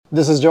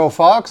This is Joe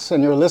Fox,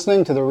 and you're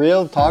listening to the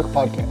Real Talk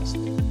Podcast.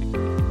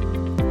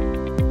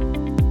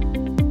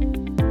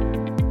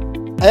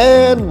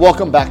 And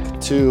welcome back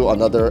to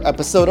another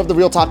episode of the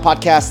Real Talk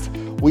Podcast.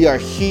 We are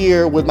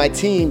here with my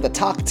team, the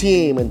Talk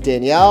team, and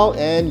Danielle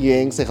and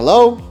Ying. Say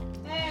hello.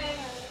 Hey.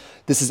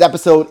 This is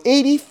episode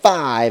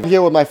 85. I'm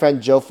here with my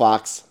friend Joe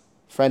Fox,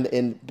 friend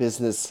and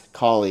business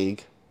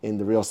colleague in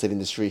the real estate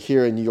industry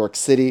here in New York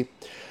City.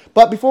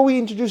 But before we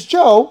introduce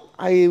Joe,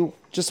 I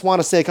just want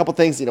to say a couple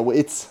things.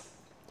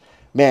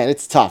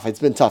 It's tough. It's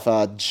been tough.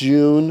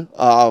 June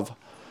of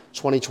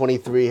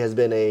 2023 has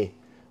been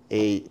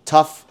a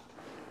tough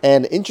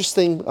and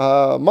interesting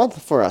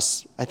month for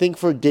us. I think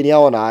for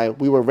Danielle and I,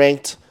 we were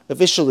ranked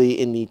officially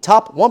in the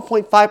top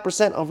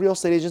 1.5% of real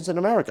estate agents in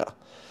America,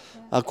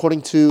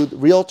 according to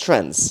Real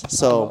Trends.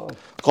 So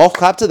golf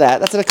clap to that.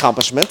 That's an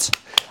accomplishment.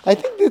 I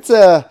think it's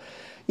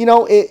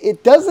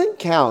it doesn't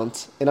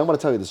count, and I'm going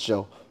to tell you this,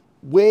 Joe.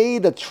 Way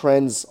the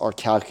trends are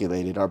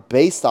calculated are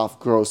based off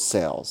gross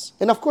sales.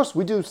 And of course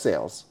we do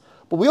sales,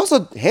 but we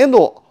also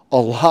handle a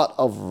lot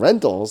of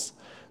rentals,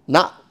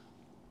 not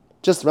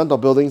just rental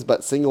buildings,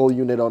 but single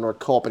unit owner,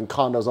 co-op, and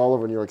condos all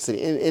over New York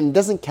City. And it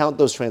doesn't count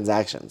those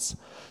transactions.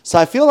 So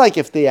I feel like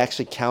if they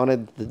actually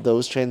counted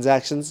those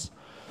transactions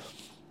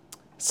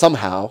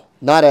somehow,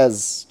 not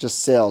as just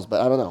sales, but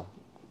I don't know,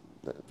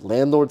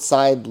 landlord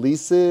side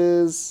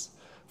leases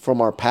from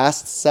our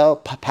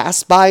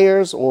past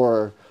buyers,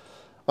 or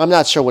I'm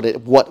not sure what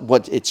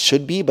it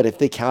should be, but if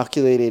they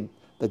calculated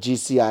the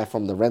GCI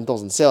from the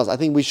rentals and sales, I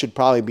think we should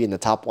probably be in the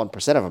top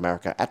 1% of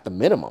America at the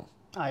minimum.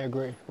 I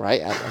agree.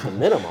 Right? At the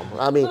minimum.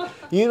 I mean,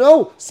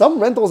 some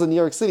rentals in New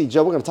York City,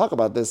 Joe, we're going to talk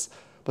about this,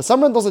 but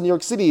some rentals in New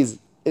York City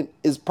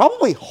is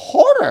probably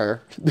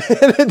harder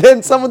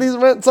than some of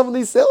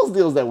these sales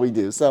deals that we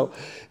do. So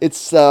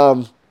it's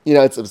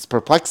it's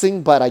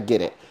perplexing, but I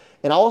get it.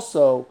 And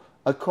also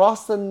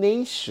across the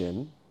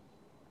nation,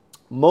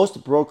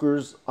 most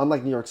brokers,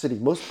 unlike New York City,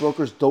 most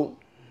brokers don't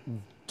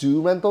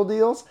do rental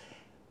deals,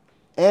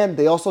 and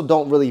they also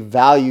don't really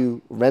value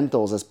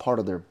rentals as part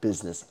of their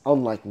business,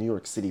 unlike New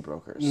York City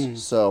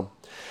brokers. So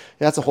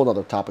that's a whole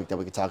other topic that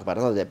we could talk about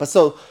another day. But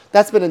so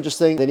that's been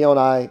interesting. Danielle and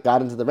I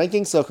got into the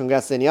rankings, so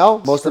congrats, Danielle.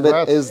 Most of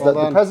it is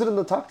the president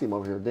of the Talk team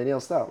over here, Danielle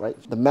Stout,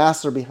 right? The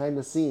master behind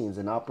the scenes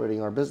in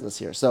operating our business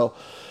here. So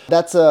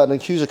that's a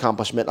huge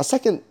accomplishment. A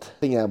second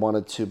thing I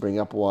wanted to bring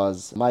up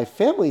was my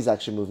family's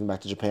actually moving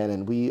back to Japan,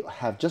 and we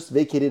have just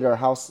vacated our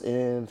house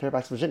in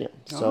Fairfax, Virginia.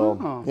 So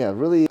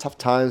really tough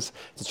times.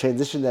 It's a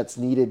transition that's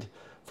needed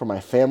for my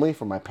family,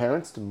 for my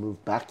parents to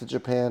move back to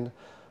Japan,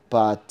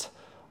 but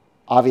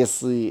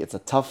obviously, it's a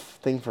tough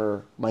thing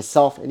for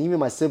myself and even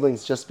my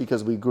siblings just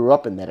because we grew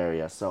up in that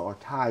area. So our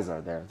ties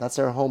are there. That's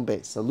our home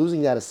base. So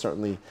losing that is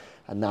certainly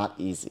not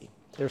easy.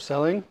 They're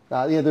selling?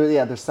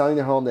 They're selling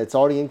their home. It's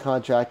already in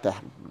contract. The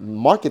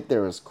market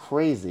there is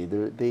crazy.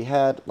 They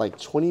had like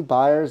 20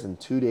 buyers in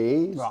 2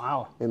 days.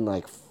 Wow. And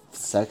like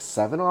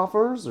 7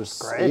 offers or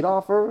 8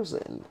 offers.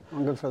 And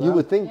good for you them.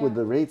 would think with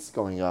the rates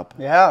going up,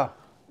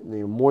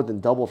 more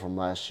than double from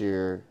last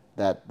year,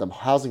 that the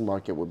housing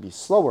market would be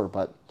slower,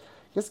 but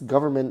I guess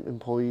government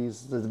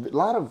employees, there's a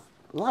lot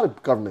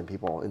of government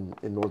people in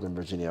Northern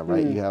Virginia,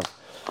 right? You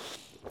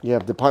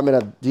have Department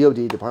of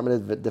DOD,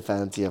 Department of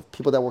Defense, you have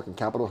people that work in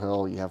Capitol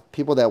Hill, you have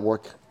people that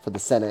work for the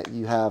Senate,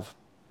 you have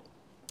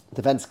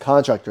defense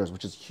contractors,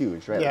 which is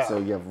huge, right? Yeah. So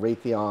you have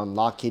Raytheon,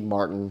 Lockheed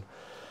Martin,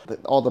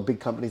 all the big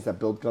companies that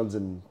build guns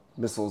and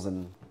missiles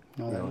and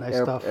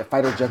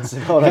fighter jets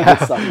and all that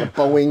good stuff.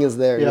 Boeing is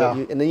there,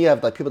 and then you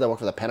have like people that work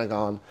for the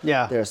Pentagon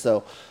there.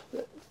 So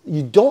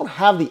you don't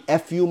have the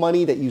FU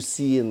money that you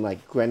see in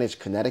like Greenwich,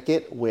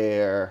 Connecticut,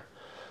 where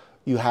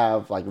you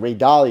have like Ray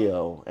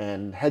Dalio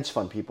and hedge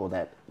fund people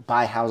that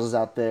buy houses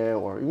out there,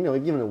 or even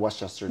in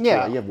Westchester too. You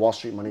have Wall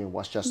Street money in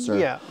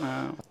Westchester.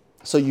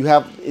 So you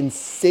have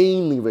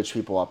insanely rich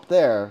people up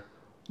there.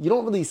 You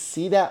don't really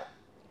see that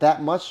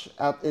much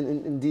out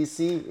in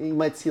DC. You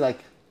might see like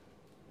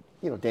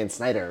Dan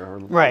Snyder or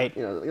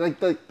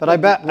but I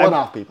bet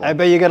one-off people. I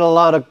bet you get a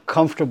lot of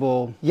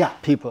comfortable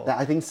people.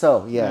 I think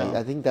so.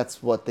 I think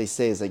that's what they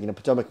say is like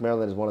Potomac,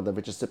 Maryland is one of the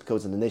richest zip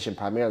codes in the nation,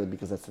 primarily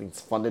because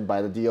it's funded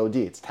by the DOD.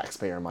 It's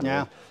taxpayer money.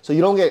 Right? So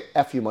you don't get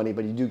FU money,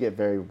 but you do get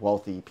very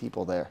wealthy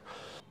people there.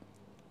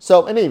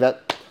 So in any event,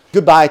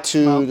 goodbye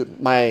to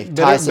my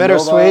ties to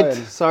bittersweet.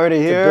 Sorry to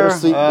hear.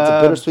 It's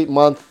a bittersweet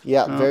month.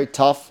 Very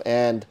tough,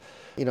 and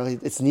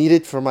it's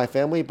needed for my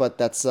family, but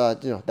that's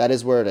that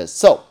is where it is.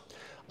 So.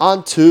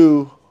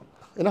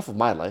 Enough of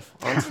my life.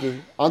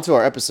 On to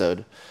our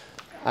episode.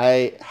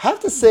 I have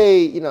to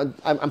say,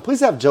 I'm pleased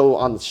to have Joe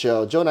on the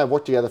show. Joe and I have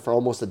worked together for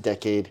almost a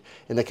decade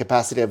in the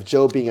capacity of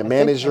Joe being a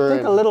manager. I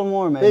think a little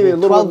more, maybe. A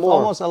little more.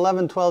 Almost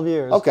 11, 12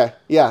 years. Okay,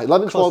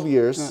 11, 12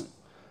 years. Yeah.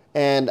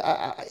 And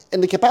in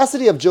the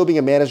capacity of Joe being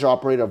a manager,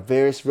 operator of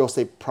various real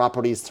estate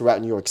properties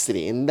throughout New York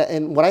City.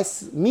 And what I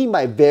mean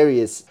by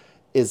various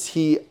is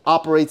he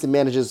operates and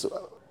manages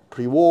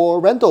pre-war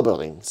rental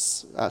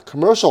buildings,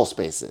 commercial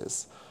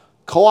spaces,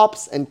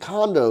 co-ops and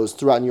condos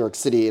throughout New York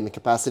City in the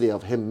capacity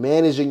of him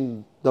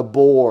managing the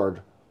board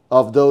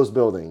of those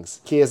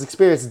buildings. He has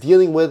experience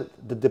dealing with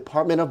the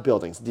Department of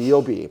Buildings,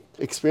 DOB,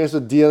 experience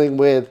with dealing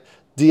with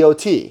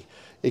DOT,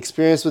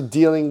 experience with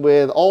dealing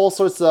with all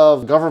sorts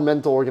of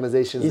governmental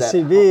organizations.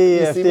 ECB,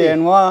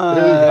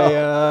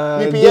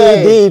 FDNY,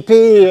 EPA.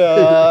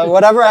 DEP,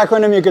 whatever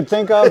acronym you could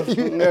think of.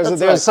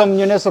 There's some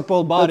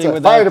municipal body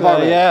with Fire that.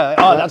 department. Yeah.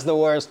 Oh, that's the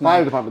worst, man.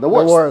 Fire department, the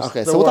worst.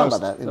 Okay, so we'll talk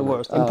about that. The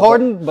worst.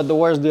 Important, but the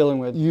worst dealing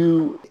with.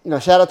 You know,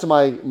 shout out to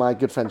my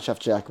good friend Chef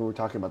Jack. We were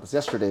talking about this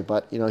yesterday,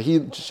 but you know,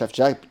 Chef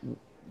Jack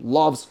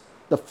loves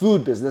the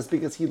food business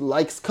because he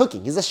likes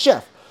cooking. He's a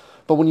chef.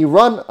 But when you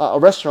run a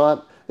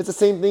restaurant, it's the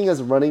same thing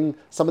as running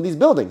some of these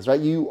buildings, right?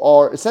 You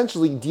are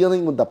essentially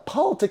dealing with the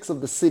politics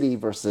of the city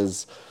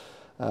versus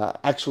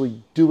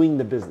actually doing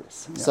the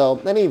business. Yeah. So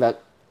in any event,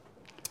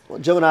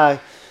 Joe and I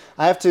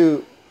have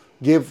to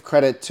give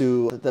credit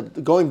to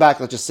going back,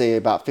 let's just say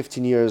about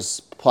 15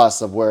 years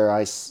plus of where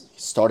I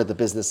started the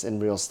business in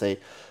real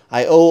estate.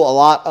 I owe a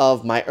lot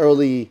of my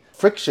early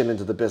friction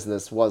into the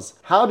business was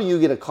how do you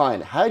get a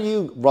client? How do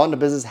you run a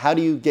business? How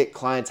do you get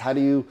clients? How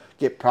do you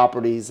get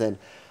properties? And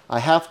I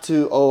have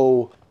to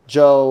owe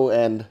Joe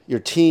and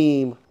your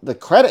team the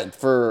credit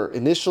for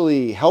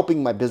initially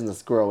helping my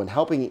business grow and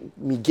helping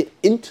me get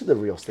into the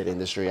real estate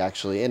industry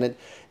actually. And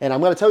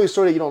I'm going to tell you a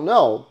story that you don't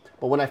know,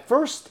 but when I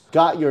first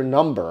got your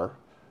number,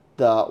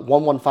 the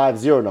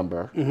 1150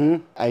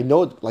 number, I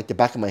know it like the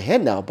back of my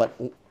hand now, but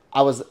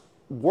I was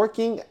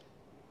working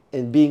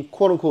and being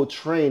quote unquote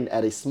trained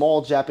at a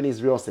small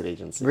Japanese real estate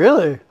agency.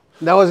 Really?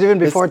 That was even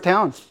before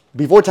town?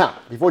 Before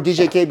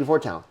DJK, before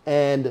town.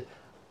 And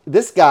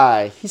this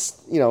guy,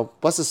 he's, you know,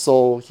 bless his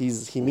soul,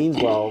 he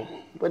means well,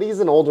 but he's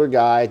an older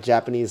guy,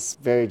 Japanese,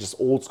 very just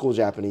old school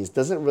Japanese,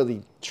 doesn't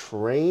really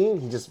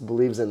train. He just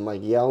believes in like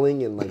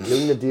yelling and like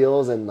doing the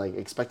deals and like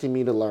expecting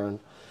me to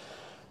learn.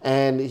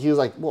 And he was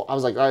like, well, I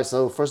was like, all right,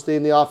 so first day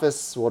in the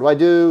office, what do I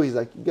do? He's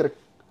like, you gotta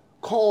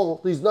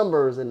call these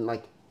numbers and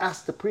like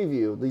ask to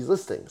preview these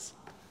listings.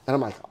 And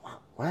I'm like,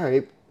 all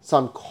right. So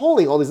I'm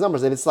calling all these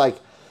numbers and it's like,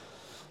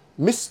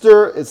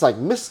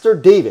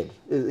 Mr. David.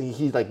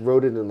 He like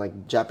wrote it in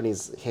like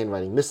Japanese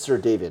handwriting, Mr.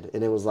 David.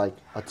 And it was like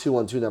a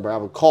 212 number. I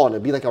would call and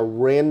it'd be like a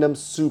random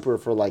super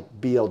for like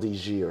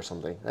BLDG or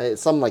something.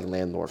 Some like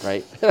landlord,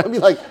 right? And I'd be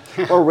like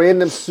a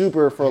random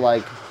super for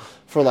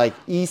like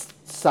East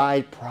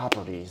Side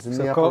properties.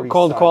 So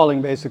cold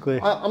calling basically.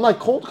 I'm like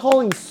cold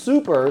calling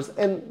supers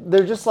and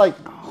they're just like,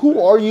 who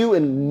are you?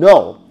 And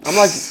no. I'm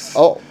like,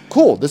 oh,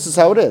 cool. This is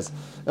how it is.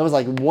 It was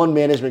like one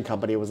management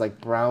company. It was like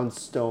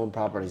Brownstone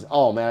Properties.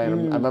 Oh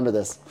man, I remember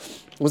this.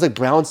 It was like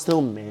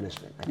Brownstone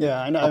Management.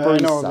 Yeah, I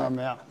know them.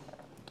 Yeah.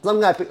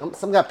 Some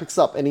guy picks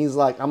up and he's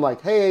like, I'm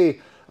like, hey,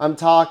 I'm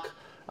Talk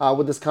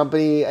with this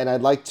company and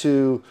I'd like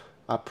to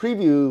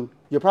preview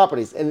your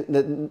properties.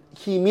 And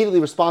he immediately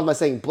responds by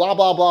saying blah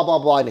blah blah blah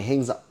blah and he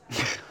hangs up.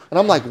 And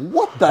I'm like,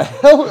 what the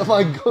hell am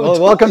I going?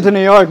 Well, welcome to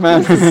New York,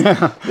 man.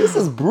 This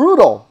is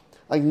brutal.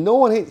 Like no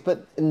one hates,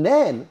 and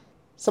then.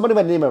 Somebody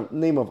by the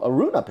name of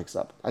Aruna picks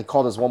up. I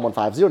call this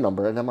 1150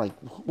 number, and I'm like,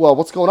 well,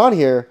 what's going on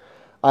here?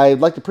 I'd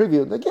like to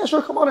preview. Like, yeah,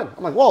 sure, come on in.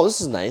 I'm like, whoa,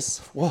 this is nice.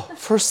 Whoa,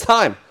 first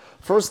time,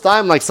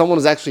 like someone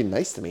was actually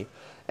nice to me.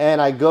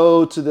 And I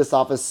go to this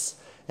office,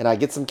 and I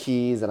get some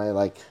keys, and I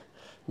like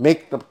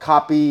make the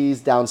copies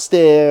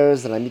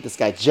downstairs, and I meet this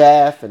guy,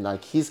 Jeff, and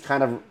like he's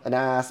kind of an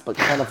ass, but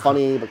kind of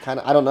funny, but kind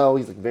of, I don't know,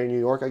 he's like very New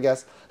York, I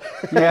guess.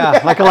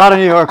 Yeah, like a lot of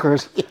New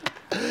Yorkers.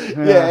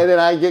 Yeah, and then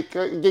I get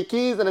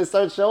keys and I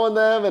start showing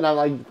them and I'm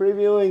like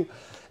previewing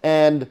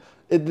and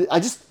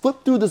I just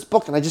flipped through this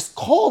book and I just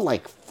called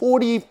like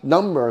 40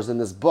 numbers in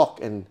this book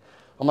and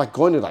I'm like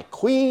going to like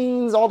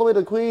Queens, all the way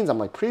to Queens. I'm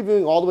like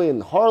previewing all the way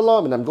in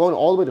Harlem and I'm going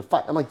all the way to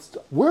five. I'm like,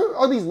 where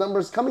are these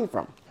numbers coming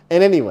from?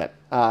 And anyway,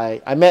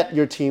 I met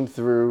your team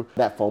through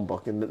that phone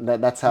book, and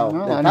that's how.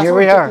 And here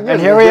we are.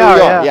 And here we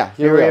are. Yeah,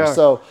 here we are.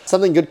 So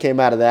something good came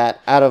out of that.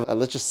 Out of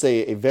let's just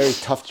say a very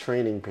tough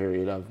training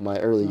period of my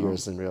early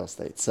years in real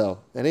estate. So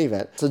in any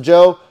event, so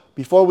Joe,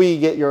 before we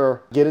get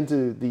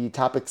into the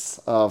topics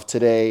of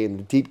today and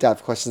the deep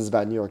dive questions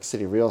about New York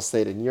City real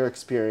estate and your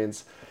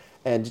experience,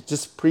 and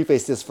just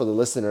preface this for the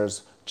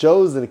listeners,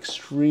 Joe's an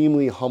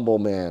extremely humble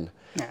man,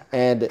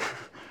 and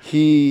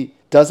he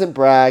doesn't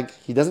brag.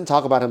 He doesn't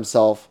talk about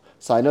himself.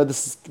 So I know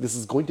this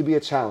is going to be a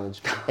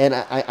challenge. And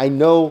I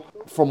know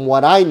from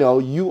what I know,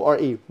 you are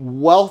a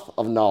wealth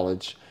of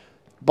knowledge.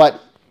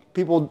 But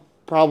people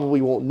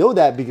probably won't know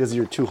that because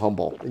you're too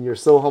humble. And you're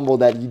so humble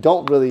that you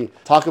don't really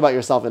talk about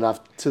yourself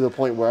enough to the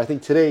point where I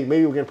think today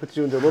maybe we're going to put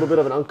you into a little bit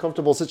of an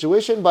uncomfortable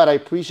situation. But I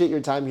appreciate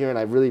your time here and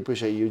I really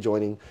appreciate you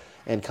joining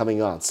and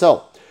coming on.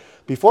 So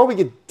before we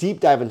get deep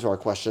dive into our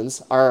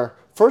questions, our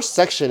first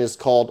section is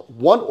called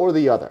One or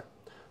the Other.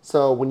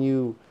 So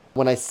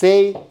when I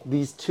say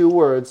these two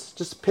words,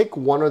 just pick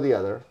one or the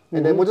other,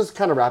 and then we'll just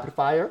kind of rapid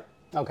fire.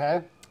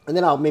 Okay. And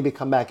then I'll maybe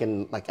come back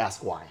and like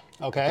ask why.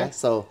 Okay.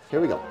 So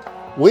here we go.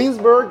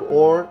 Williamsburg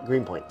or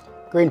Greenpoint?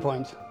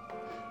 Greenpoint.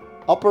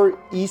 Upper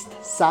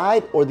East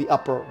Side or the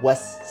Upper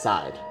West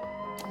Side?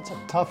 It's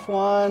a tough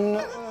one.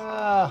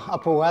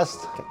 Upper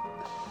West. Okay.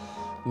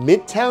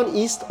 Midtown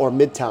East or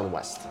Midtown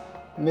West?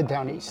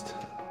 Midtown East.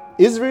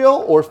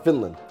 Israel or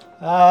Finland?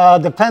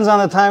 Depends on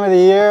the time of the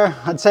year.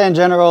 I'd say in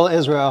general,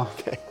 Israel.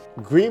 Okay.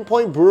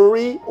 Greenpoint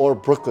Brewery or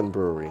Brooklyn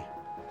Brewery?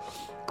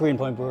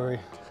 Greenpoint Brewery.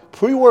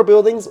 Pre-war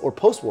buildings or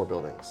post-war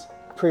buildings?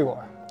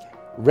 Pre-war.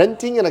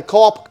 Renting in a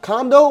co-op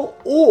condo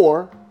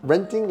or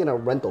renting in a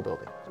rental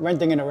building?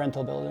 Renting in a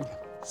rental building.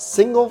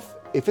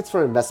 If it's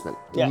for investment,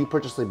 Yeah. you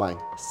purposely buying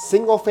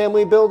single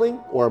family building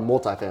or a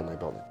multi-family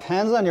building?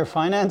 Depends on your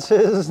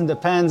finances and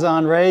depends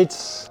on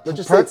rates. Let's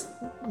just say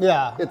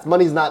Yeah. it's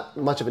money's not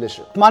much of an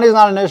issue. Money's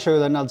not an issue,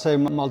 then I'd say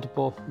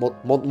multiple.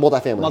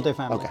 Multi-family.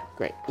 Multi-family. Okay,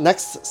 great.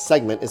 Next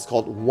segment is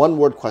called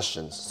one-word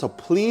questions. So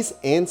please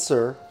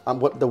answer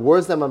what the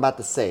words that I'm about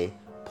to say.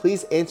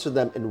 Please answer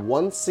them in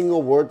one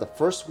single word, the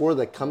first word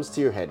that comes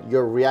to your head,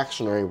 your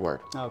reactionary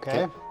word.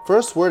 Okay.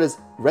 First word is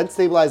rent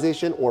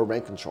stabilization or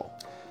rent control.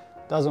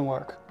 Doesn't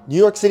work. New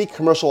York City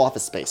commercial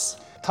office space.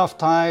 Tough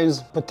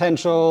times,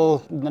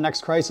 potential, the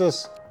next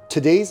crisis.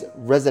 Today's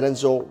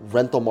residential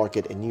rental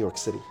market in New York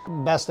City.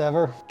 Best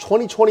ever.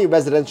 2020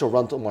 residential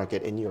rental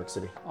market in New York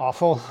City.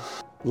 Awful.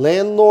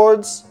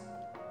 Landlords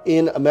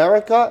in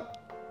America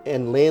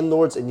and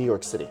landlords in New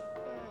York City.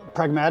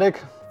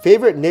 Pragmatic.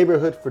 Favorite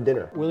neighborhood for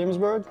dinner.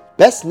 Williamsburg.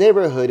 Best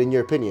neighborhood, in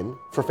your opinion,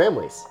 for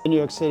families. In New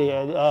York City,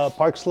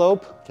 Park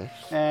Slope. Okay.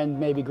 And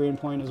maybe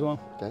Greenpoint as well.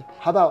 Okay.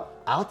 How about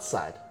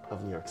outside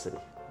of New York City?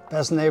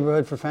 Best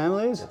neighborhood for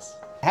families? Yes.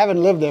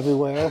 Haven't lived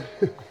everywhere.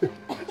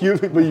 But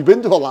you've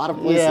been to a lot of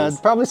places. Yeah,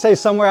 I'd probably say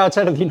somewhere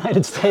outside of the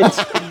United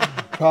States.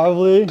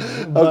 Probably.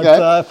 But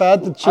Okay. if I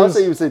had to choose... I would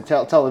say you would say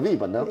Tel Aviv,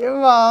 but no. Yeah,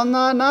 well,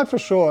 not for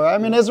sure. I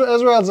mean,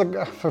 Israel's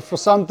for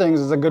some things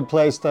is a good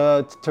place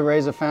to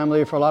raise a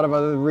family. For a lot of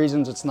other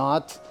reasons, it's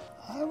not.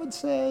 I would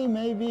say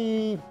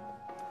maybe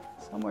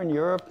somewhere in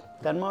Europe,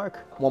 Denmark.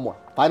 One more.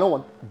 Final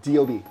one.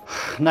 DOB.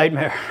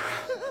 Nightmare.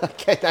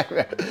 Okay,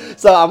 nightmare.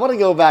 So I'm gonna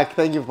go back.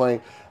 Thank you for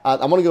playing.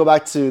 I'm gonna go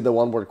back to the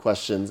one-word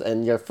questions.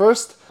 And your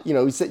first,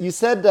 you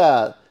said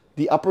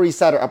the Upper East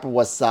Side or Upper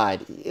West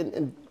Side,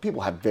 and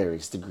people have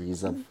various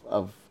degrees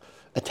of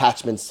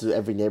attachments to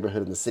every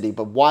neighborhood in the city,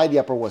 but why the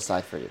Upper West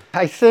Side for you?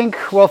 I think,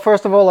 well,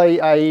 first of all,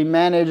 I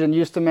manage and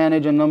used to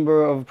manage a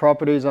number of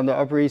properties on the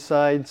Upper East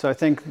Side, so I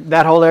think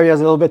that whole area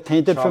is a little bit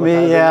tainted for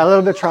me. Yeah, a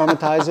little bit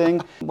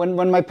traumatizing.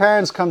 When my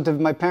parents come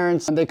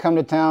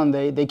to town,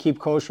 they keep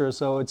kosher,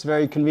 so it's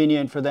very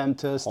convenient for them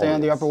to stay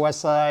on the Upper West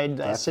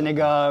Side,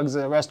 synagogues,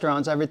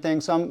 restaurants,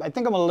 everything. So I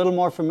think I'm a little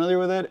more familiar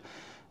with it.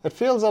 It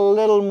feels a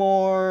little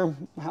more,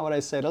 how would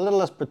I say it, a little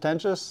less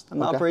pretentious than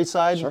the Upper East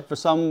Side for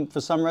some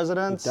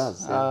residents. It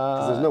does, yeah.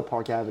 Because there's no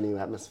Park Avenue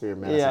atmosphere,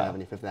 Madison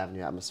Avenue, Fifth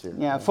Avenue atmosphere.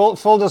 Yeah,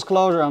 full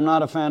disclosure, I'm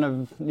not a fan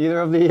of neither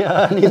of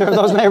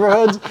those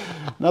neighborhoods.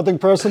 Nothing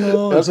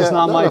personal, it's just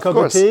not my cup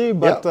of tea.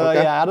 But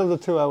out of the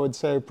two, I would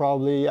say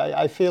probably,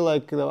 I feel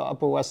like the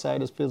Upper West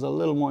Side feels a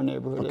little more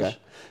neighborhoodish. Okay.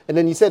 And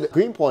then you said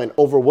Greenpoint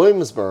over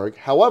Williamsburg.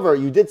 However,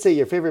 you did say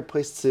your favorite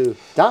place to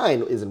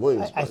dine is in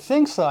Williamsburg. I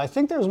think so. I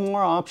think there's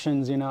more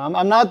options,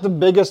 I'm not the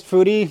biggest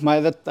foodie.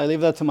 I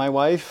leave that to my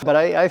wife. But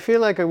I feel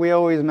like we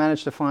always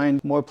manage to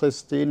find more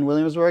places to eat in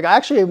Williamsburg.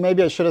 Actually,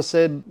 maybe I should have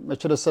said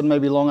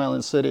maybe Long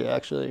Island City,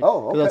 actually.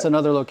 Oh, okay. That's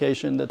another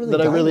location that I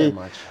dine really... that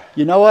much.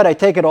 You know what? I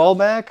take it all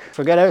back.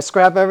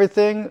 Scrap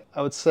everything.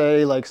 I would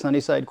say like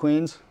Sunnyside,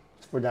 Queens.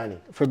 For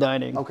dining. For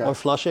dining. Okay. Or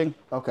Flushing.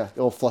 Okay.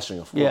 Oh, Flushing,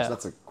 of course. Yeah.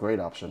 That's a great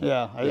option.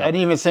 Yeah, I didn't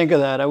even think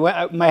of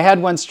that. My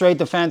head went straight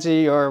to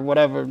fancy or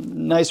whatever,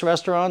 nice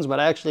restaurants, but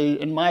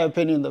actually, in my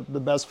opinion, the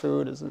best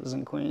food is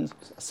in Queens.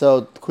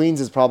 So Queens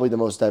is probably the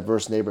most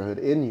diverse neighborhood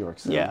in New York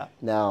City. Yeah.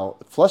 Now,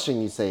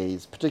 Flushing, you say,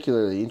 is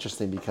particularly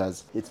interesting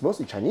because it's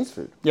mostly Chinese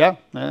food. Yeah,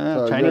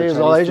 So Chinese,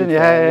 you're a all Asian, food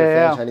fan, you're a fan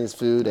yeah. of Chinese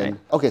food. And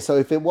okay, so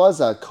if it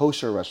was a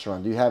kosher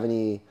restaurant, do you have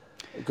any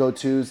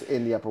go-tos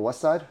in the Upper West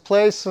Side?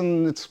 Place,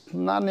 and it's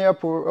not in the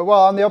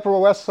on the Upper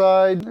West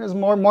Side, there's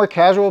more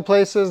casual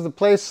places. The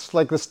place,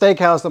 like the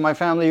steakhouse that my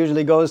family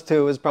usually goes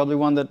to, is probably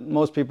one that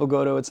most people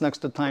go to. It's next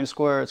to Times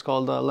Square. It's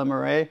called Le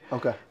Marais.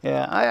 Okay.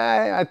 Yeah,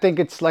 I think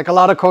it's like a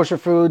lot of kosher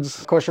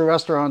foods, kosher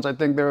restaurants. I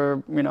think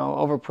they're,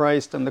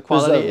 overpriced and the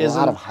quality There's isn't.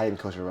 a lot of high-end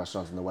kosher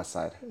restaurants in the West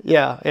Side.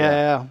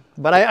 Yeah.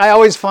 But I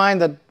always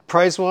find that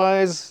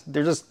price-wise,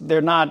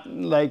 they're not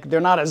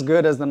as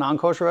good as the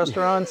non-kosher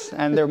restaurants,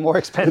 and they're more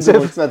expensive. They're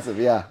more expensive,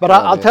 yeah. But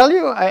I'll tell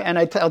you,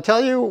 I'll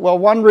tell you. Well,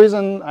 one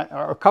reason,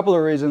 or a couple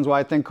of reasons,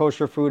 why I think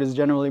kosher food is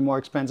generally more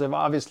expensive.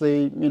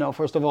 Obviously,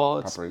 first of all,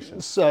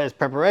 it's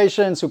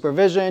preparation,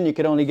 supervision. You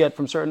could only get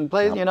from certain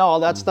places, all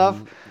that stuff.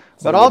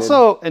 But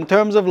also, in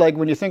terms of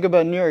when you think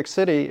about New York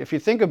City, if you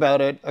think about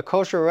it, a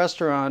kosher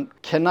restaurant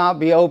cannot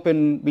be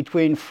open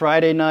between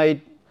Friday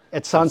night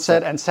at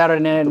sunset and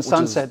Saturday night at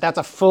sunset. That's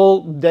a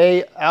full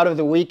day out of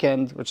the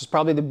weekend, which is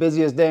probably the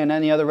busiest day in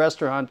any other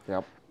restaurant.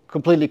 Yep.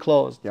 Completely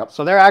closed. Yep.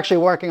 So they're actually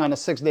working on a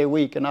 6-day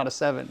week and not a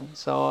 7.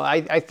 So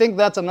I think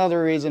that's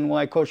another reason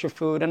why kosher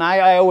food, and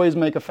I always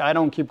I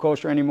don't keep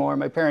kosher anymore,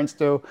 my parents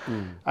do.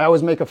 I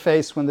always make a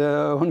face when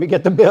we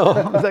get the bill.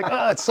 I was like,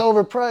 it's so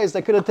overpriced.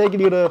 I could have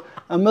taken you to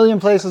a million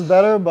places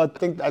better,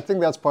 but I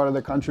think that's part of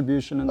the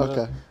contribution and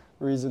the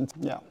reason.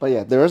 Yeah. But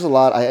yeah, there is a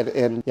lot. I've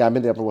been to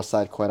the Upper West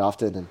Side quite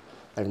often, and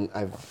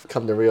I've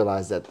come to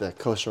realize that the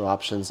kosher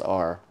options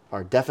are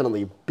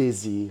definitely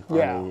busy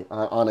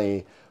on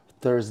a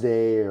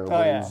Thursday or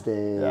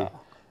Wednesday. Yeah.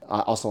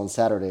 Also on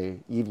Saturday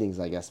evenings,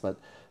 I guess. But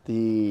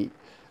the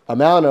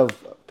amount of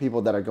people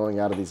that are going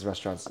out of these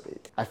restaurants,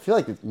 I feel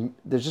like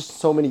there's just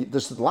so many.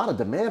 There's a lot of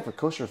demand for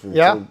kosher food.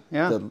 Yeah,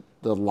 so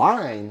the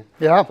line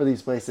for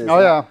these places.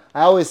 Oh yeah.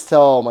 I always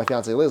tell my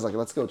fiance Liz, like,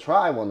 let's go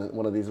try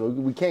one of these.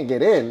 We can't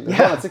get in. There's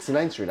one on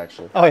 69th Street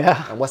actually. Oh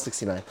yeah. On West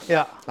 69th.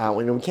 Yeah.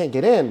 We can't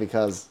get in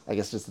because I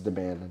guess just the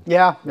demand.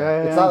 Yeah.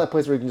 It's not a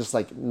place where you can just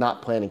like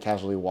not plan and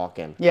casually walk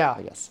in. Yeah.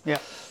 I guess. Yeah.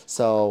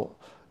 So,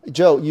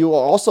 Joe, you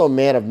are also a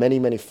man of many,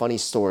 many funny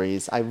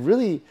stories. I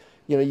really,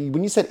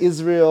 when you said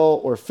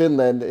Israel or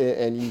Finland,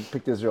 and you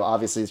picked Israel,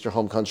 obviously it's your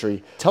home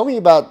country. Tell me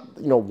about,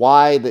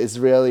 why the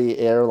Israeli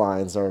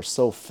airlines are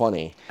so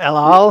funny. El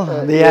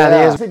Al?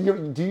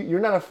 You're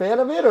not a fan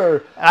of it,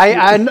 or?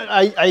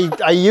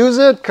 I use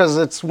it because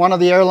it's one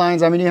of the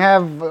airlines. I mean, you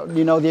have,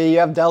 you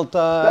have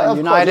Delta, and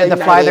United that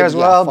fly there as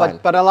well.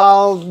 But El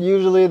Al,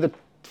 usually the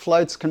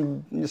flights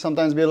can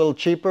sometimes be a little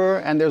cheaper,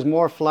 and there's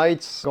more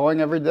flights going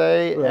every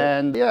day. Right.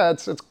 And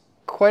it's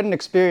quite an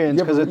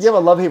experience because you have a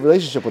love-hate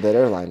relationship with that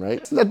airline,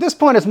 right? At this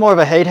point, it's more of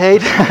a hate.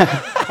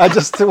 I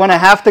just, when I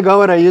have to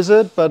go, I use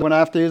it. But when I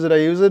have to use it, I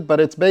use it. But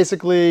it's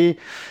basically,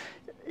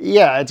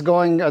 it's a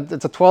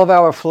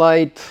 12-hour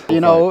flight.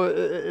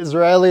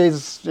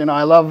 Israelis,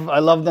 I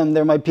love them.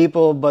 They're my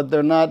people, but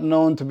they're not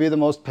known to be the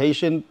most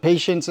patient.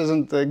 Patience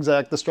isn't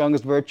the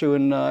strongest virtue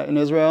in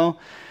Israel.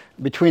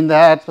 Between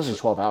that, especially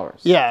 12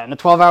 hours. Yeah, and a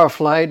 12-hour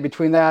flight.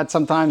 Between that,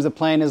 sometimes the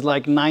plane is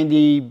like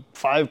 95%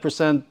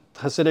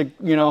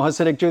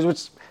 Hasidic Jews,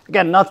 which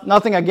again,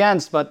 nothing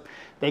against, but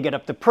they get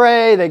up to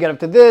pray, they get up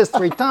to this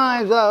 3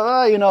 times.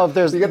 If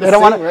there's, they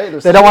don't want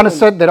to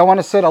sit. They don't want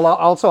to sit.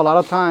 Also, a lot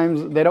of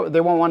times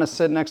they won't want to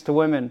sit next to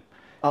women,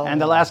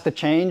 and they'll ask to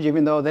change,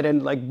 even though they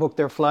didn't like book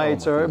their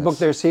flights or book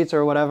their seats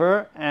or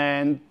whatever.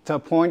 And to a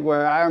point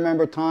where I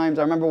remember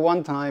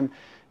one time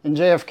in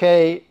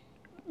JFK.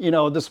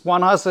 This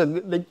one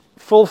Hasid, the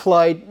full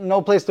flight,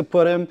 no place to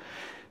put him.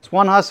 This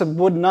one Hasid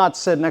would not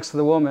sit next to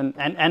the woman.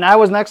 And I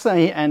was next to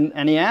him,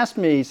 and he asked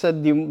me, he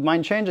said, do you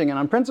mind changing? And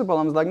on principle,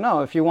 I was like,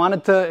 no, if you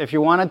wanted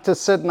to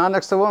sit not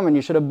next to the woman,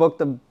 you should have booked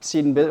the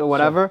seat or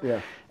whatever. Sure,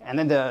 yeah. And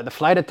then the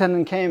flight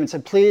attendant came and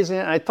said, please,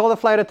 and I told the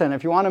flight attendant,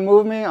 if you want to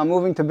move me, I'm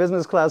moving to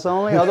business class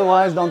only.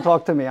 Otherwise, don't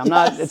talk to me. I'm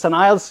not, it's an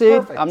aisle seat.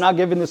 Perfect. I'm not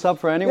giving this up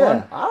for anyone.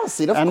 Yeah, aisle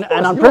seat, of course.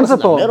 And on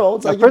principle,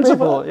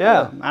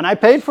 and I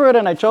paid for it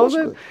and I chose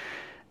it.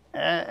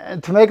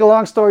 And to make a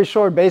long story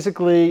short,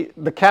 basically,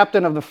 the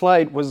captain of the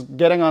flight was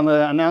getting on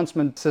the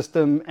announcement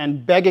system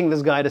and begging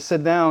this guy to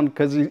sit down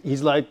because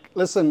he's like,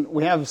 listen,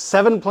 we have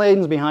 7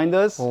 planes behind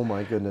us. Oh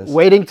my goodness.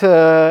 Waiting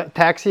to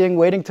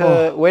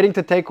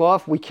take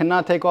off. We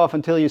cannot take off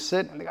until you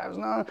sit. And the guy was,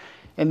 no.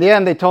 In the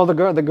end, they told the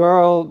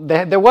girl,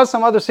 there was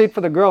some other seat for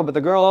the girl, but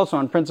the girl also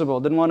on principle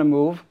didn't want to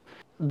move.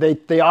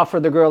 They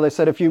offered the girl, they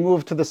said, if you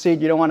move to the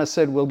seat you don't want to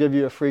sit, we'll give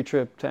you a free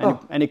trip to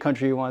any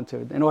country you want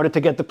to, in order to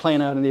get the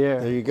plane out in the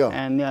air. There you go.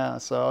 And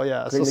so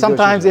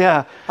sometimes,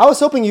 I was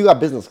hoping you got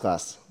business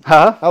class.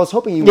 Huh? I was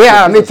hoping you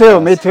me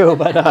too,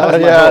 but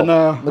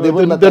no. But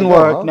it didn't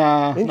work. Huh?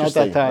 Nah, not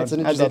that time. That's an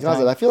interesting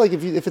concept. I feel like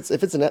if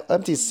it's an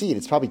empty seat,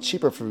 it's probably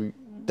cheaper for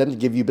them to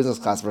give you business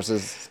class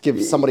versus give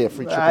somebody a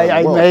free trip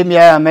around the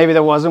world. Maybe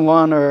there wasn't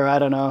one, or I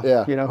don't know.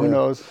 Who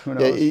knows?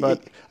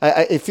 But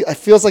it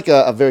feels like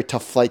a very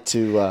tough flight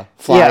to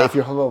fly if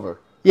you're hungover.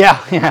 Yeah,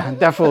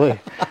 definitely,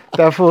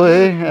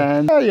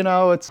 and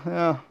it's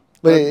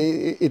But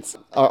it's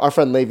our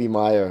friend Levi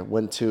Meyer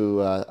went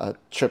to a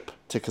trip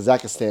to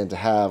Kazakhstan to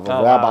have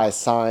a rabbi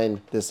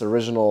sign this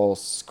original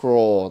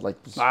scroll,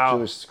 like this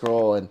Jewish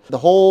scroll, and the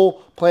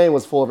whole plane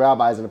was full of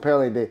rabbis. And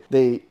apparently,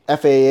 the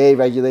FAA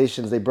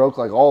regulations, they broke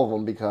like all of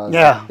them because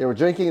they were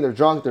drinking, they're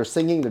drunk, they're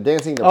singing, they're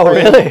dancing, they're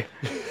praying. Oh, really?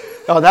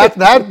 I've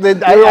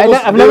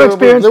never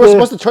experienced. They were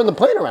supposed to turn the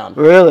plane around.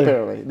 Really?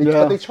 Apparently,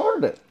 they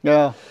chartered it.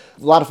 Yeah.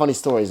 A lot of funny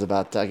stories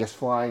about, I guess,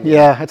 flying.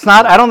 Yeah, it's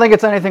not. I don't think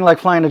it's anything like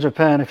flying to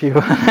Japan. If you,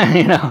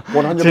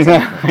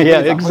 100%.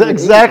 Yeah,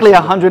 exactly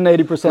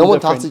 180%. No one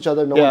talks to each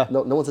other. No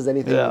one says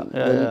anything.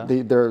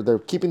 They're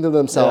keeping to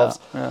themselves,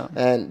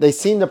 and they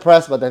seem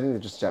depressed, but I think they're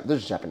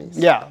just Japanese.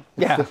 Yeah.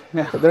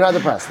 They're not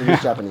depressed. They're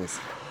just Japanese.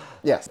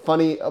 Yes,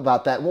 funny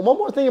about that. Well, one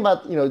more thing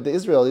about the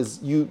Israel is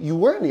you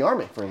were in the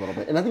army for a little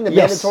bit, and I think the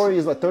mandatory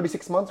is like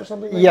 36 months or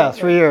something. Like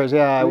 3 years.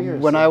 Yeah, 3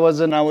 years,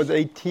 I was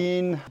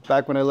 18.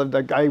 Back when I lived,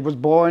 I was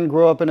born,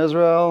 grew up in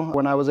Israel.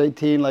 When I was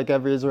 18, like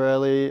every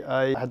Israeli,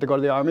 I had to go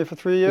to the army for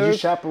 3 years. Did you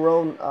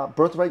chaperone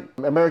birthright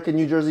American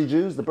New Jersey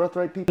Jews, the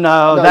birthright people?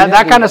 No,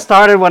 that kind of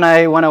started when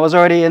I was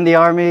already in the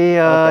army.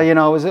 It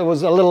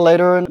was a little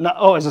later.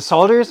 As a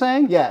soldier, you're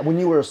saying? Yeah, when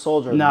you were a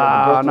soldier.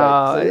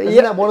 No.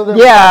 Isn't that one of them?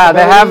 Yeah,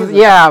 they have.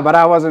 Yeah. but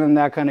I wasn't in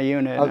that kind of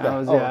unit. Okay. I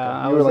was, Oh,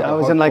 yeah, okay. I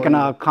was in like in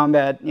a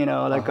combat,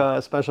 like a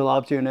special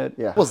ops unit.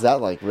 Yeah. What was that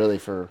like, really,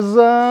 for? It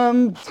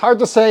was, it's hard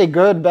to say.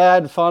 Good,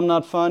 bad, fun,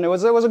 not fun. It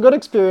was a good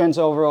experience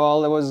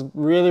overall. It was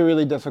really,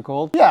 really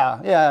difficult.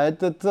 Yeah.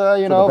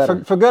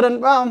 For good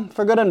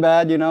and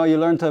bad. You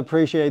learn to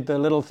appreciate the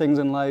little things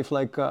in life,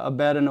 like a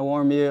bed and a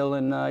warm meal,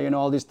 and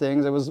all these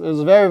things. It was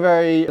very,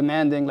 very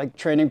demanding. Like,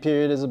 training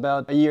period is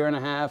about a year and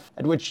a half,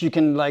 at which you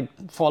can like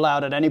fall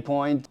out at any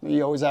point.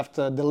 You always have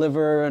to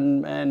deliver and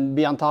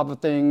be on top of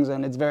things,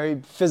 and it's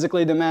very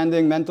physically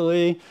demanding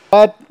mentally.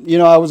 But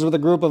I was with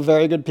a group of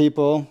very good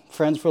people,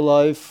 friends for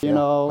life. And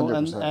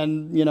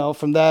 100%.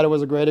 from that it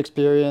was a great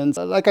experience.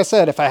 Like I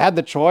said, if I had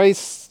the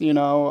choice,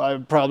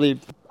 I'd probably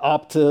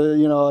opt to,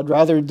 I'd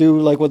rather do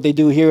like what they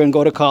do here and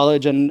go to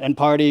college and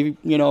party,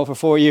 for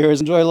 4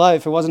 years, enjoy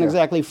life. It wasn't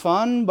exactly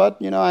fun, but,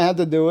 I had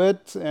to do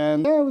it.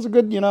 And it was a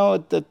good,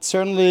 it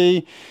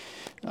certainly,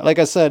 like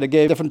I said, it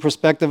gave a different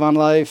perspective on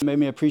life, made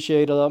me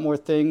appreciate a lot more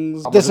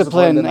things.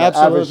 Discipline,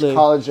 absolutely. Average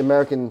college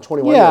American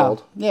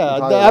 21-year-old.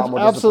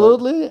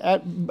 Absolutely.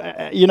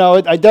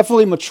 I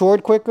definitely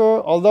matured quicker,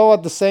 although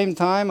at the same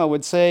time, I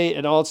would say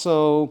it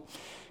also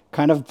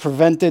kind of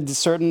prevented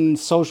certain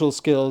social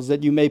skills that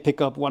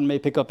one may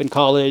pick up in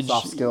college.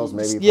 Soft skills,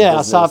 maybe.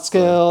 Yeah, soft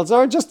skills,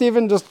 or just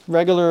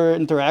regular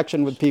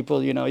interaction with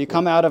people. You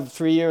come out of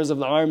 3 years of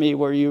the Army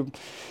where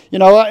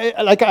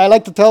I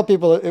like to tell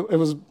people it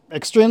was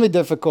extremely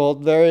difficult,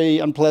 very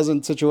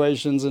unpleasant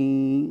situations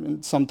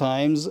and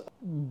sometimes,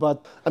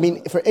 but... I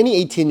mean, for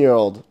any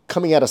 18-year-old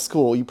coming out of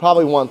school, you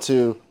probably want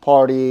to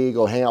party,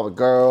 go hang out with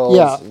girls,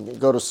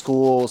 go to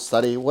school,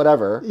 study,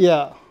 whatever.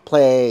 Yeah.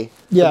 Play.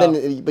 Yeah.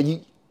 But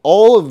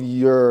all of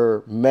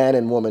your men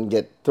and women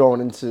get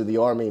thrown into the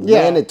Army,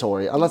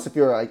 mandatory, unless if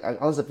you're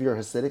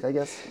Hasidic, I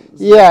guess.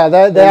 Yeah,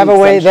 they have a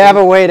way. They have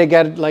a way to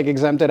get like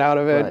exempted out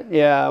of it. Right.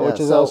 Yeah, which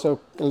is also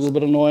a little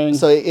bit annoying.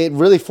 So it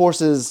really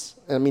forces.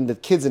 I mean, the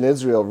kids in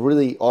Israel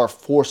really are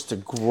forced to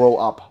grow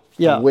up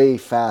way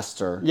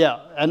faster. Yeah,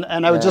 and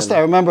I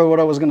remember what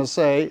I was going to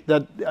say,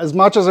 that as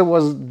much as it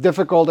was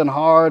difficult and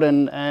hard,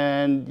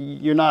 and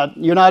you're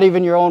not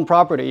even your own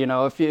property.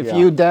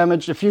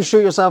 If you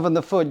shoot yourself in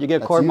the foot, you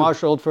get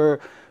court-martialed for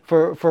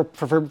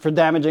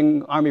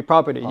damaging Army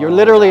property. You're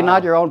literally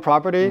not your own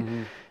property.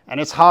 Mm-hmm. And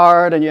it's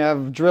hard, and you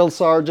have drill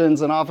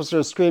sergeants and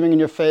officers screaming in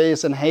your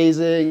face and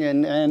hazing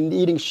and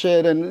eating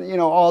shit and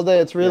all day.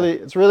 It's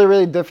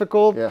really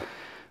difficult. Yeah.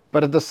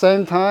 But at the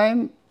same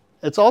time,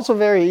 it's also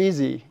very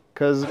easy.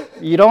 Because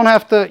you don't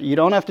have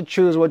to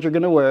choose what you're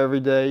going to wear every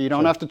day. You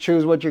don't have to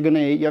choose what you're going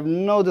to eat. You have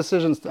no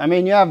decisions. I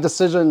mean, you have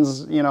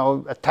decisions,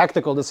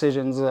 tactical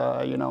decisions,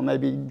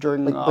 maybe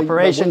during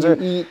operations.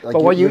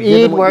 But what you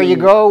eat, where you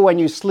go, when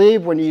you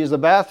sleep, when you use the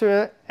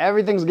bathroom,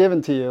 everything's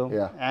given to you.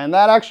 Yeah. And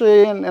that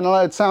actually, and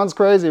it sounds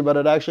crazy, but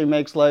it actually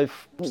makes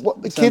life.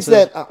 Kids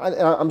that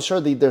I'm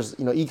sure there's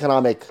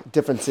economic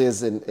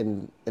differences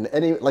in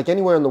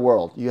anywhere in the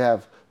world. You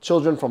have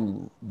children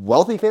from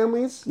wealthy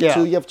families. Yeah.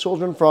 You have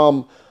children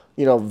from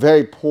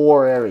very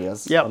poor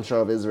areas, I'm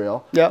sure, of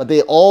Israel. Yeah. But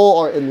they all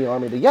are in the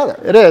Army together.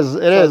 It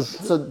is.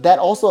 So that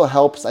also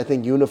helps, I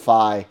think,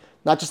 unify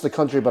not just the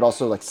country, but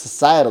also like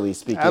societally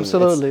speaking.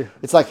 Absolutely.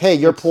 It's like, hey,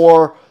 you're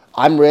poor,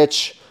 I'm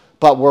rich,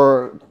 but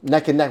we're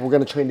neck and neck, we're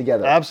going to train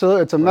together.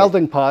 Absolutely. It's a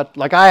melting pot.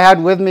 Like I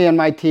had with me in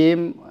my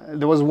team,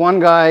 there was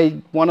one guy,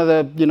 one of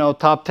the,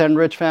 top 10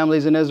 rich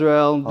families in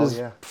Israel.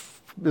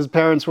 His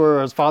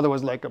father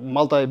was like a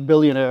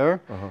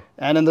multi-billionaire. Uh-huh.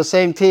 And in the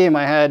same team,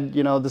 I had,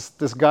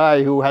 this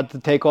guy who had to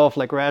take off,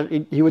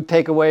 he would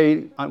take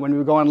away, when we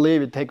would go on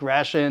leave, he'd take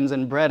rations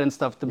and bread and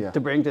stuff to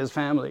bring to his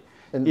family,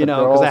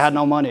 because they had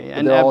no money.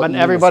 But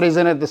everybody's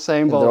in it the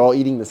same boat. They're all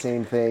eating the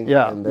same thing.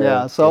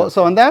 Yeah.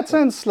 So in that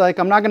sense,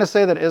 I'm not going to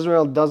say that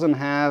Israel doesn't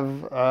have,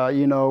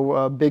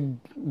 big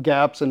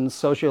gaps and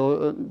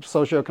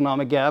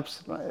socioeconomic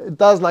gaps. It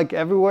does, like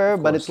everywhere,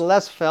 but it's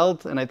less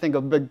felt. And I think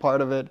a big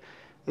part of it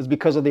is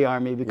because of the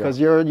Army, because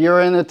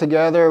you're in it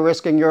together,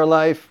 risking your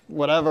life,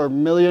 whatever,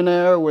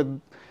 millionaire with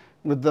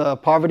the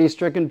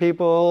poverty-stricken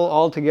people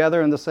all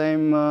together in the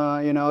same,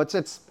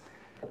 it's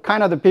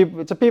kind of the people,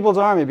 it's a people's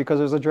army because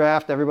there's a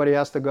draft, everybody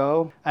has to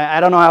go.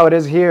 I don't know how it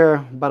is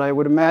here, but I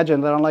would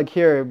imagine that unlike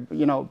here,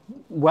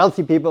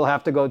 wealthy people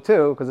have to go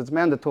too because it's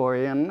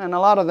mandatory, and a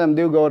lot of them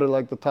do go to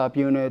like the top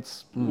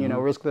units,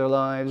 risk their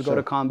lives, go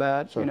to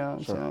combat,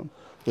 so.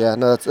 Yeah,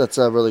 no, that's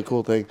a really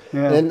cool thing.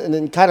 Yeah. And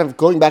then kind of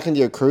going back into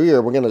your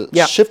career, we're going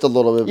to shift a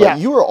little bit. But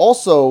you were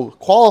also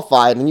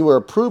qualified and you were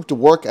approved to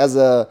work as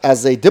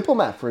a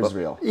diplomat for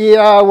Israel.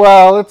 Yeah,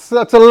 well, that's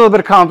a little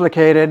bit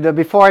complicated.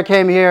 Before I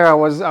came here, I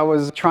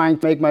was trying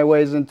to make my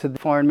ways into the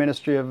Foreign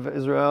Ministry of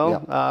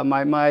Israel. Yeah.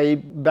 My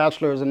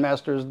bachelor's and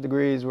master's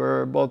degrees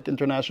were both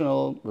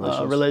international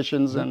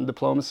relations and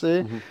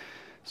diplomacy. Mm-hmm.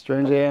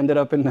 Strangely, I ended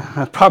up in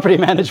property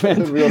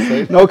management. Real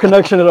estate. No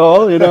connection at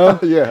all,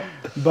 Yeah.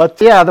 But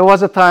there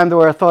was a time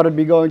where I thought I'd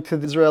be going to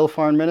the Israel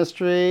Foreign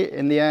Ministry.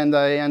 In the end,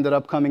 I ended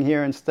up coming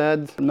here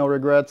instead. No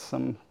regrets.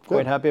 I'm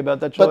quite happy about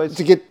that choice. But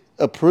to get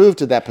approved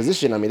to that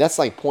position, I mean, that's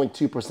like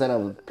 0.2%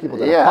 of people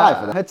that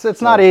apply for that.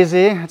 It's not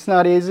easy. It's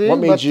not easy. What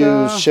made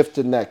you shift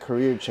in that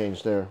career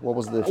change there? What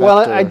was the factor?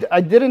 Well,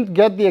 I didn't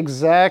get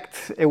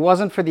it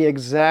wasn't for the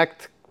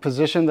exact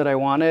position that I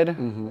wanted.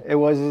 It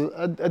was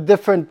a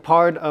different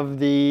part of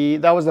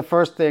that was the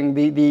first thing.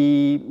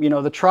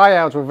 The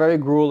tryouts were very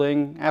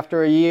grueling.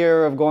 After a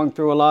year of going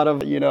through a lot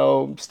of,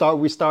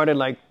 we started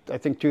like, I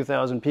think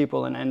 2,000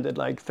 people and ended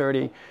like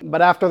 30.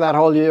 But after that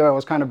whole year, I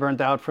was kind of burnt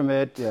out from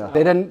it. Yeah.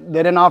 They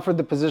didn't offer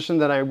the position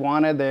that I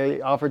wanted.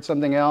 They offered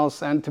something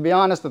else. And to be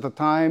honest, at the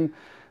time,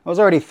 I was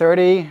already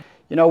 30.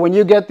 When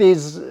you get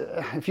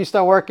if you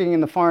start working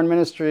in the foreign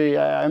ministry,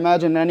 I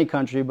imagine in any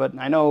country, but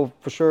I know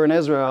for sure in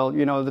Israel,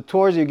 the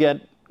tours you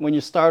get when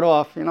you start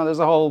off, there's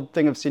a whole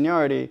thing of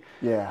seniority.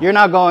 Yeah, you're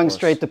not going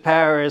straight to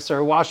Paris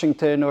or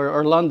Washington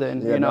or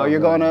London. Yeah, you're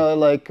going to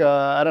like,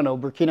 I don't know,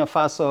 Burkina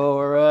Faso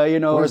or,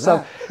 or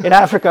some that? in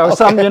Africa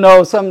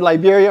or some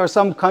Liberia or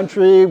some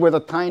country with a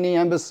tiny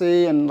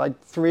embassy and like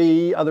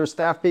 3 other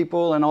staff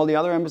people and all the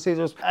other embassies.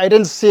 I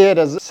didn't see it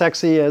as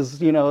sexy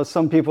as,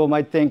 some people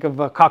might think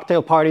of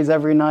cocktail parties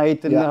every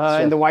night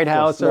in the White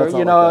House or,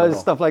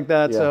 stuff like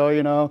that. Yeah. So,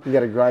 you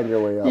got to grind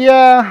your way up.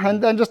 Yeah.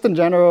 And then just in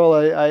general,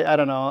 I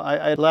don't know.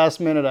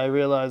 Last minute, I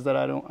realized that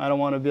I don't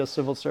want to be a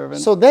civil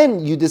servant. So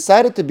then you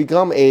decided to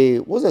become a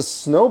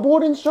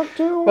snowboard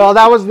instructor? Well,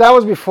 that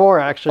was before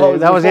actually. Oh,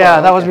 that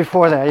was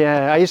before that.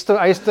 Yeah, I used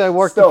to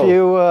work a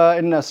few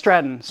in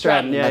Stratton.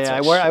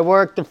 Yeah. I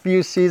worked a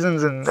few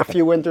seasons and a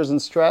few winters in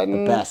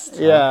Stratton. The best.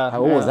 Yeah.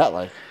 What was that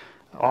like?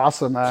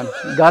 Awesome, man.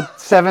 Got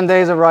 7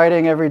 days of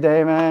riding every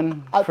day,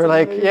 man. That's for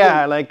like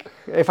amazing. like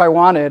if I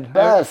wanted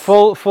Yes.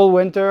 full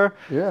winter.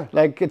 Yeah.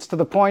 Like it's to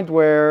the point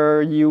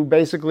where you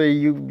basically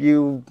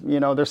you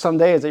there's some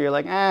days that you're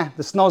like,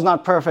 the snow's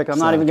not perfect. I'm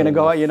not even gonna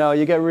go out.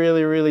 You get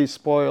really really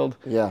spoiled.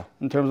 Yeah.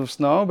 In terms of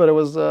snow, but it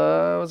was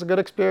a good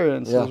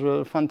experience. Yeah. It was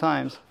really fun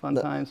times.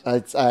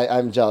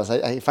 I'm jealous.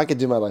 If I could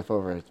do my life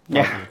over,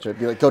 it'd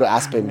be like go to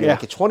Aspen. Be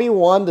like at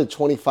 21 to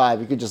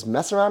 25, you could just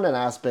mess around in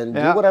Aspen,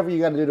 do whatever you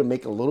got to do to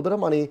make a little bit of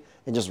money,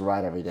 and just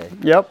ride every day.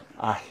 Yep.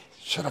 I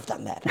should have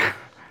done that.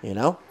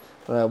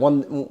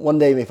 One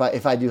day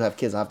if I do have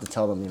kids, I have to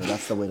tell them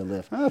that's the way to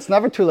live. It's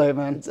never too late,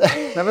 man.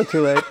 It's never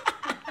too late.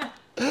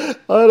 I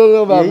don't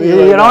know about me.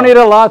 You don't need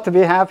a lot to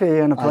be happy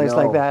in a place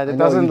like that. It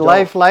doesn't.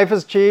 Life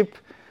is cheap.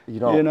 You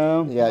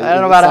don't. Yeah, I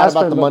don't know about Aspen. It's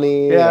not about the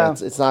money. Yeah.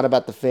 It's not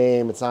about the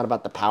fame. It's not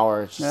about the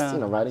power. It's just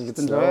riding good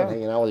snow,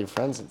 hanging out with your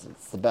friends.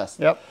 It's the best.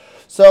 Yep.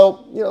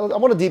 So I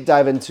want to deep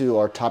dive into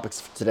our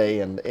topics for today,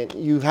 and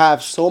you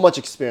have so much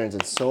experience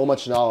and so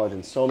much knowledge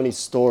and so many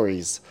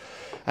stories.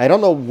 I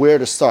don't know where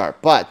to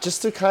start, but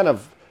just to kind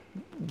of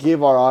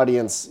give our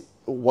audience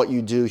what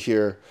you do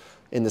here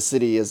in the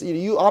city is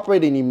you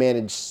operate and you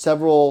manage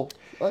several.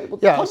 Talk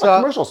about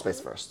commercial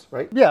space first,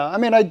 right? Yeah, I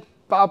mean I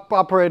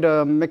operate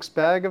a mixed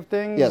bag of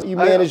things. Yes, you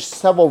manage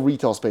several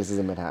retail spaces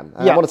in Manhattan.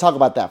 I want to talk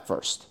about that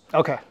first.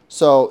 Okay.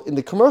 So in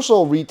the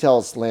commercial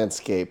retail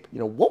landscape,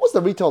 what was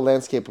the retail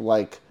landscape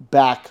like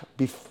back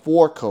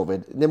before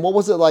COVID? And then what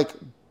was it like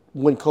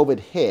when COVID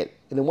hit?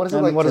 And then what is it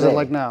like today? What is it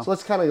like now? So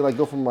let's kind of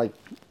go from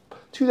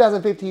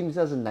 2015,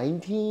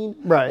 2019,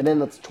 right? And then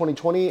that's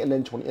 2020, and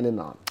then 20, and then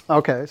on.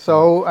 Okay,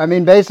 so I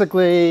mean,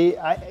 basically,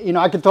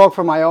 I could talk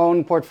from my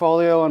own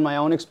portfolio and my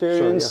own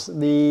experience. Sure,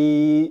 yeah.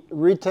 The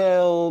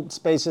retail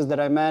spaces that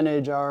I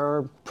manage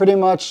are pretty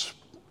much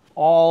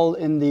all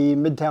in the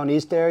Midtown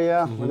East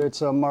area, whether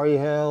it's Murray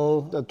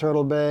Hill,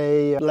 Turtle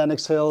Bay,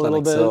 Lenox Hill, a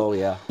little bit. Hill,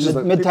 yeah.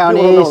 Midtown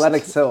East. East. Know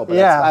Lenox Hill, but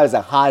I was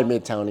a high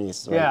Midtown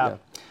East. Right? Yeah.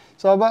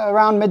 So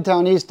around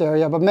Midtown East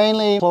area, but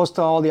mainly close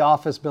to all the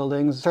office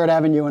buildings, 3rd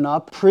Avenue and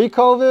up.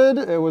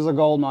 Pre-COVID, it was a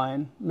gold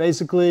mine.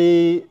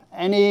 Basically,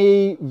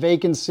 any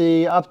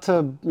vacancy up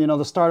to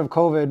the start of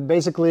COVID,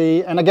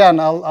 basically, and again,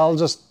 I'll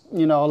just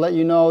let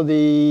you know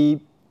the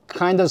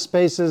kind of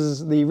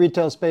spaces, the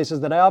retail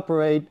spaces that I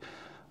operate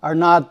are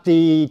not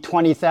the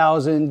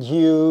 20,000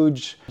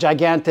 huge,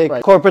 gigantic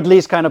corporate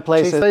lease kind of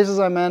places. The places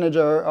I manage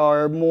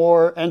are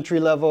more entry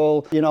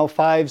level,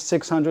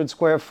 500-600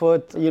 square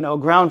foot,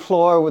 ground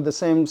floor with the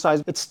same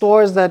size. It's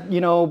stores that,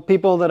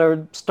 people that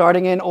are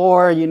starting in,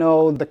 or,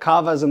 the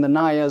Kavas and the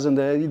Nayas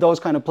and those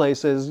kind of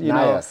places.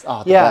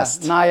 Nayas, the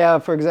best. Naya,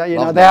 for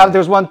example,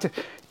 there's one,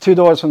 two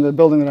doors from the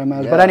building that I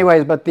manage. But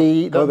anyways,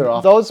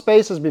 those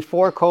spaces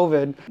before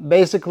COVID,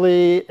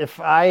 basically, if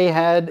I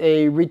had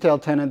a retail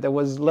tenant that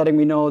was letting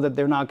me know that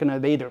they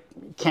either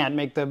can't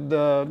make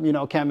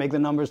can't make the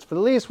numbers for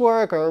the lease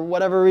work or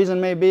whatever reason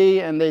may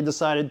be, and they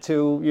decided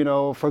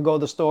to, forgo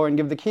the store and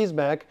give the keys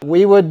back,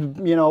 we would,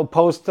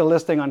 post a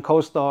listing on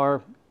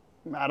CoStar,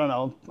 I don't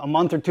know, a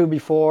month or two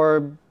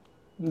before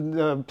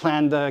the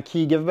planned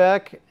key give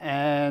back,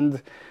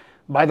 and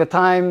by the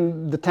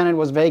time the tenant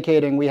was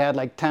vacating, we had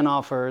like 10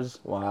 offers.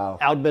 Wow.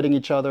 Outbidding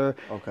each other.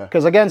 Okay.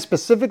 Because again,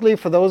 specifically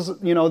for those,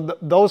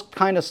 those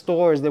kind of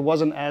stores, there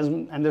wasn't as,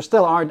 and there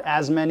still aren't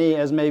as many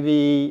as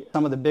maybe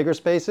some of the bigger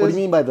spaces. What do you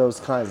mean by those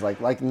kinds?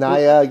 Like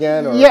Naya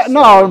again? Or yeah,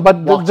 no, but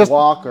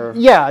walk or?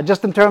 Yeah,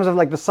 just in terms of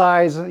like the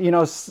size,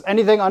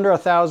 anything under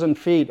 1,000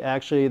 feet,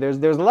 actually,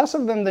 there's less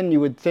of them than you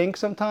would think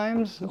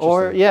sometimes.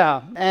 Or,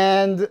 yeah,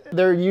 and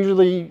they're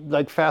usually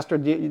like faster,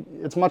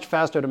 it's much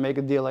faster to make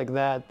a deal like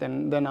that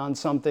than on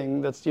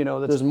something that's,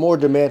 There's more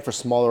demand for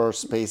smaller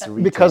space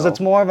retail. Because it's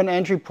more of an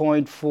entry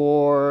point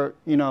for,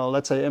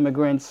 let's say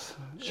immigrants,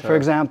 for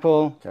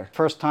example,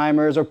 first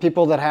timers, or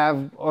people that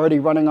have already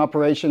running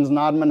operations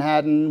not in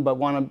Manhattan but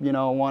want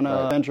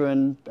to venture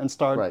in and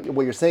start. Right.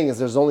 What you're saying is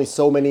there's only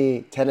so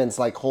many tenants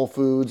like Whole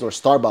Foods or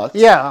Starbucks.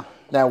 Yeah.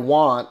 That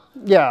want,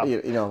 I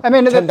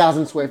mean,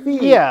 10,000 square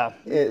feet. Yeah.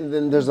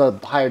 Then there's a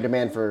higher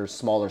demand for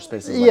smaller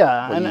spaces.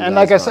 And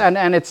like I said,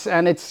 and it's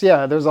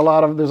there's a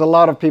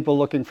lot of people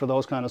looking for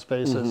those kind of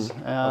spaces.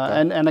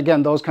 And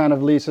again, those kind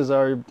of leases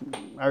are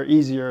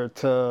easier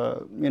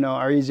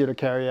to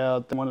carry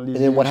out than one of these.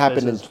 And then what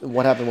happened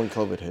when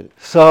COVID hit?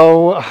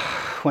 So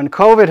when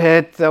COVID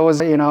hit, that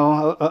was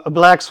a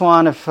black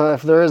swan, if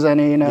there is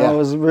any. It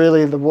was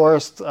really the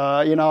worst.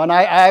 And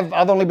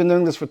I've only been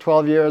doing this for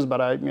 12 years, but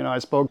I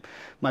spoke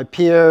my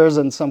peers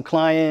and some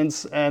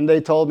clients, and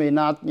they told me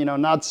not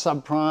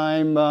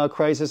subprime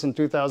crisis in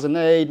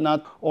 2008,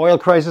 not oil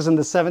crisis in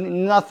the 70s,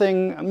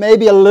 nothing,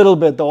 maybe a little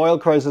bit the oil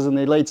crisis in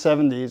the late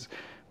 70s,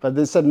 but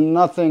they said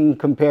nothing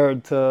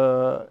compared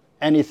to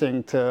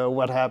anything to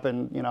what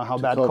happened, how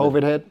bad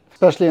COVID hit,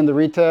 especially in the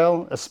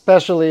retail,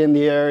 especially in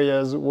the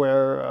areas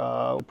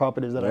where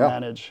properties that I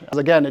manage. Because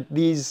again,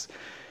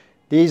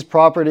 these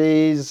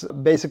properties,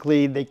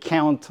 basically, they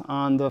count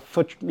on the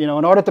foot, in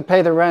order to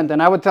pay the rent.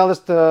 And I would tell this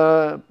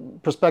to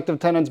prospective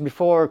tenants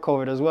before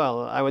COVID as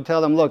well. I would tell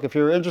them, look, if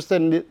you're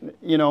interested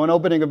in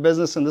opening a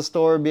business in the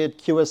store, be it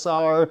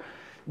QSR,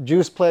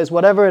 juice place,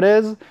 whatever it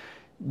is,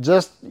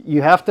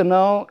 you have to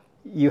know,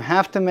 you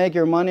have to make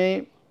your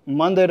money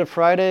Monday to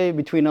Friday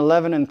between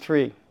 11 and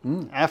 3.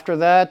 After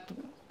that,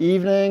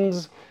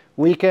 evenings,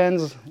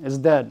 weekends is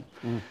dead.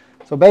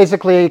 So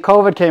basically,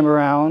 COVID came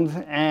around,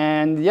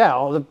 and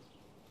all the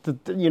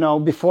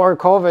before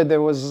COVID,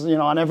 there was,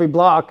 on every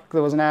block,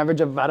 there was an average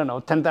of,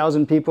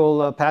 10,000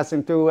 people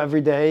passing through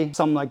every day,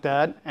 something like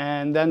that.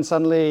 And then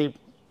suddenly,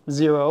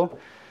 zero.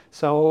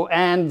 So,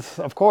 and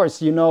of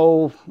course,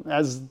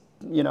 as,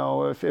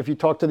 if you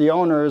talk to the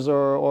owners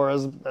or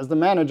as the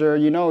manager,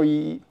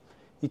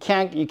 you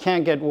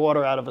can't get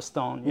water out of a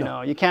stone.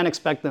 You can't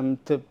expect them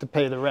to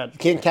pay the rent. You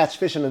can't catch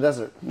fish in the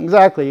desert.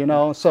 Exactly.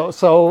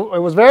 So it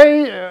was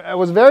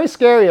very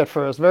scary at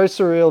first, very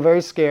surreal,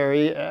 very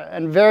scary,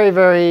 and very,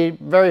 very,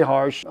 very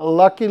harsh.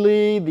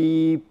 Luckily,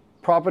 the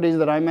properties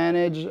that I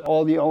manage,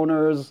 all the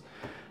owners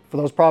for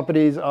those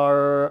properties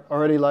are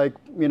already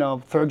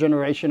third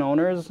generation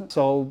owners.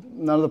 So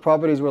none of the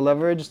properties were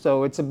leveraged.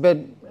 So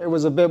it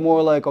was a bit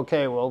more like,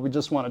 okay, well, we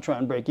just want to try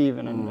and break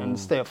even and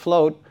stay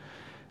afloat.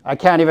 I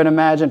can't even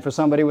imagine for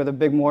somebody with a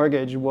big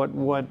mortgage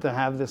what to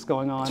have this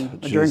going on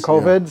during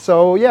COVID.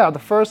 So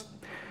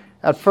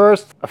at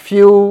first, a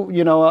few,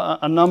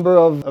 a number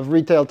of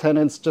retail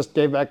tenants just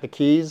gave back the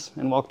keys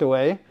and walked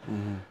away,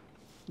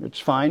 which is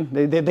fine.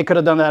 They could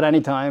have done that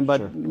anytime, but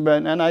you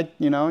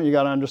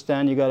got to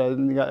understand,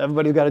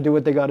 everybody's got to do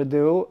what they got to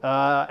do.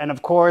 And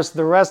of course,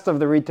 the rest of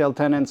the retail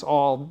tenants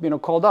all,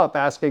 called up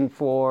asking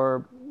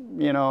for,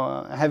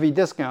 heavy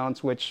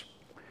discounts, which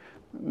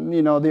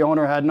the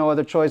owner had no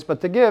other choice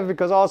but to give,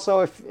 because also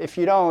if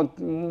you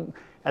don't,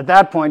 at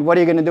that point, what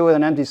are you going to do with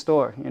an empty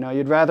store?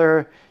 You'd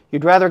rather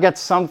get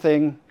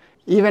something,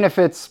 even if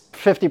it's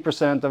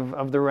 50%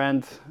 of the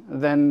rent,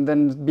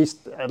 than be,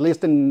 at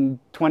least in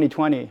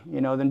 2020,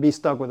 than be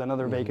stuck with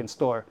another vacant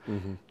store.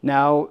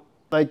 Now,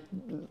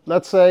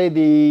 let's say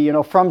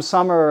from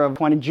summer of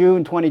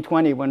June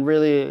 2020, when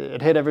really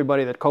it hit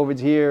everybody that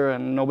COVID's here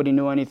and nobody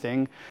knew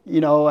anything,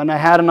 and I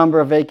had a number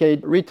of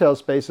vacant retail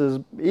spaces.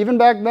 Even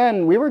back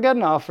then, we were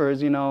getting offers,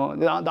 the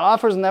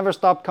offers never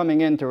stopped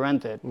coming in to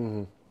rent it.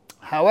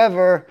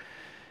 However,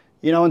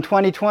 in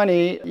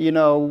 2020,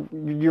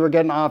 you were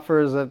getting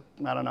offers at,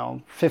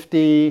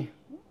 50,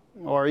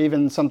 or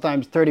even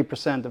sometimes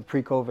 30% of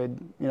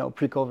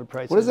pre-COVID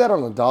prices. What is that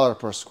on a dollar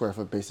per square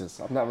foot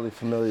basis? I'm not really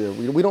familiar.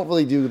 We don't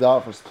really do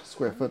dollar per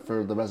square foot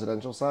for the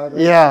residential side.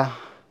 Right? Yeah.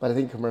 But I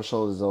think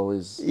commercial is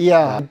always.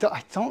 Yeah.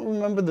 I don't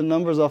remember the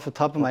numbers off the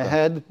top of my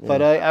head,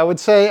 but I would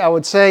say,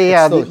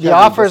 the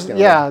offers,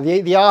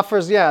 the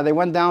offers, they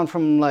went down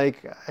from I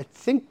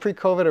think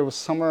pre-COVID it was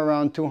somewhere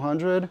around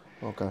 200.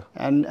 Okay.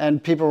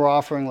 And people were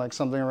offering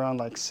something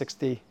around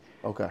 60.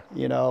 Okay.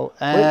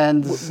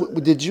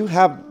 And did you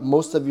have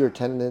most of your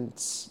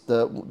tenants,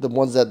 the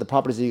ones the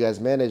properties that you guys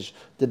manage,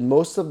 did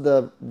most of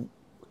the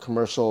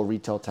commercial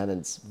retail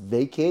tenants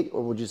vacate,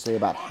 or would you say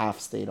about half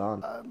stayed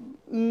on?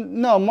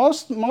 No,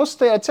 most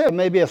stayed. I'd say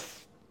maybe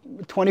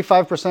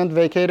 25%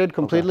 vacated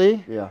completely.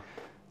 Okay. Yeah.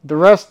 The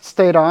rest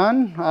stayed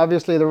on.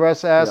 Obviously, the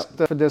rest asked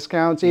for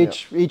discounts.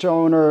 Each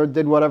owner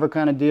did whatever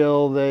kind of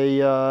deal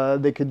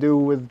they could do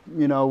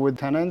with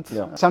tenants.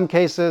 Some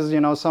cases,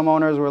 some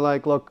owners were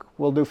like, look,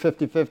 we'll do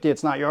 50-50.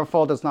 It's not your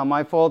fault. It's not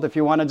my fault. If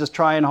you want to just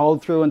try and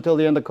hold through until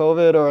the end of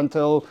COVID or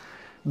until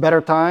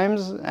better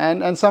times,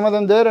 and some of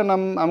them did, and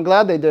I'm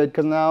glad they did,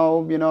 because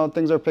now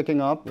things are picking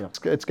up.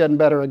 It's getting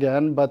better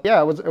again. But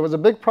yeah, it was a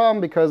big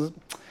problem because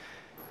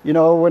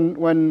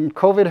when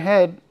COVID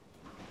hit,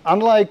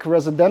 unlike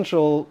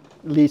residential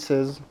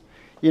leases,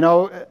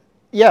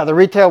 the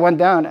retail went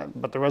down,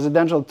 but the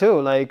residential too.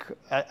 Like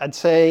I'd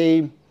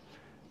say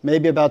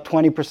maybe about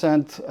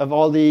 20% of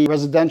all the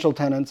residential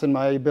tenants in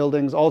my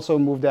buildings also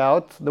moved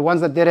out. The ones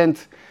that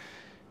didn't,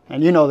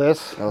 and you know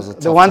this,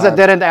 the ones that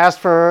didn't ask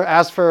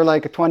for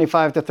like a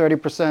 25 to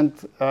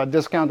 30%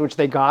 discount, which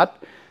they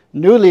got.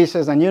 New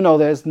leases, and you know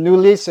this, new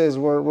leases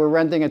were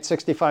renting at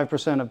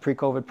 65% of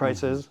pre-COVID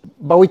prices.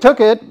 But we took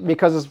it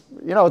because it's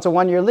a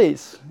 1-year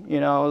lease.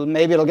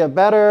 Maybe it'll get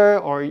better,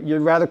 or you'd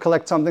rather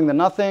collect something than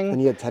nothing.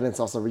 And you had tenants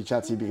also reach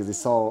out to you because they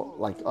saw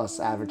like us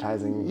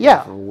advertising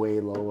for way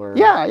lower.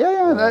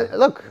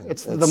 Look,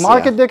 the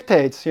market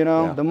dictates.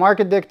 The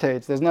market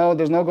dictates. There's no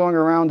going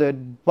around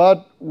it.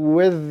 But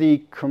with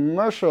the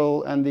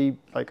commercial and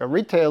a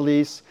retail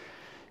lease,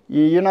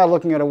 you're not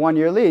looking at a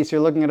 1-year lease.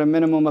 You're looking at a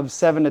minimum of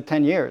 7 to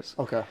 10 years.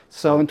 Okay.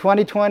 So in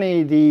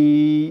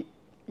 2020,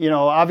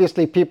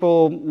 obviously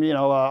people,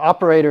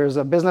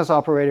 business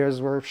operators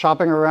were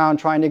shopping around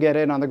trying to get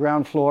in on the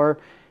ground floor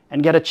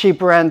and get a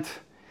cheap rent.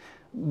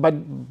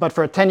 But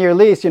for a 10-year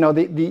lease,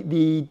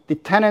 the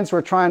tenants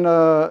were trying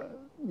to,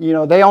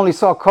 they only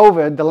saw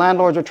COVID. The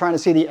landlords are trying to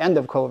see the end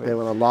of COVID. They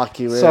want to lock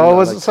you in. So it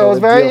was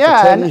very,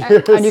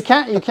 and you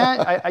can't.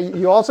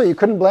 You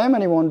couldn't blame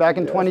anyone back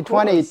in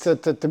 2020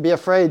 to be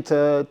afraid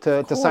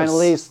to sign a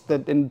lease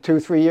that in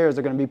 2-3 years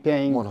they're going to be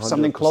paying 100%.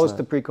 Something close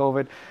to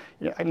pre-COVID.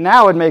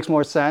 Now it makes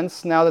more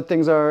sense. Now that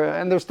things are,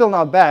 and they're still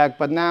not back,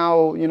 but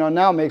now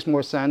it makes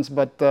more sense.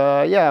 But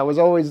it was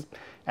always,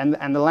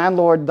 and the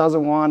landlord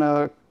doesn't want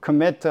to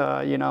commit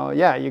to, you're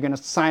going to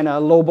sign a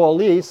lowball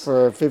lease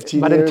for 15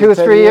 but years, in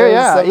 2-3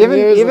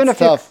 years, even if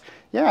tough.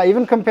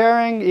 even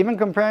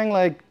comparing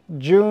like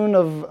June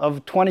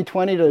of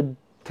 2020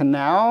 to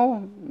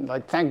now,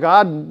 like thank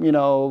God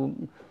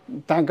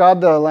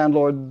the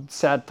landlord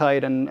sat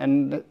tight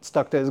and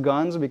stuck to his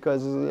guns,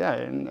 because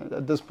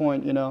at this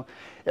point,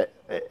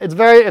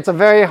 it's a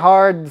very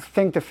hard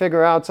thing to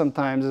figure out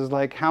sometimes, is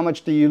like how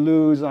much do you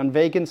lose on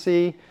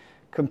vacancy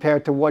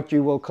compared to what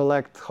you will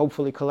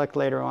hopefully collect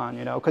later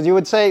on, because you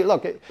would say,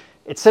 look,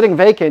 it's sitting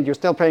vacant, you're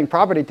still paying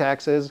property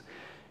taxes,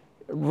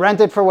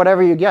 rent it for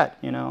whatever you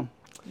get, But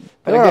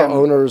there are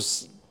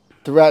owners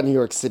throughout New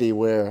York City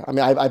where,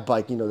 I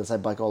bike, I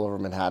bike all over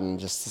Manhattan,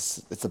 it's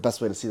the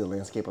best way to see the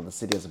landscape of the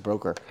city as a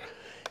broker.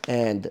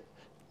 And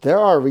there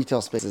are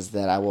retail spaces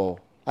that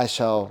I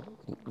shall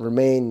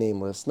remain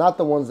nameless, not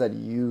the ones that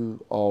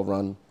you all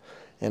run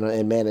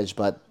and manage,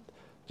 but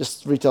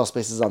just retail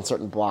spaces on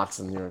certain blocks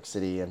in New York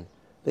City, and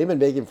they've been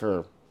vacant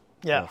for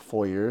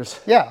 4 years.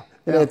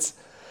 And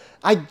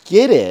I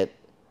get it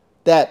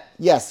that,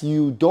 yes,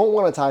 you don't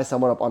want to tie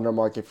someone up under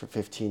market for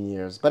 15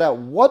 years, but at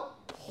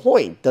what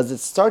point does it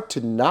start to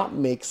not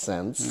make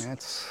sense?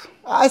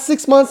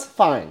 6 months,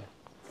 fine.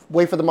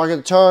 Wait for the market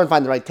to turn,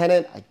 find the right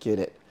tenant, I get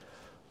it.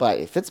 But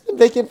if it's been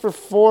vacant for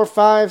 4,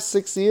 5,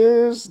 6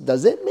 years,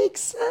 does it make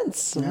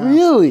sense,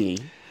 really,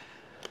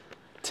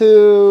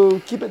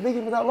 to keep it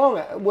vacant for that long,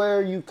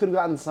 where you could have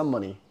gotten some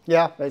money?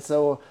 Right.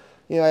 So,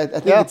 I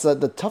think it's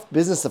the tough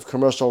business of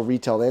commercial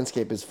retail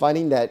landscape is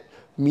finding that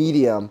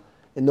medium,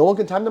 and no one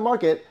can time the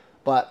market.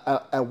 But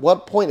at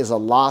what point is a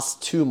loss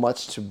too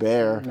much to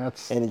bear?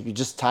 And you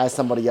just tie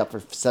somebody up for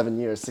 7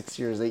 years, 6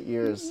 years, 8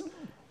 years,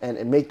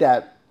 and make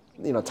that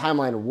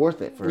timeline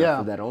worth it for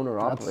that owner or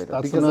operator.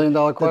 That's the $1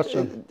 million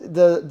question.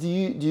 Do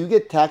you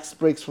get tax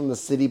breaks from the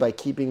city by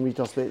keeping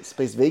retail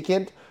space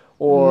vacant?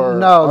 Or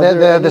no,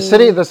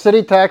 the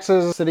city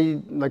taxes,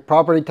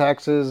 property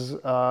taxes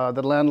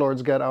that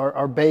landlords get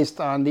are based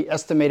on the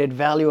estimated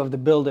value of the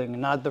building,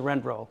 not the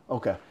rent roll.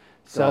 Okay.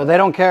 So they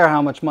don't care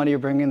how much money you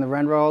bring in the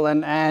rent roll.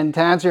 And to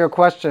answer your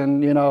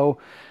question,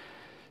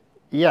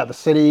 the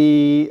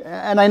city,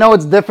 and I know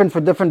it's different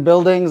for different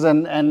buildings,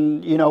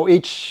 and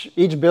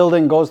each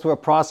building goes through a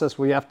process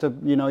where you have to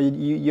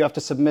you have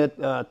to submit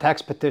a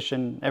tax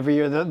petition every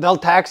year. They'll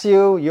tax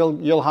you.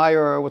 You'll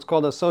hire what's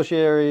called a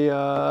sociary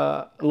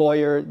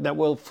lawyer that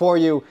will, for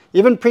you,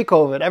 even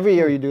pre-COVID. Every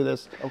year you do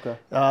this. Okay.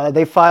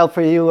 They file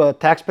for you a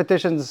tax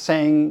petition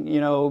saying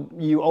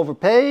you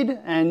overpaid,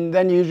 and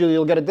then usually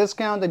you'll get a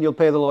discount, and you'll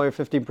pay the lawyer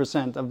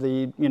 15% of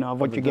the of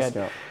what you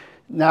get.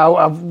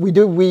 Now we've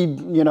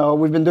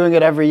been doing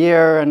it every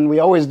year, and we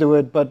always do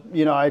it. But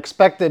I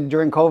expected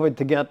during COVID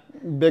to get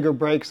bigger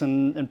breaks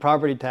in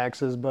property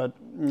taxes, but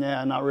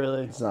Yeah, not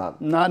really. It's not.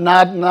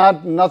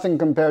 Nothing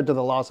compared to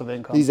the loss of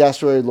income. These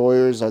actuary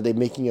lawyers, are they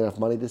making enough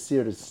money this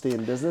year to stay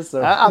in business?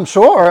 Or? I'm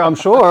sure.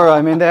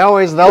 I mean, they'll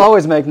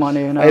always make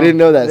money. You know? I didn't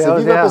know that. They So if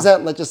always, you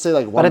represent, let's just say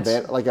like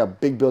like a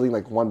big building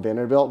like One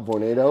Vanderbilt,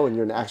 Vornado, and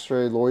you're an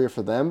actuary lawyer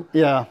for them.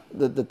 Yeah.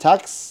 The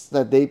tax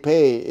that they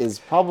pay is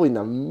probably in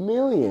the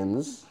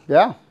millions.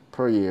 Yeah.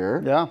 Per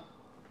year. Yeah.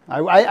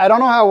 I don't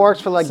know how it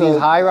works for like these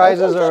high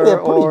rises they're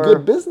pretty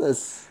good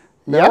business.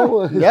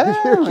 No? Yeah.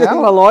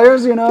 Well,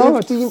 lawyers, you know,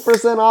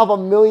 15% off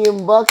 $1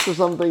 million or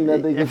something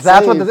that they if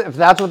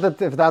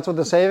that's what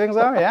the savings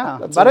are, yeah.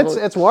 But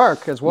it's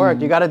work. It's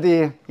work. You got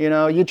to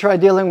you try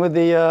dealing with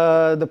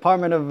the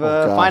Department of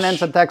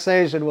Finance and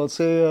Taxation. We'll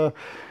see.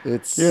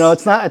 It's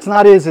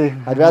not easy.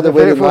 I'd rather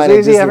wait in line. If it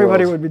was easy,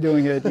 everybody would be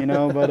doing it.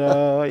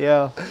 But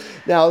yeah.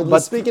 Now,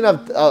 speaking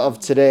of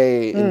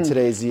today in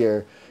today's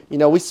year.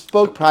 We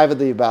spoke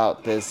privately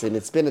about this, and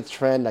it's been a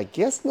trend, I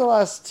guess, in the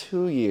last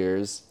 2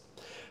 years.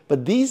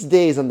 But these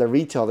days on the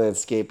retail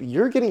landscape,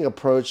 you're getting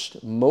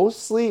approached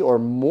mostly or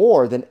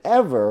more than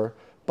ever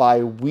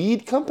by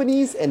weed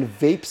companies and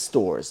vape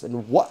stores.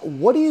 And what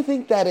do you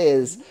think that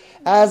is?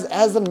 As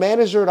a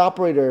manager and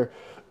operator,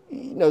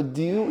 do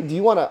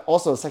you want to,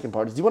 also the second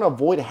part is, do you want to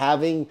avoid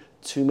having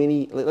too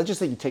many, let's just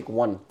say you take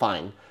one,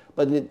 fine.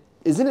 But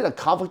isn't it a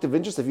conflict of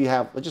interest if you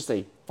have, let's just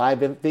say, 5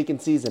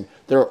 vacancies and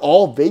they're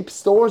all vape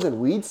stores and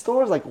weed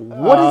stores? Like,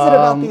 what is it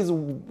about these,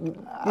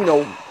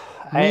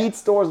 weed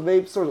stores,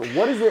 vape stores?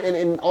 What is it?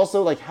 And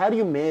also, like, how do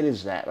you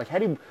manage that? Like, how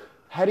do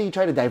you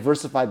try to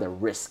diversify the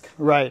risk?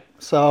 Right.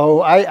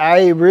 So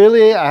other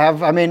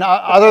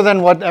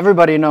than what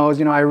everybody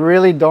knows, I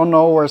really don't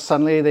know where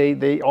suddenly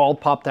they all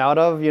popped out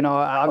of. Obviously,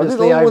 are they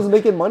the only ones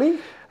making money?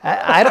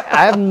 I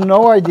have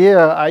no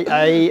idea.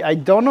 I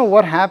don't know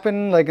what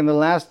happened like in the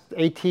last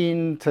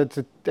 18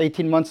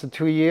 months to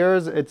 2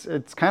 years.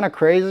 It's kind of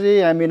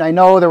crazy. I mean, I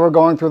know that we're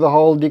going through the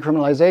whole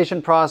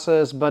decriminalization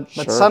process, but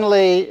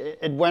suddenly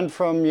it went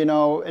from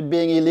it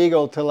being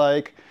illegal to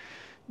like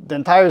the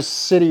entire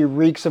city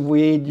reeks of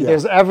weed. Yeah.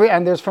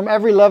 There's from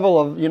every level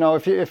of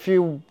if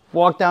you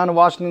walk down to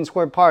Washington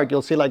Square Park,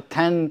 you'll see like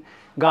 10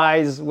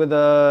 guys with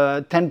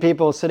 10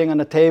 people sitting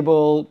on a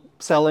table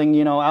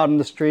selling, out in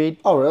the street.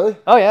 Oh, really?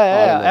 Oh,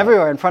 yeah.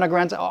 Everywhere, in front of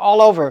Grants,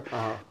 all over.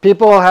 Uh-huh.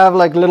 People have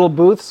like little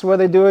booths where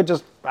they do it.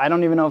 Just, I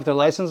don't even know if they're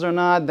licensed or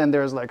not. Then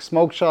there's like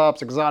smoke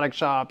shops, exotic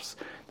shops,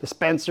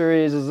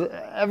 dispensaries,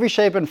 every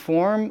shape and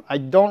form. I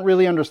don't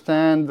really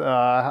understand.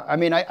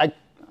 I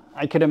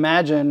could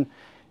imagine,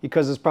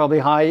 because it's probably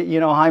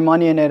high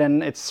money in it,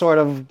 and it's sort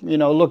of,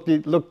 look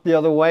the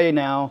other way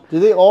now.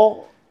 Do they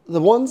all,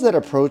 the ones that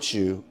approach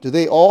you, do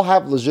they all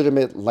have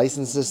legitimate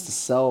licenses to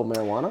sell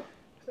marijuana?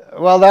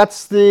 Well,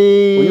 that's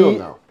the... Well, you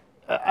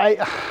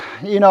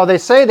don't know. They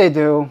say they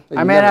do.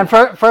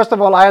 First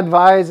of all, I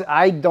advise,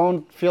 I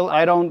don't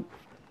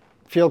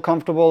feel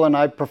comfortable, and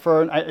I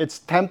prefer, it's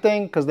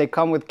tempting because they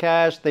come with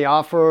cash, they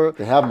offer...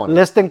 They have money.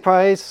 Listing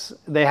price.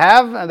 They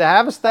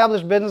have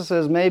established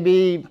businesses.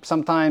 Maybe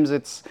sometimes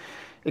it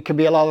could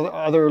be a lot of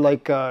other,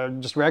 like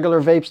just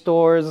regular vape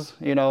stores,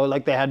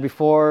 like they had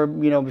before,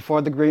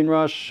 before the Green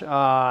Rush,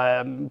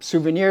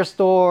 souvenir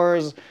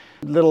stores,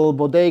 little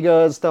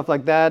bodegas, stuff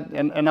like that.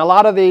 And a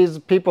lot of these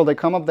people, they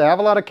come up, they have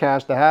a lot of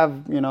cash, they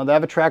have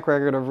a track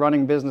record of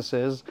running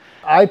businesses.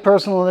 I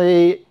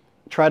personally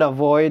try to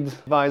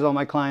advise all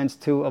my clients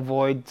to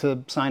avoid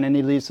to sign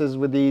any leases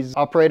with these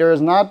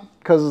operators, not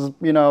because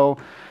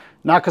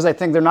I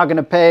think they're not going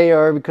to pay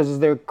or because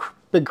they're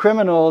big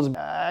criminals.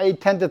 I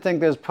tend to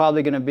think there's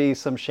probably going to be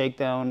some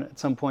shakedown at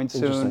some point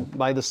soon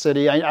by the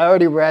city. I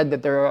already read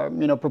that they're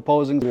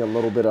proposing a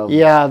little bit of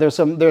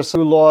there's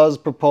some laws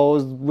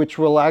proposed which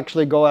will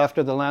actually go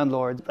after the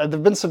landlords.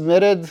 They've been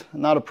submitted,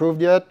 not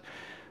approved yet.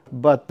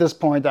 But at this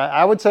point,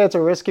 I would say it's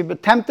a risky,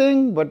 but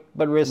tempting, but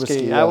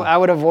risky. Yeah. I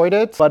would avoid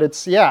it.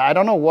 But I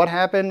don't know what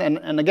happened.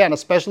 And again,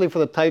 especially for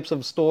the types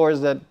of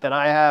stores that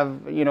I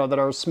have, that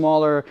are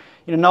smaller.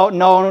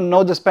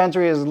 No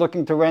dispensary is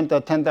looking to rent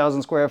a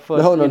 10,000 square foot.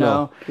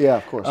 No. Yeah,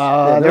 of course.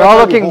 They're all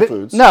looking.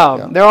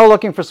 They're all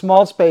looking for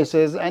small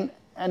spaces. And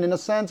in a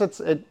sense,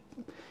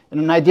 in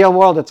an ideal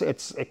world,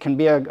 it can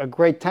be a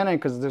great tenant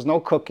because there's no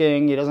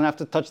cooking. He doesn't have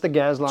to touch the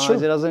gas lines. Sure.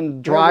 It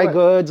doesn't dry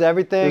goods,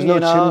 everything.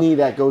 There's no chimney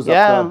that goes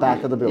up the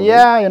back of the building.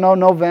 Yeah,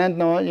 no vent,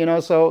 no,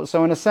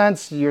 so in a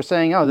sense, you're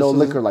saying, this no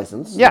liquor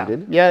license.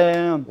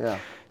 Yeah.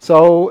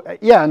 So,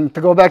 and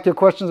to go back to your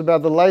questions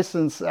about the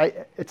license,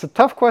 it's a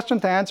tough question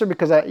to answer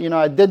because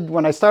I did,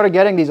 when I started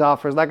getting these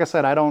offers, like I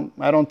said, I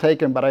don't take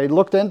them, but I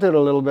looked into it a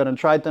little bit and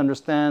tried to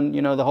understand,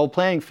 the whole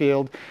playing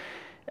field.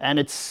 And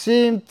it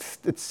seemed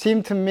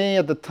to me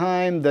at the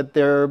time that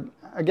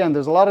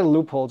there's a lot of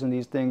loopholes in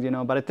these things,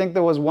 but I think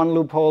there was one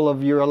loophole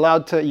of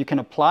you can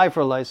apply for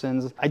a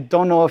license. I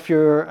don't know if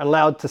you're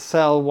allowed to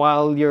sell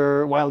while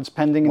it's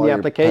pending in the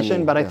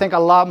application, but I think a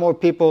lot more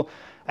people,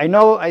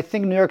 I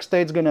think New York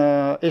State's going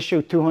to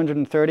issue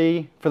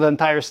 230 for the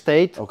entire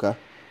state. Okay.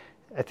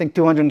 I think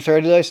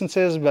 230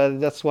 licenses,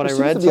 but that's what I read.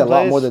 Seems to be someplace.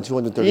 a lot more than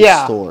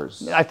 230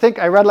 stores. I think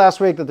I read last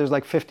week that there's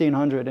like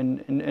 1,500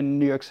 in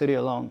New York City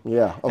alone.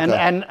 Yeah, okay.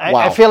 And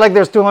I feel like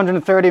there's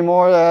 230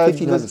 more.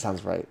 1,500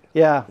 sounds right.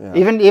 Yeah.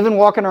 Even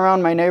walking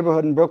around my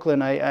neighborhood in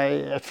Brooklyn,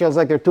 it feels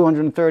like there are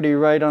 230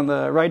 right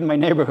in my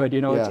neighborhood.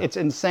 You know, it's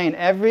insane.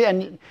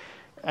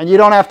 And you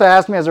don't have to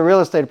ask me as a real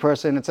estate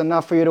person. It's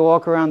enough for you to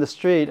walk around the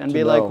street and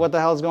be like, what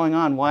the hell's going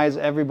on? Why is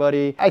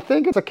everybody... I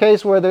think it's a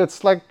case where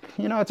it's like,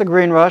 you know, it's a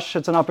green rush.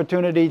 It's an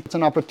opportunity. To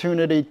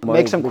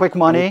make some quick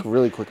money.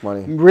 Really quick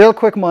money. Real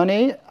quick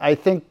money. I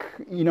think,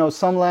 you know,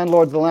 some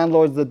landlords, the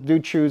landlords that do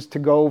choose to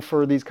go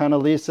for these kind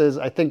of leases,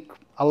 I think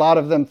a lot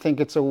of them think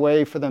it's a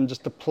way for them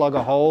just to plug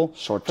a hole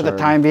for the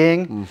time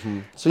being. Mm-hmm.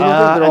 So you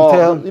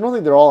don't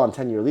think they're all on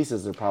 10-year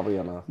leases? They're probably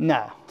on a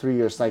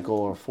 3-year cycle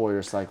or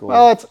 4-year cycle.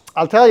 Well,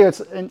 I'll tell you, it's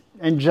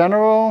in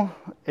general,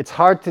 it's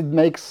hard to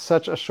make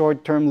such a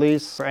short-term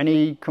lease for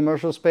any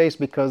commercial space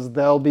because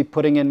they'll be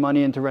putting in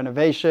money into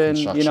renovation.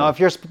 You know, if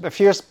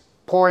you're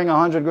pouring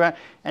 $100,000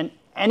 and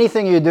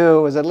anything you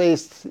do is at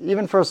least,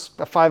 even for a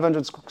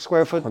 500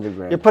 square foot,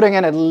 you're putting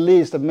in at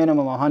least a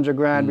minimum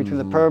 $100,000 between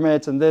the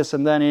permits and this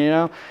and then, you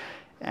know,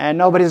 and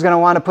nobody's going to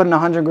want to put in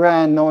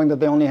 $100,000 knowing that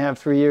they only have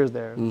 3 years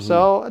there.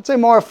 So I'd say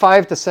more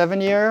 5 to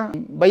 7 year,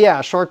 but yeah,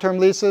 short-term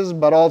leases,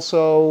 but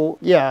also,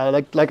 yeah,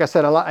 like I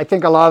said, I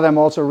think a lot of them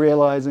also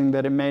realizing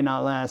that it may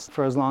not last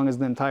for as long as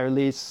the entire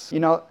lease, you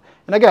know.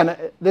 And again,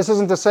 this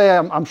isn't to say,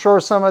 I'm sure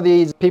some of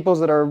these people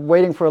that are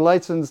waiting for a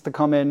license to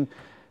come in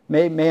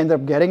may end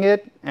up getting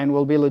it and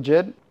will be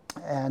legit,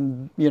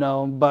 and you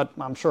know, but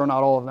I'm sure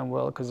not all of them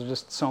will because there's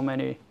just so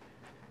many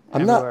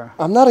everywhere.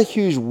 I'm not a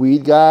huge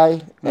weed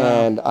guy,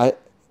 and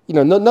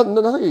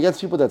nothing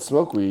against people that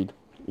smoke weed.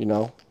 You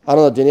know, I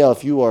don't know, Danielle,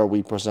 if you are a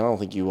weed person. I don't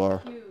think you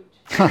are.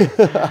 Huge.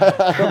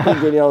 I don't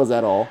think Danielle is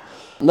at all.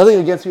 Nothing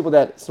against people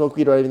that smoke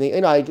weed or anything.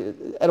 You know, I get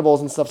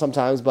edibles and stuff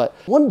sometimes, but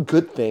one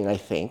good thing I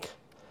think,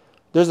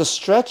 there's a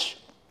stretch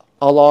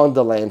along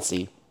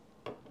Delancey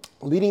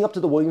leading up to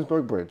the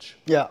Williamsburg Bridge.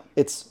 Yeah.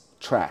 It's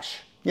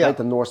trash. Yeah. Right?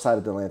 The north side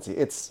of Delancey.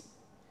 It's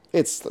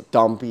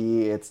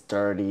dumpy. It's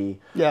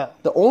dirty. Yeah.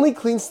 The only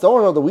clean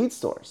store are the weed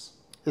stores.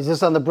 Is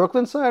this on the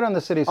Brooklyn side or on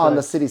the city side? On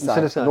the city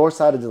side. The north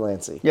side of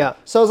Delancey. Yeah.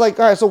 So it's like,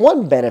 all right, so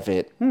one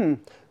benefit.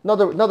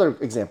 Another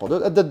example.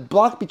 The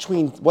block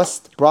between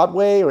West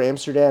Broadway or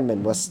Amsterdam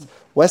and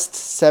West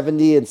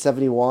 70 and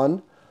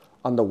 71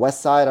 on the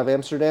west side of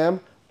Amsterdam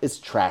is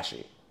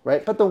trashy,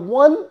 right? But the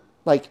one,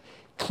 like,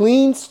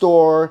 clean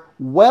store,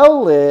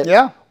 well lit,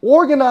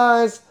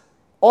 organized,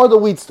 or the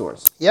weed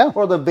stores,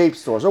 or the vape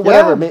stores, or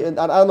whatever. I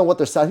don't know what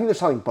they're selling. I think they're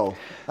selling both.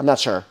 I'm not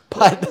sure,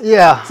 but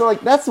so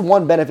like that's the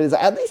one benefit is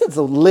at least it's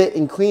lit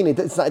and clean.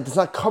 It's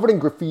not covered in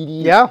graffiti.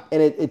 Yeah,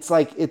 and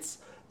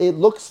it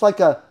looks like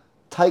a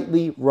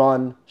tightly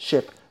run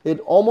ship. It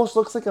almost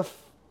looks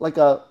like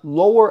a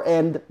lower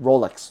end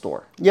Rolex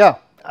store. Yeah.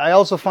 I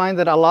also find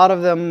that a lot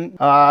of them,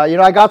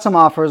 I got some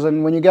offers,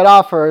 and when you get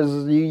offers,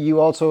 you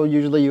also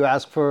usually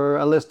ask for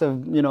a list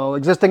of,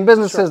 existing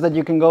businesses that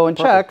you can go and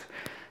check.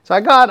 So I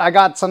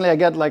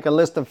get like a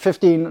list of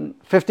 15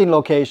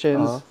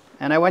 locations,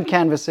 and I went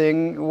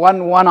canvassing.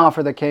 One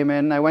offer that came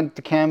in, I went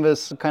to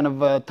canvas kind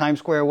of Times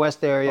Square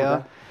West area.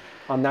 Okay.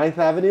 On 9th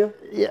Avenue?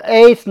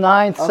 8th,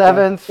 9th,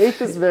 7th.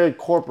 8th is very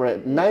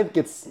corporate. 9th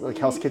gets like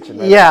Hell's Kitchen,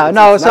 right? Yeah,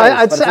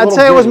 I'd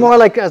say it was more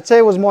like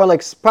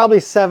probably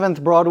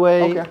 7th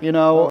Broadway,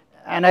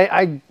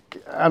 and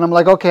I'm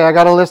like, okay, I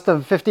got a list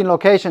of 15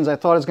 locations. I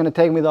thought it was going to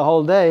take me the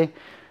whole day.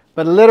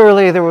 But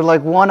literally there were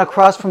like one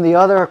across from the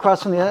other.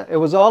 It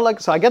was all like,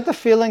 so I get the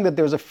feeling that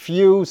there's a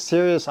few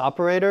serious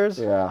operators.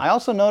 Yeah. I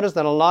also noticed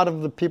that a lot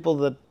of the people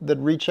that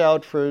reach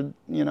out for,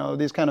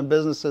 these kind of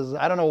businesses,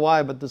 I don't know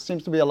why, but there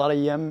seems to be a lot of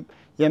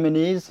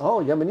Yemenis. Oh,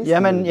 Yemenis.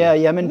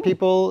 Yemen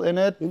people in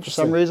it for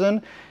some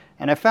reason.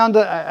 And I found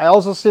that I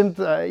also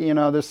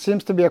there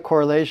seems to be a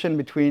correlation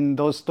between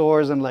those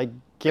stores and like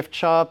gift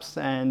shops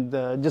and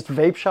just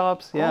vape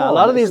shops. Yeah. A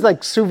lot of these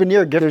like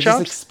souvenir gift shops.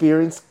 Just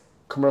experienced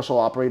commercial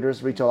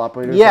operators, retail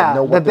operators that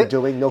know what they're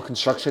doing, know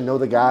construction, know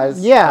the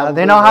guys. Yeah,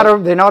 they know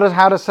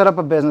how to set up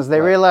a business.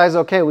 They realize,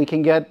 okay, we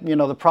can get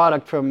the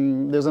product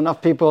from. There's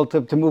enough people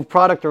to move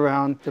product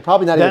around. They're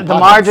probably not even. The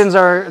margins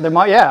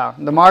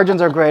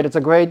are great. It's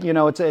a great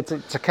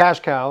it's a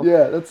cash cow.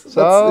 Yeah, that's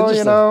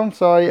interesting.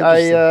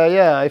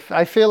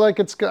 I feel like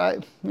it's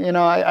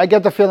I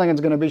get the feeling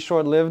it's going to be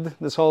short lived.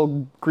 This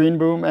whole green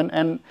boom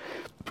and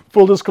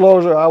full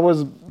disclosure, I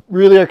was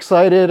really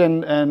excited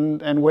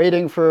and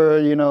waiting for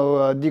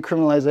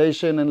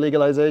decriminalization and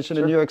legalization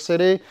in New York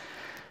City,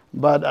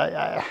 but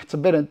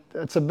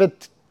it's a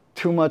bit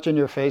too much in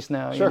your face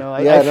now. Sure.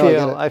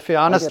 I feel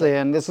honestly,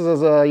 and this is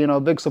as a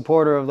big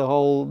supporter of the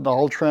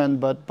whole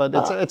trend, but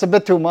it's a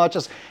bit too much.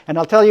 And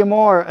I'll tell you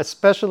more.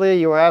 Especially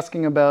you were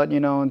asking about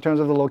in terms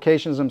of the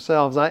locations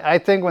themselves. I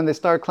think when they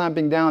start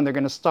clamping down, they're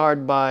going to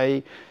start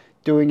by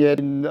doing it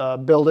in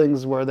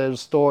buildings where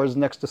there's stores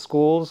next to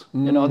schools.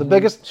 The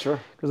biggest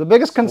because the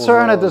biggest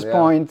concern at this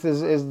point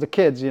is the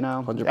kids.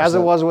 100%. As it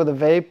was with the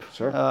vape,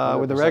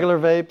 with the regular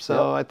vape.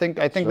 So I think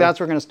that's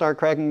where we're going to start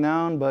cracking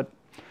down. But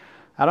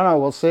I don't know.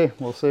 We'll see.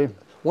 We'll see.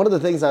 One of the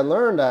things I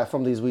learned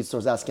from these weed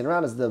stores asking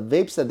around is the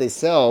vapes that they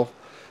sell,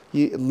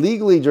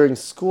 legally during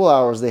school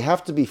hours, they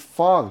have to be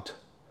fogged.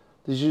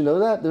 Did you know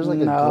that? There's like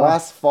a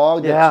glass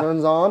fog that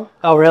turns on.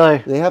 Oh, really?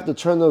 They have to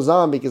turn those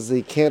on because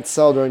they can't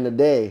sell during the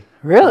day.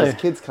 Really? Because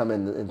kids come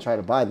in and try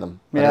to buy them.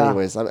 But Yeah.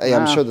 anyways,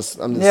 I'm sure the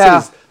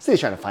city's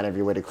trying to find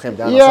every way to clamp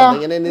down on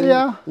something,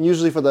 and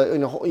usually for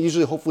the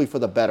usually hopefully for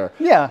the better.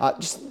 Yeah.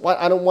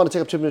 I don't want to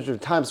take up too much of your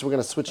time, so we're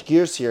going to switch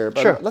gears here.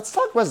 But let's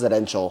talk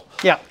residential.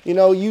 Yeah. We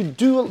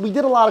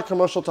did a lot of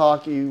commercial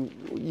talk.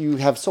 You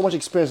have so much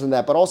experience in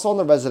that, but also on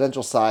the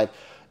residential side,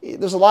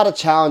 there's a lot of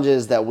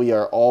challenges that we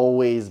are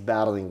always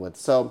battling with.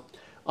 So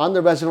on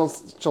the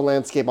residential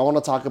landscape, I want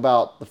to talk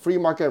about the free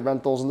market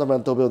rentals and the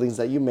rental buildings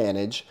that you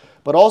manage,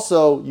 but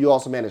you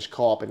also manage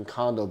co-op and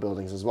condo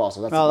buildings as well.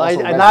 So that's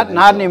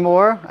not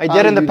anymore. I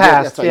did in the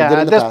past.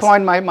 At this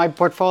point, my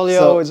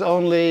portfolio is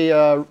only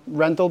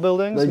rental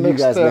buildings,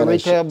 mixed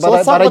retail. So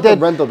let's talk about the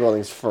rental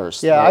buildings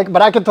first. Yeah, right?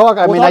 But I can talk.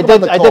 I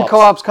did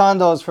co-ops,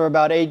 condos for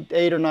about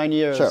eight or 9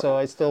 years, so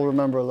I still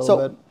remember a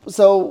little bit.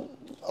 So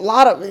a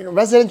lot of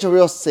residential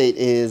real estate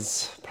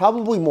is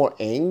probably more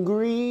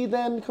angry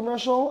than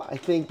commercial, I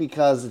think,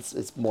 because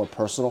it's more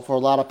personal for a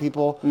lot of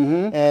people.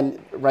 Mm-hmm. And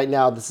right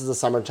now, this is the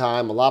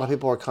summertime. A lot of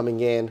people are coming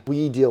in.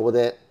 We deal with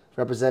it,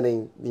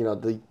 representing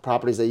the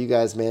properties that you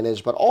guys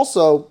manage, but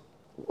also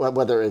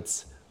whether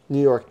it's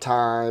New York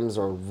Times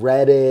or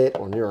Reddit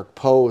or New York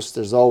Post,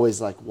 there's always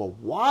like, well,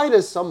 why is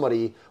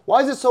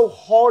it so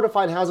hard to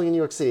find housing in New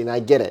York City? And I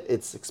get it.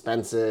 It's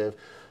expensive.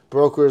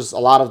 Brokers, a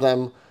lot of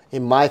them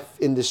in my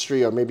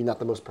industry are maybe not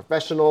the most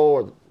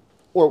professional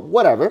or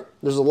whatever.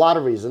 There's a lot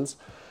of reasons.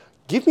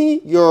 Give me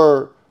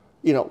your,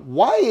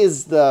 why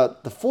is the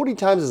 40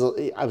 times,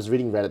 I was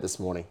reading Reddit this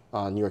morning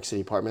on New York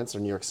City apartments or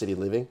New York City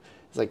living.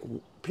 It's like,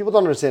 people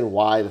don't understand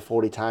why the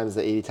 40 times,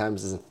 the 80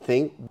 times is a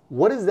thing.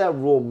 What does that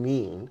rule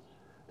mean?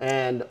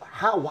 And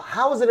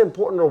how is it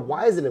important, or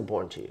why is it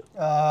important to you?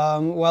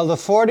 Well, the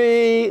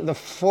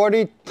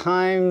 40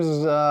 times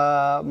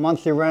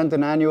monthly rent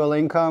and annual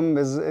income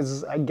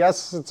is I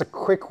guess it's a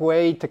quick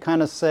way to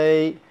kind of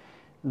say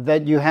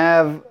that you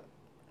have,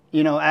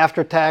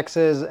 after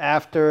taxes,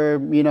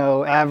 after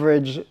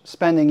average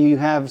spending, you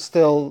have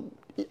still,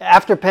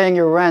 after paying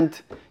your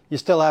rent, you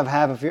still have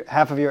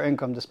half of your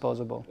income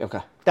disposable.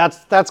 Okay.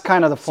 That's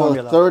kind of the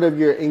formula. So a third of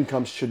your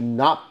income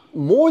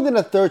more than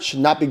a third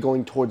should not be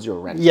going towards your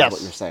rent. Yes. Is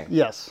what you're saying.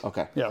 Yes.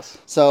 Okay. Yes.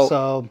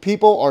 So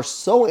people are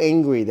so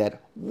angry that,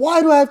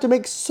 why do I have to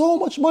make so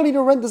much money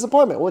to rent this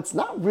apartment? Well, it's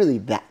not really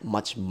that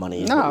much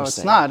money. No,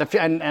 it's not.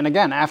 And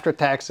again, after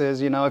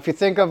taxes, if you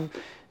think of,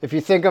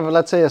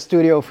 let's say, a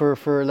studio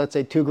for let's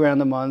say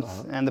 $2,000 a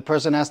month, and the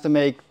person has to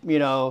make,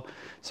 so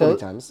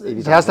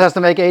 80 has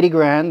to make 80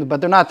 grand, but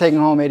they're not taking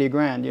home 80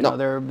 grand.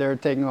 They're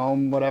taking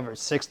home whatever,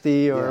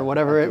 60 or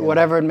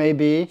whatever it may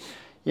be.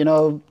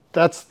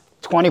 That's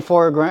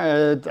 24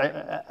 grand.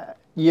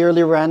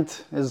 Yearly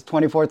rent is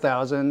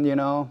 24,000.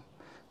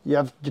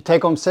 You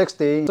take home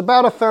 60. It's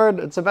about a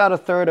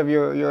third of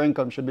your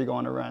income should be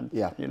going to rent.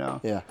 Yeah.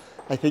 Yeah.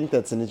 I think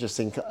that's an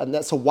interesting.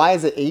 So why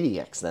is it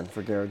 80x then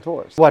for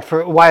guarantors? Why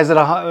is it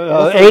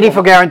 80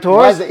 for guarantors?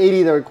 Why is the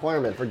 80 the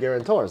requirement for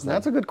guarantors then?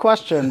 That's a good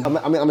question.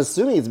 I'm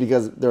assuming it's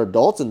because they're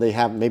adults and they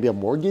have maybe a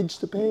mortgage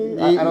to pay.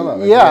 I don't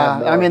know.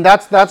 Yeah.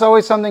 That's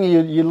always something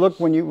you look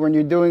when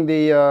you're doing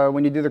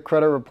when you do the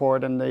credit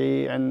report and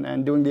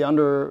doing the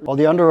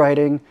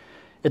underwriting.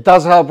 It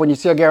does help when you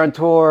see a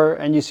guarantor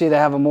and you see they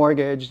have a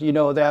mortgage, they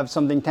have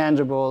something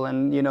tangible,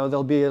 and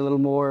they'll be a little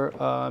more,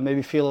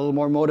 maybe feel a little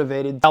more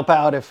motivated, help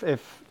out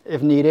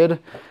if needed,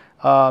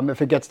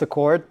 if it gets to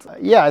court.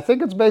 Yeah, I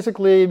think it's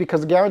basically because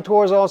the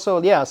guarantors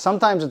also,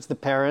 sometimes it's the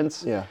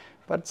parents. Yeah.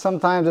 But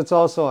sometimes it's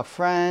also a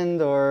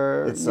friend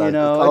or, it's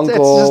uncle,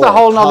 it's just a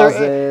whole nother,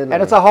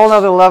 and it's a whole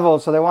other level.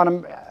 So they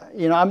want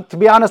to, to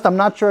be honest, I'm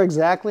not sure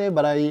exactly,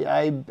 but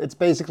it's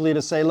basically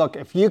to say, look,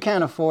 if you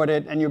can't afford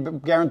it and your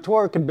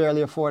guarantor could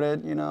barely afford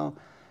it,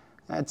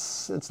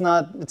 it's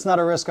not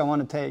a risk I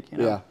want to take.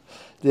 Yeah.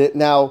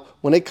 Now,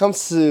 when it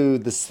comes to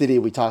the city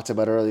we talked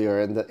about earlier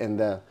and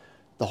the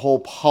whole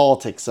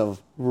politics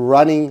of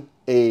running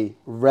a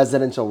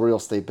residential real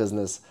estate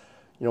business,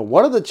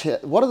 what are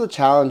the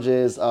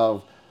challenges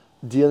of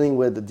dealing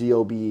with the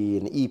DOB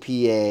and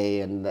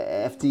EPA and the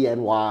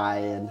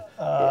FDNY and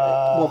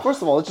well,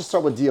 first of all, let's just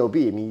start with DOB.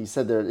 You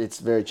said it's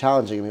very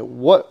challenging.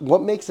 What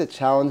makes it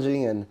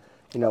challenging, and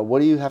what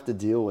do you have to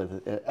deal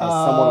with as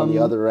someone on the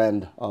other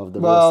end of the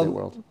real estate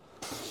world?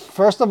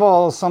 First of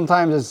all,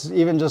 sometimes it's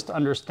even just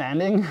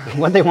understanding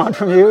what they want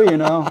from you.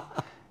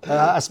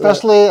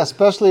 Especially,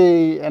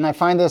 and I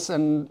find this,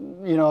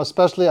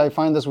 especially I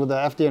find this with the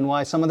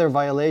FDNY, some of their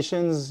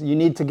violations, you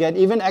need to get,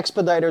 even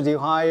expediters you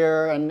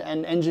hire and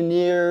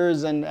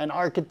engineers and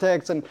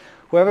architects and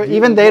whoever,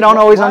 even they don't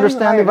always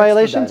understand the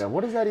violations.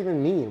 What does that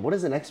even mean? What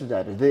is an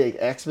expediter? Do they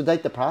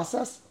expedite the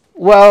process?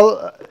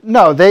 Well,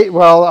 no,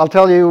 I'll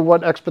tell you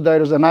what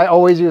expediters, and I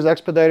always use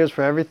expediters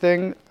for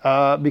everything,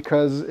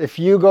 because if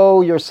you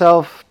go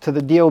yourself to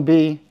the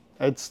DOB,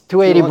 it's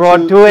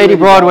 280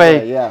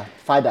 Broadway. Yeah,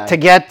 to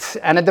get,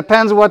 and it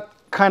depends what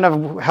kind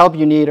of help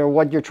you need or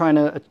what you're trying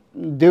to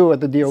do at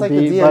the DOB. It's like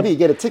the DMV, you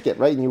get a ticket,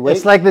 right? And you wait.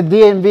 It's like the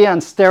DMV on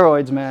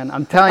steroids, man.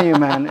 I'm telling you,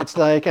 man. It's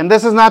like, and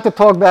this is not to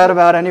talk bad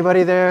about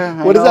anybody there.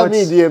 What does that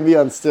mean, DMV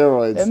on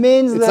steroids? It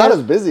means it's not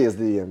as busy as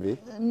the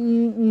DMV.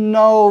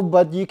 No,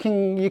 but you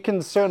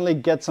can certainly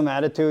get some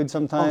attitude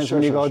sometimes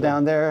when you go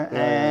down there.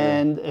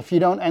 And if you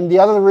don't, and the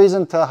other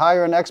reason to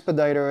hire an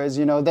expediter is,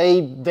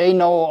 they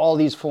know all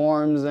these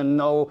forms and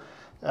know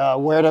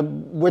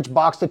which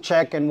box to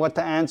check and what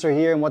to answer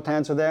here and what to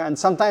answer there. And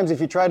sometimes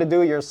if you try to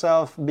do it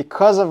yourself,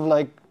 because of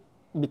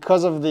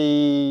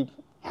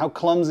how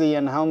clumsy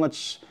and how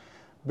much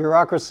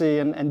bureaucracy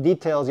and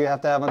details you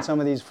have to have on some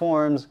of these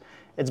forms,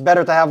 it's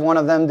better to have one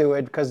of them do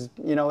it, because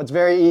it's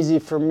very easy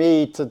for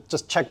me to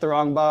just check the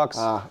wrong box,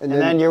 and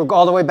then you're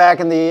all the way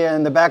back in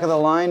the back of the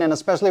line. And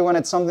especially when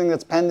it's something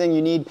that's pending,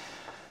 you need,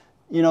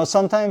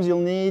 sometimes you'll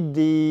need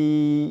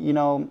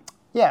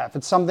if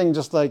it's something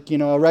just like,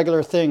 a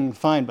regular thing,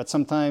 fine. But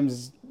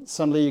sometimes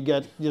suddenly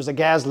there's a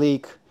gas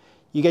leak,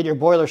 you get your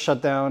boiler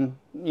shut down,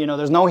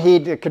 there's no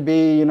heat. It could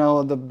be,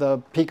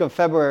 the peak of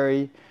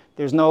February.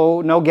 There's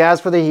no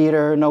gas for the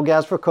heater, no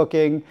gas for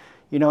cooking,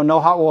 no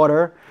hot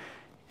water.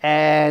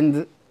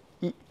 And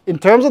in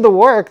terms of the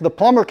work, the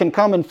plumber can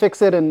come and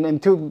fix it in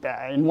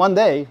 1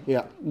 day.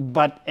 Yeah.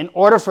 But in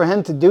order for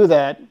him to do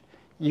that,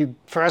 you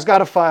first got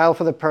to file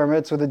for the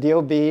permits with the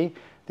DOB.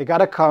 They got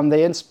to come,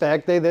 they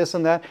inspect, they this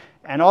and that.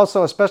 And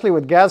also, especially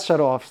with gas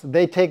shutoffs,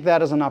 they take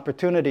that as an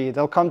opportunity.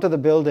 They'll come to the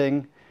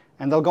building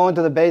and they'll go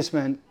into the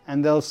basement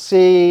and they'll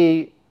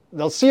see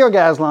your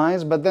gas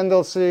lines, but then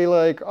they'll see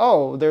like,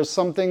 oh, there's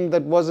something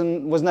that was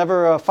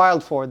never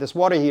filed for, this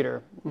water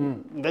heater.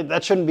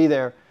 That shouldn't be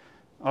there.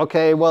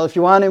 Okay, well, if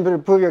you want to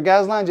improve your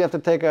gas lines, you have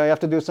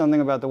to do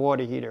something about the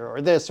water heater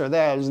or this or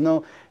that.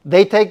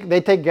 They take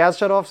gas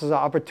shutoffs as an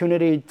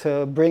opportunity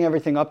to bring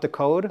everything up to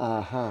code.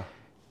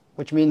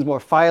 Which means more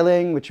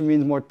filing, which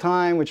means more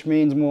time, which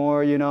means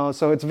more,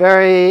 so it's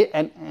very,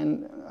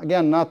 and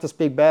again, not to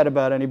speak bad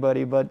about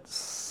anybody, but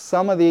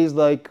some of these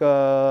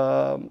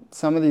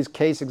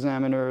case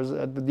examiners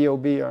at the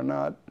DOB are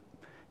not,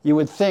 you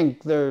would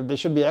think they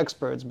should be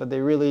experts, but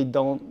they really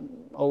don't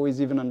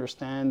always even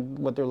understand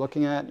what they're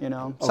looking at,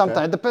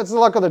 Sometimes it depends on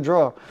the luck of the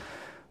draw.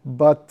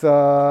 But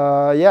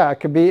it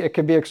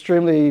could be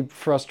extremely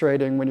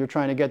frustrating when you're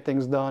trying to get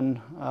things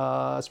done,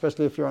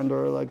 especially if you're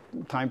under like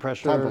time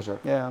pressure.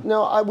 Yeah.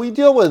 No, we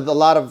deal with a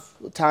lot of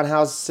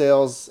townhouse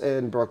sales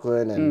in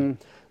Brooklyn,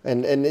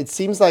 and it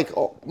seems like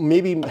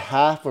maybe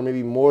half or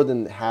maybe more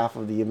than half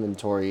of the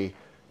inventory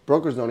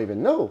brokers don't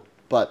even know,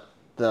 but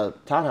the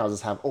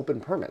townhouses have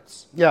open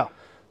permits. Yeah.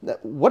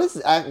 What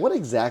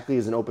exactly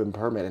is an open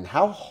permit, and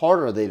how hard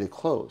are they to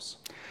close?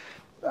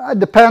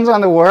 Depends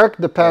on the work.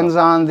 Depends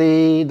on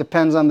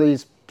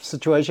the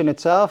situation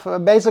itself.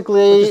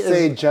 Basically, let's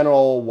say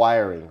general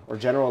wiring or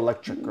general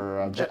electric,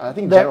 or I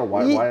think general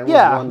wiring was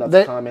one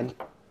that's common.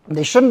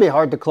 They shouldn't be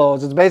hard to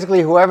close. It's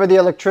basically whoever the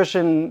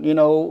electrician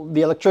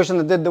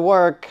that did the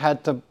work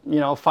had to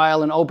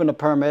file and open a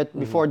permit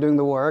before doing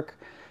the work.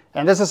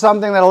 And this is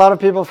something that a lot of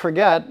people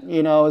forget.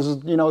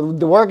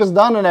 The work is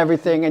done and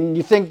everything, and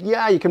you think,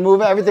 you can move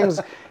everything,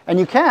 and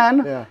you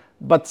can. Yeah.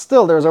 But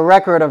still, there's a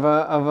record of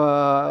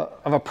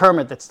a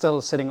permit that's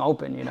still sitting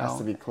open. It has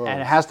to be closed. And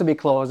it has to be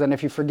closed. And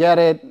if you forget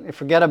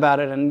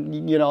about it,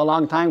 and a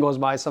long time goes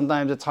by,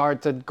 sometimes it's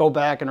hard to go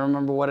back and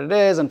remember what it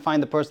is and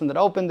find the person that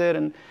opened it.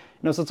 And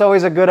so it's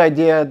always a good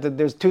idea that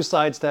there's two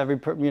sides to every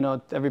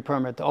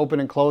permit, to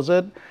open and close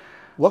it.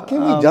 What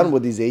can be done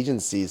with these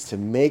agencies to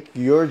make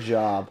your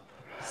job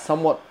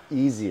somewhat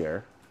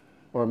easier,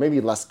 or maybe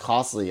less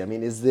costly? I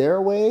mean, is there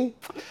a way?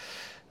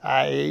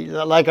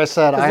 Like I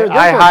said,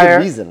 I hire. For a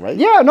good reason, right?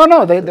 Yeah,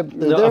 no.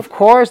 Of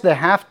course, they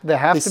have to be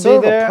there.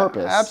 Serve a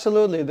purpose.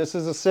 Absolutely. This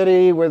is a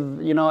city with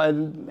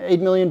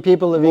 8 million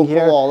people living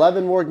here. Local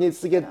 11 work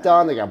needs to get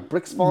done. They got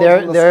bricks falling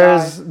from the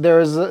sky.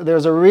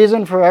 There's a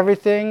reason for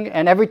everything,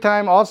 and every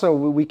time also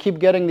we keep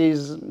getting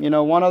these.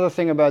 One other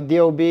thing about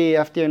DOB,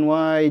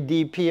 FDNY,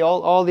 DP,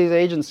 all these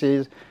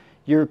agencies,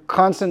 you're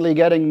constantly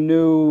getting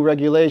new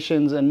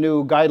regulations and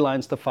new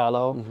guidelines to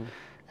follow.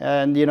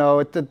 And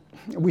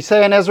we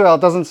say in Israel,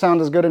 it doesn't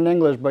sound as good in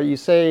English, but you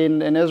say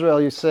in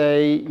Israel,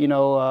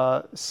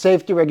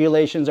 safety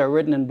regulations are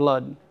written in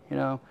blood.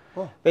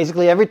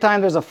 Basically every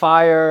time there's a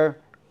fire,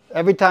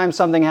 every time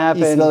something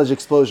happens. East Village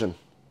explosion.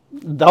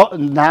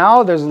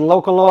 Now there's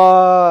local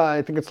law.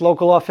 I think it's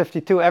local law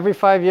 52. Every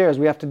 5 years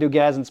we have to do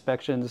gas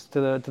inspections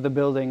to the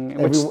building.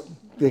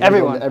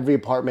 Everyone. Every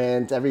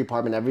apartment,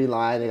 every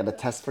line, they got to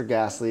test for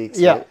gas leaks.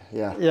 Yeah.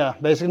 Right? Yeah.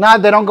 Basically,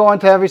 they don't go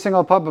into every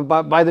single pub,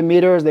 but by the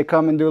meters, they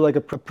come and do like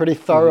a pretty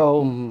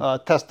thorough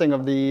testing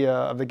of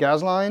the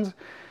gas lines.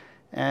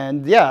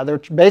 And they're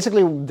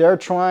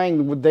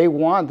trying.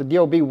 The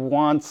DOB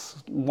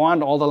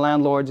want all the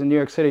landlords in New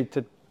York City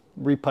to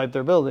repipe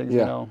their buildings.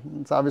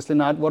 It's obviously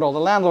not what all the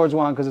landlords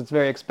want, because it's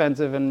very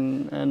expensive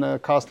and a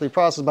costly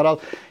process. But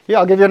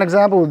I'll give you an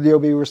example with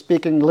DOB. We're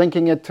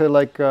linking it to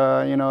like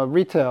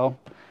retail.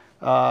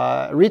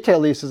 retail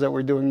leases that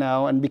we're doing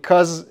now. And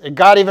because it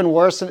got even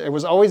worse, it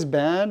was always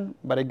bad,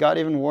 but it got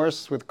even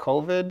worse with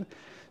COVID.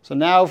 So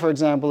now, for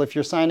example, if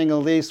you're signing a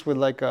lease with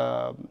like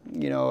a,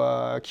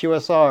 a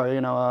QSR,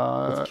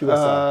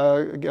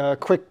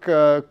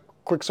 a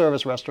quick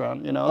service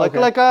restaurant, like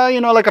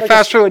a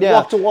fast food,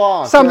 walk to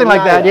walk, something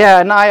like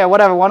that, Naya,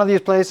 whatever, one of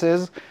these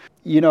places.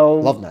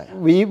 Love Naya.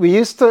 We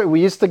used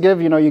to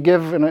give, you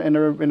give in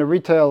a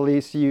retail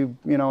lease,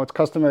 it's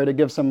customary to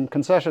give some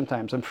concession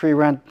time, some free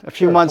rent, a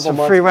few months of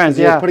free rent.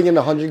 You're putting in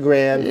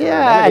 $100,000.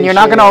 Yeah, and you're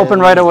not going to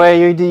open right away.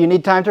 You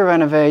need time to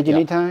renovate. You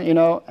need time,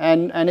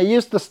 and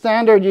the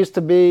standard used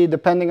to be,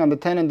 depending on the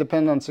tenant,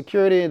 depending on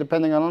security,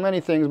 depending on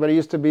many things, but it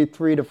used to be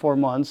 3 to 4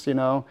 months.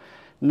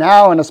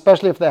 Now, and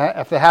especially if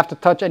they have to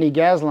touch any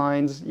gas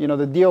lines,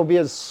 the DOB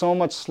is so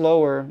much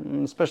slower,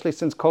 especially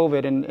since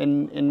COVID,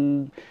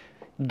 in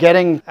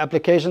getting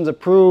applications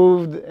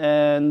approved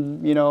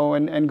and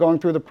going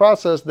through the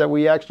process, that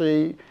we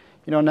actually,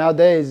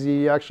 nowadays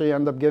you actually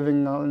end up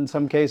giving in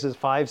some cases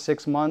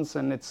 5-6 months,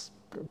 and it's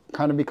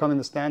kind of becoming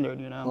the standard.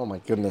 Oh my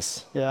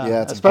goodness.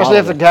 Yeah, especially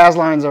if the gas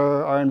lines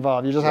are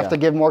involved. You just have to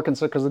give more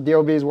concern because the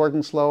DOB is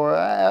working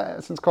slower.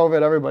 Since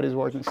COVID, everybody's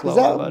working slower. Is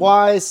that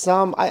why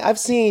I've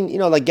seen,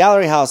 like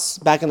Gallery House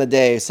back in the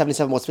day,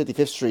 77 West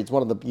 55th Street, it's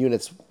one of the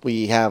units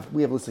we have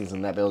listings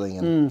in that building.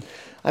 And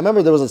I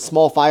remember there was a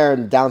small fire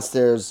in the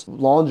downstairs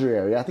laundry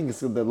area. I think it's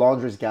the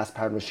laundry's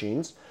gas-powered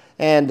machines.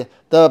 And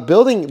the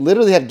building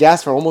literally had no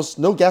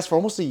gas for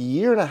almost a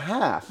year and a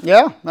half.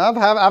 Yeah,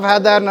 I've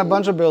had that in a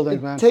bunch of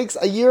buildings, man. It takes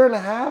a year and a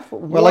half.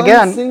 Well,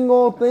 again,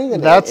 single thing,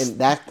 and that's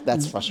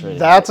frustrating.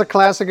 That's a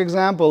classic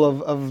example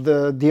of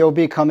the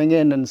DOB coming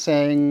in and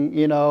saying,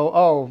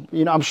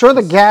 I'm sure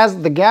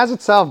the gas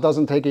itself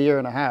doesn't take a year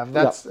and a half.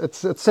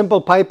 It's simple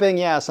piping.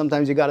 Yeah,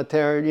 sometimes you got to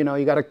tear,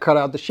 you got to cut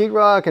out the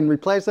sheetrock and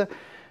replace it.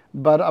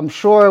 But I'm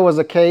sure it was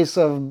a case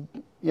of,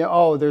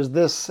 there's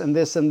this and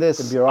this and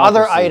this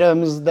other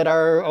items that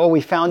are, we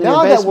found in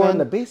your basement. Now that we're in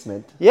the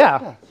basement.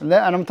 Yeah. And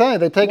I'm telling you,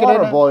 they take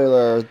water it in.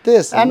 Boiler,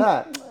 this and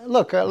that.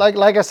 Look,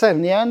 like I said,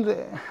 in the end,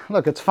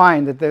 look, it's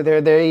fine that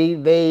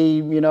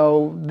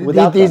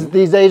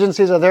these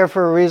agencies are there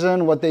for a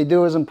reason. What they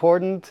do is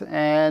important,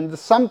 and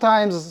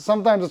sometimes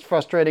it's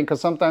frustrating because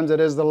sometimes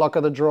it is the luck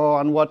of the draw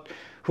on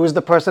who's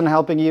the person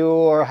helping you,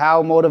 or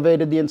how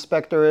motivated the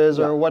inspector is,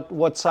 or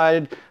what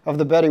side of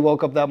the bed he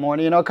woke up that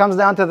morning. It comes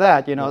down to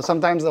that.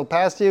 Sometimes they'll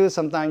pass you,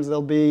 sometimes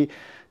they'll be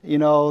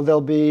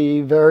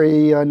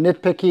very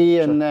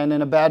nitpicky and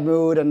in a bad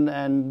mood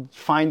and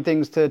find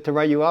things to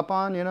write you up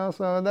on.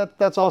 So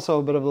that's also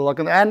a bit of a luck.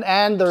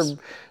 And they're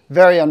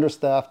very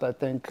understaffed, I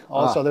think.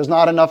 Also, there's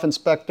not enough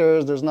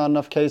inspectors. There's not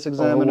enough case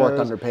examiners. Overworked,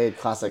 underpaid,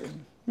 classic.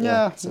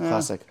 Yeah, it's a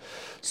classic.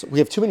 So we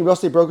have too many real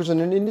estate brokers in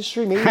the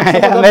industry. Maybe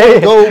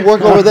go work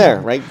over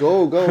there, right?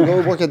 Go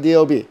work at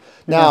DOB.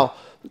 Now,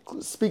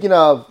 speaking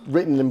of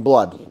written in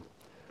blood,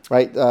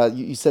 right?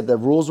 You said the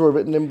rules were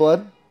written in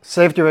blood.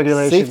 Safety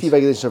regulations. Safety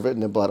regulations are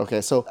written in blood.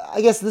 Okay, so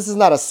I guess this is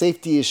not a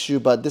safety issue,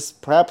 but this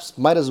perhaps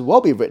might as well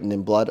be written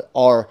in blood.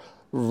 Are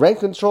rent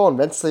control and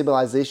rent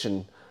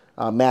stabilization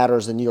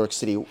matters in New York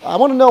City? I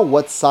want to know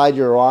what side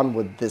you're on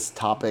with this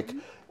topic.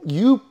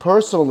 You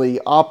personally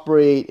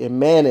operate and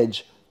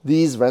manage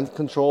these rent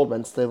controlled,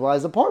 rent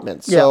stabilized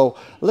apartments. Yeah. So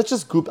let's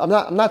just group. I'm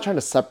not trying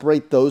to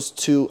separate those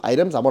two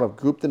items. I want to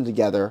group them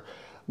together.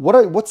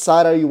 What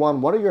side are you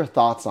on? What are your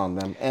thoughts on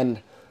them?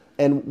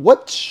 And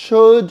what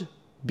should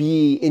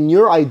be, in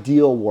your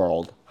ideal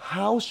world,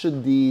 how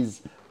should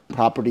these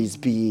properties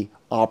be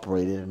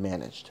operated and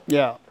managed?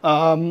 Yeah.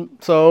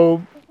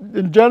 So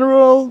in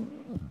general,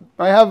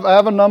 I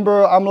have a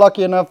number. I'm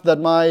lucky enough that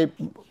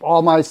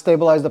all my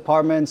stabilized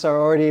apartments are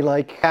already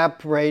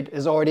cap rate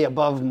is already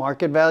above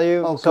market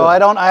value. Oh, so I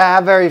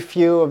have very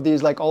few of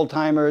these old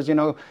timers,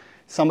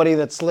 somebody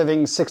that's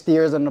living 60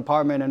 years in an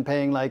apartment and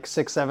paying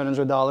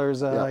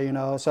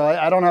 $600-$700, so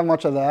I don't have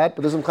much of that.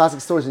 But there's some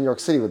classic stories in New York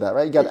City with that,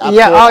 right? You got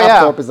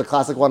Apthorpe is the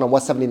classic one on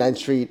West 79th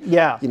Street.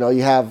 Yeah.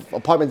 You have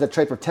apartments that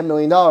trade for $10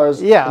 million.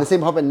 Yeah. And the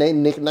same apartment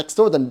next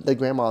door, then the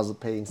grandma's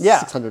paying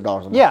 $600 a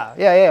month.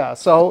 Yeah.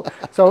 So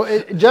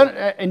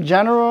in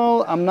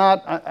general, I'm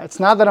not. It's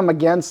not that I'm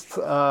against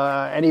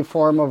any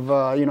form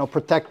of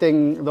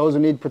protecting those who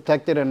need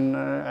protected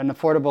and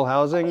affordable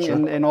housing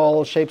in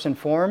all shapes and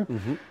form.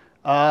 Mm-hmm.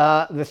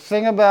 The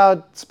thing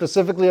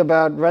specifically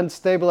about rent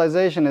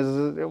stabilization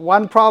is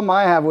one problem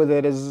I have with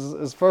it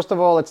is first of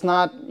all, it's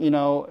not, you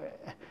don't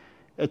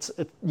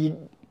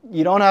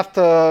have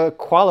to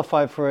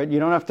qualify for it. You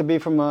don't have to be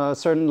from a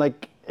certain,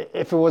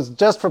 if it was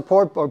just for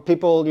poor or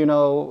people,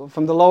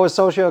 from the lowest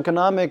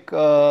socioeconomic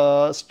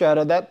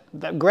strata, that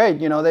great,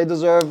 they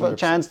deserve 100%. A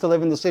chance to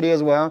live in the city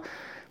as well.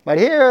 But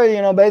here,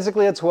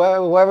 basically it's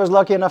whoever's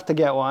lucky enough to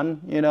get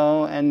one,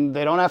 and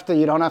they don't have to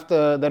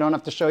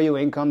show you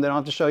income. They don't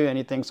have to show you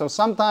anything. So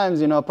sometimes,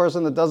 a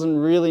person that doesn't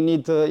really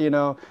need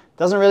to,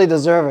 doesn't really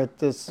deserve it.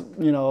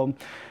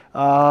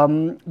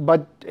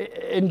 But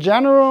in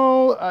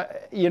general,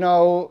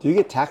 Do you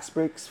get tax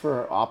breaks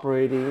for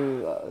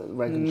operating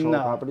rent control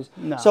properties?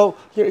 No. So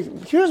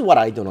here's what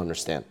I don't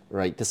understand,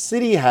 right? The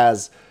city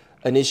has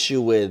an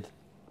issue with,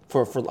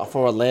 for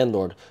a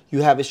landlord,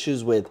 you have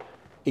issues with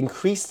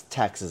increased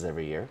taxes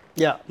every year.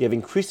 Yeah. You have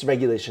increased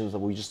regulations that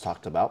we just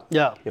talked about.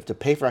 Yeah. You have to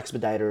pay for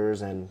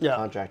expediters and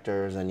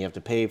contractors, and you have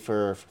to pay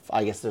for,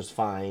 I guess there's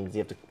fines. You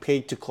have to pay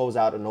to close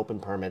out and open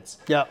permits.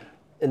 Yeah.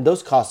 And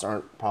those costs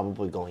aren't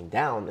probably going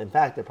down. In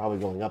fact, they're probably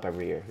going up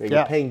every year.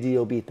 You're paying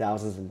DOB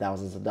thousands and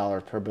thousands of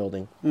dollars per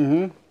building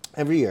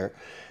every year.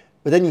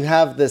 But then you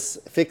have this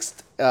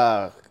fixed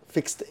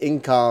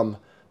income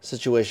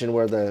situation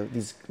where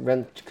these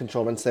rent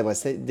control rent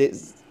stabilized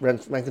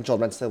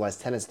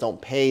tenants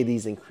don't pay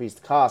these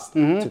increased costs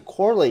to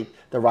correlate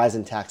the rise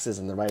in taxes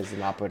and the rise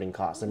in operating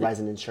costs and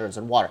rise in insurance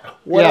and water,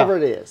 whatever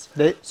it is.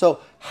 So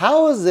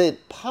how is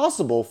it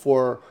possible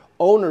for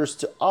owners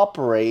to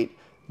operate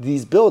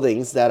these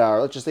buildings that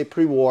are, let's just say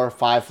pre-war,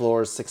 5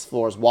 floors, 6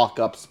 floors,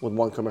 walk-ups with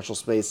one commercial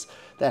space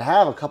that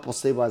have a couple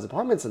stabilized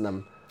apartments in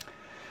them?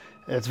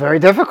 It's very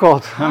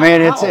difficult. I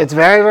mean, it's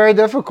very, very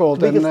difficult.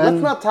 Because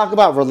let's not talk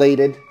about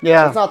related.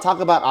 Yeah. Let's not talk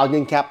about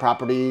Ogden Cap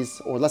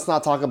properties, or let's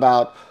not talk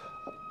about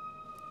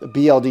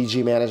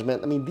BLDG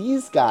management. I mean,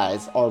 these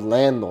guys are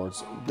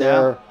landlords.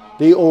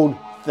 They own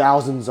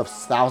thousands of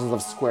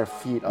square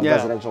feet of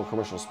residential and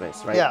commercial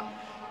space, right? Yeah.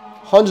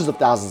 Hundreds of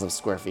thousands of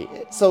square feet.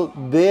 So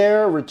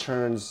their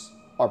returns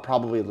are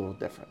probably a little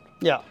different.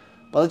 Yeah.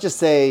 But let's just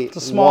say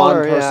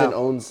smaller, one person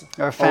owns,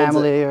 or a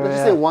family, let's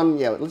just say one.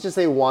 Yeah, let's just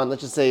say one.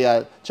 Let's just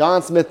say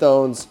John Smith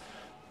owns,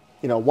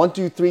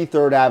 123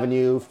 3rd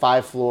Avenue,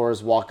 5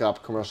 floors, walk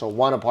up, commercial,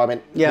 one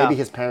apartment. Yeah. Maybe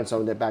his parents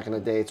owned it back in the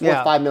day. It's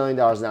worth $5 million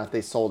now if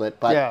they sold it.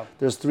 But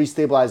there's 3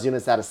 stabilized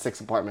units out of 6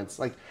 apartments.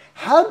 Like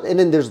how? And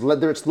then there's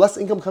less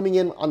income coming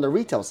in on the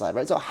retail side,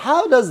 right? So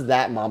how does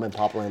that mom and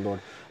pop landlord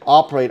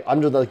operate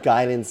under the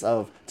guidance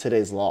of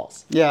today's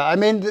laws? Yeah, I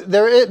mean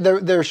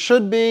there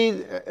should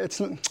be.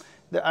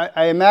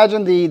 I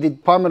imagine the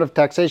Department of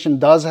Taxation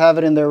does have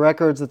it in their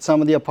records that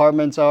some of the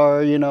apartments are,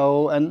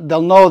 and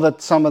they'll know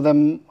that some of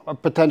them are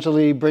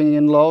potentially bringing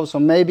in low. So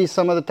maybe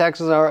some of the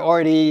taxes are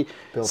already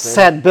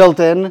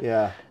built in.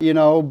 Yeah.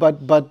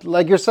 But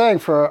like you're saying,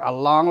 for a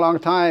long, long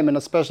time, and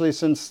especially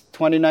since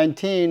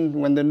 2019,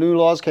 when the new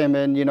laws came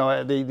in,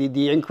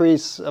 the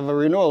increase of a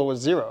renewal was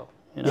zero.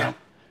 Yeah.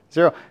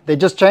 Zero. They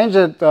just changed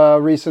it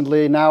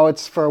recently. Now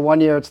it's for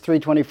 1 year, it's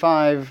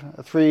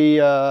 3.25,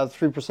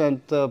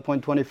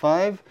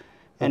 3%,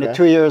 and in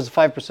 2 years,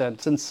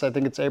 5%. Since I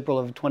think it's April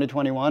of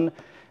 2021,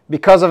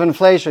 because of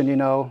inflation.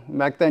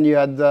 Back then you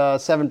had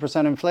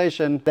 7%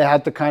 inflation. They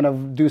had to kind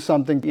of do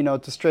something,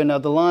 to straighten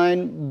out the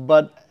line.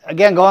 But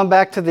again, going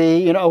back to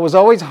it was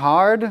always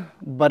hard,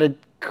 but it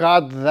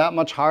got that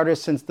much harder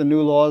since the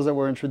new laws that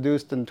were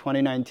introduced in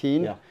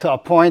 2019 to a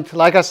point.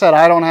 Like I said,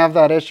 I don't have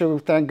that issue,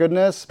 thank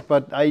goodness,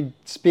 but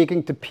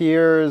speaking to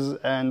peers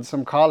and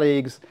some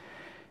colleagues,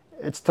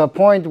 it's to a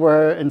point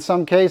where in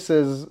some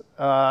cases,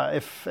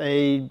 if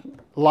a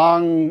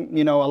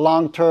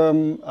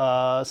long-term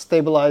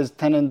stabilized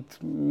tenant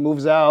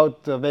moves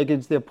out,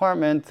 vacates the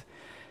apartment,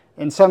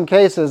 in some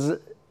cases,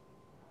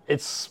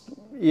 it's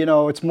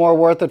more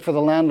worth it for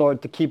the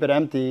landlord to keep it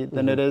empty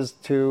than it is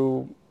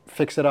to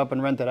fix it up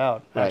and rent it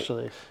out,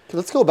 actually.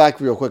 Let's go back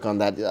real quick on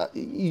that.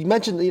 You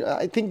mentioned,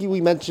 I think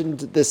we mentioned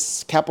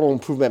this capital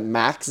improvement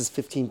max is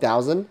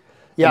 $15,000.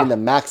 Yeah. And the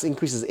max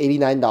increase is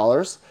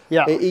 $89.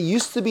 Yeah. It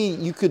used to be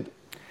you could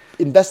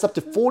invest up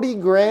to 40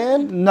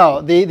 grand.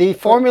 No, the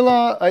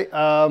formula,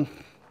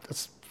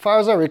 as far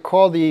as I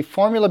recall, the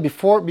formula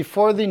before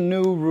the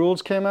new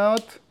rules came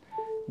out,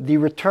 the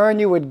return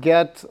you would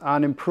get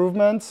on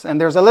improvements,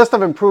 and there's a list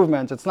of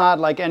improvements. It's not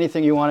like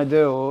anything you want to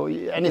do.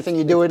 Anything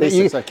you do,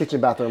 it's like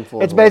kitchen, bathroom,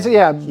 floor. It's basically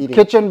heating.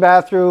 Kitchen,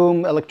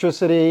 bathroom,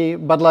 electricity,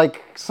 but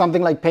like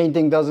something like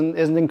painting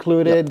isn't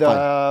included.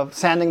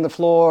 Sanding the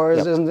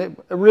floors isn't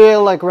a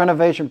real like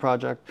renovation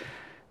project.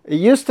 It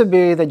used to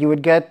be that you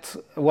would get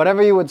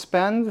whatever you would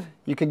spend,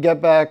 you could get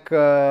back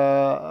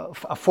a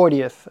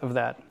 40th of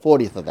that.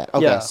 40th of that.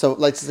 Okay. Yeah. So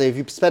let's say if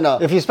you spend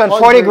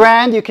 40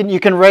 grand, you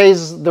can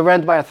raise the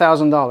rent by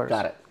 $1,000.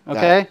 Got it.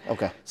 Okay.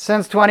 Okay.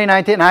 Since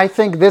 2019, I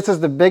think this is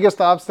the biggest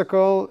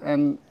obstacle,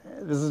 and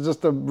this is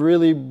just a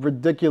really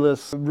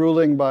ridiculous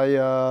ruling by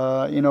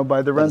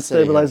the Rent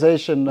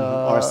Stabilization.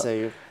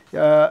 RSA.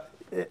 I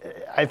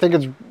think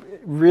it's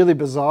really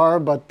bizarre,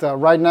 but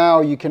right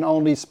now you can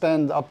only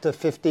spend up to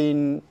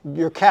 15.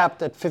 You're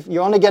capped at 50.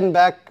 You're only getting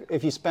back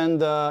if you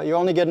spend. You're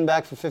only getting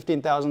back for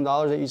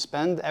 $15,000 that you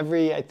spend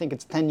every. I think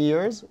it's 10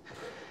 years,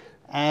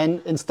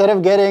 and instead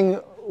of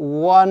getting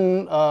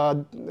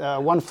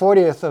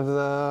 1/40th of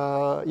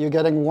you're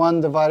getting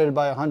 1 divided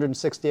by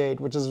 168,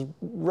 which is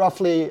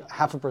roughly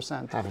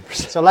 0.5%.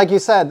 0.5%. So like you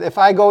said, if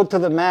I go to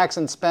the max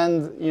and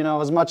spend,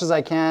 as much as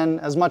I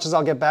can, as much as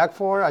I'll get back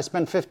for, I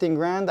spend 15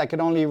 grand, I could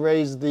only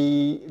raise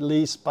the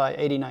lease by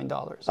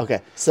 $89.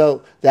 Okay,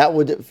 so that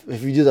would,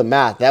 if you do the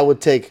math, that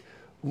would take,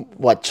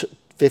 what,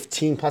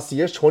 15 plus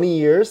years, 20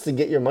 years to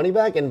get your money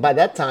back, and by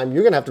that time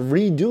you're gonna have to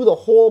redo the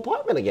whole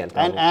apartment again.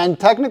 And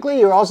technically,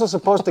 you're also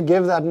supposed to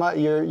give that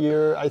money.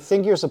 I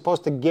think you're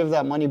supposed to give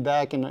that money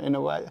back in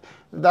a way.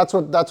 That's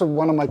what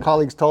one of my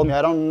colleagues told me.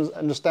 I don't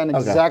understand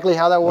exactly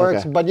how that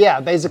works, but yeah,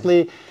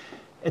 basically,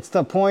 it's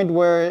the point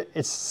where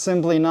it's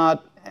simply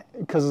not,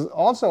 because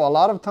also a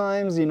lot of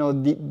times,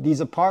 these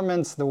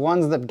apartments, the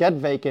ones that get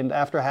vacant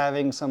after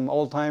having some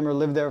old timer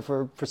live there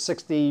for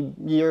 60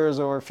 years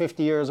or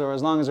 50 years or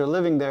as long as they're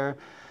living there,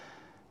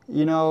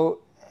 you're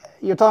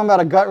talking about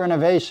a gut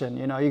renovation.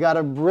 You got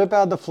to rip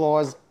out the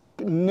floors,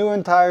 new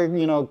entire,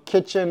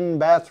 kitchen,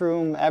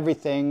 bathroom,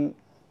 everything.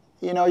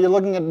 You're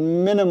looking at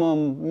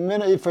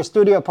minimum for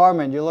studio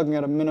apartment, you're looking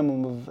at a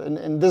minimum of,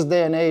 in this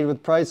day and age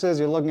with prices,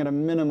 you're looking at a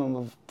minimum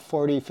of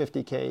 40,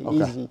 50K,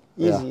 okay.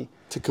 easy.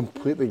 To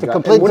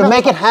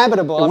make it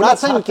habitable. I'm not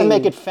saying to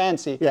make it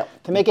fancy. Yeah.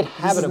 To make it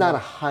habitable. This is not a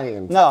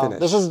high-end finish.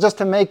 This is just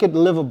to make it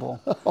livable.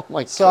 Oh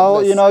my goodness. So,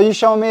 you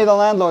show me the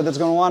landlord that's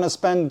going to want to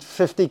spend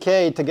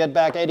 50K to get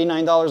back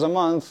 $89 a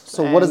month.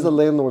 So what is the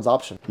landlord's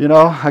option?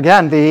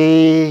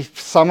 Again,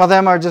 some of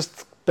them are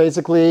just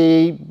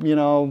basically,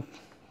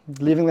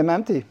 leaving them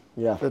empty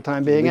for the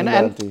time being.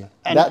 And to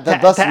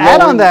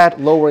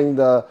lowering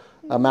the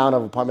amount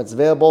of apartments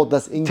available,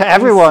 thus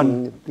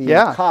increasing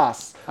the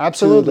costs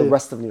to the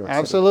rest of New York City.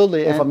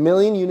 Absolutely. If 1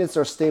 million units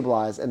are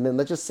stabilized, and then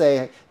let's just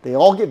say they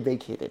all get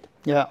vacated,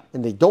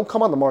 and they don't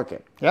come on the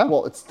market,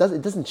 well, it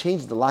doesn't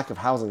change the lack of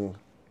housing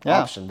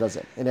option, does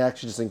it? And it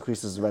actually just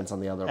increases the rents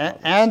on the other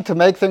apartments. And to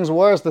make things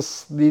worse,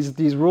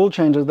 these rule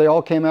changes, they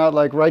all came out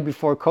like right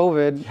before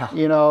COVID.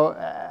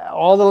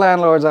 All the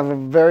landlords have a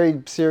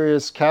very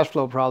serious cash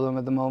flow problem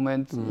at the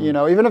moment.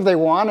 Even if they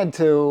wanted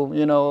to,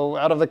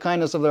 out of the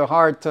kindness of their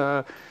heart,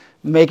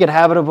 make it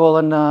habitable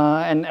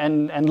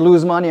and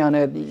lose money on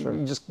it,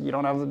 you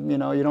don't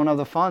have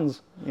the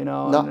funds.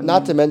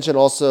 Not to mention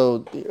also,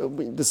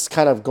 this is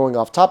kind of going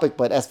off topic,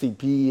 but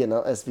SVB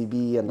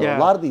and a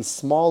lot of these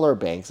smaller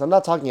banks. I'm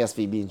not talking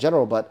SVB in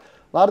general, but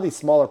a lot of these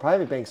smaller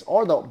private banks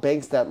are the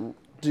banks that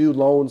do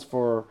loans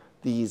for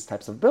these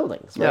types of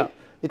buildings, right? Yeah.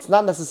 It's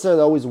not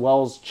necessarily always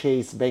Wells,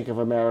 Chase, Bank of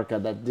America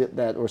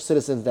that or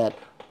Citizens that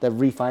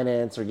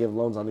refinance or give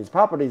loans on these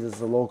properties. It's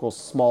the local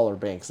smaller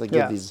banks that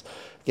give these.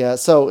 Yeah.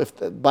 So if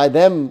by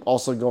them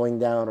also going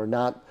down or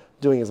not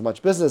doing as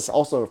much business,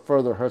 also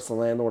further hurts the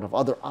landlord of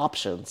other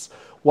options.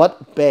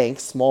 What bank,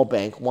 small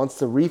bank, wants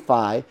to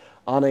refi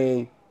on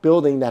a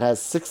building that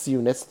has 6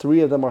 units, 3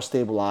 of them are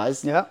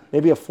stabilized,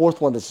 maybe a 4th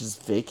one that's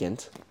just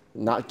vacant,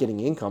 not getting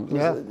income?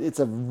 It's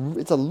a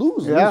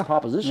lose-lose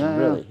proposition,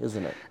 really,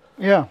 isn't it?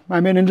 Yeah, I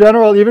mean, in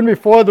general, even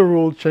before the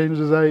rule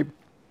changes, I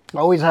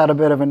always had a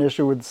bit of an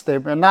issue with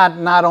stable, and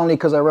not only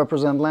because I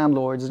represent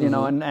landlords,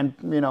 and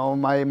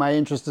my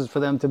interest is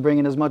for them to bring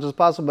in as much as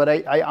possible, but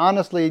I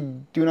honestly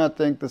do not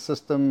think the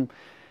system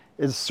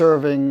is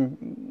serving,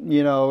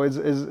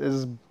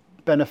 is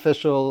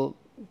beneficial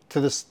to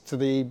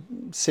the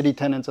city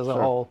tenants as a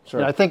whole.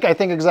 Sure. I think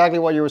exactly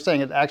what you were saying.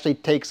 It actually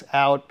takes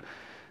out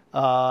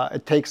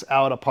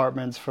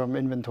apartments from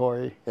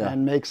inventory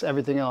and makes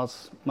everything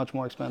else much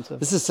more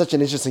expensive. This is such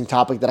an interesting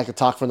topic that I could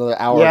talk for another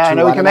hour. Yeah, or two. I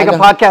know we can make a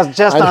podcast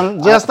just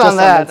on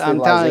that.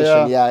 I'm telling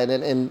you. Yeah,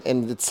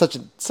 and it's such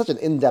an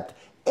in-depth,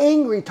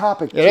 angry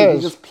topic too,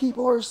 because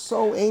people are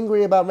so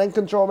angry about rent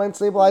control, rent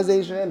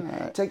stabilization,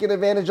 taking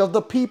advantage of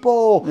the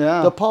people.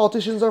 Yeah. The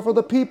politicians are for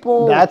the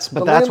people. That's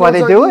why they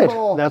do it.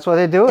 That's why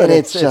they do it. And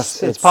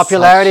it's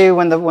popularity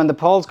when the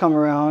polls come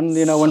around.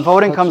 When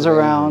voting comes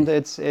around,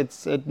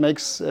 it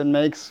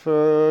makes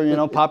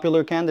for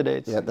popular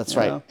candidates. Yeah, that's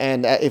right.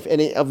 And if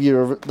any of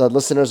the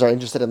listeners are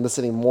interested in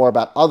listening more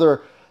about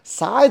other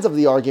sides of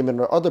the argument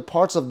or other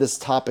parts of this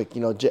topic,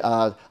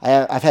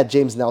 I've had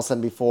James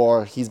Nelson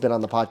before. He's been on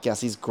the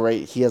podcast. He's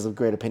great. He has a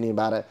great opinion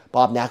about it.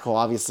 Bob Nackel,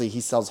 obviously,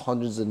 he sells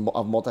hundreds of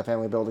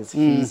multifamily buildings.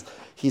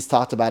 He's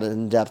talked about it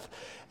in depth.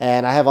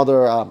 And I have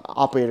other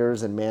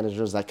operators and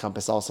managers at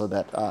Compass also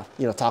that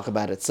talk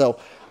about it. So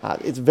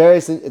it's a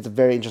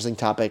very interesting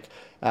topic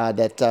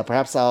that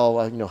perhaps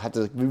I'll have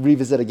to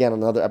revisit again on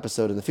another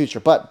episode in the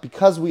future. But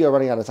because we are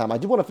running out of time, I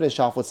do want to finish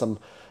off with some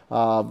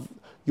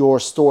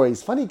your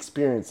stories, funny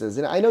experiences.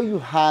 And I know you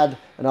had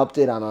an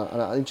update on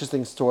an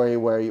interesting story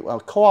where a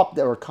co-op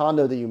or a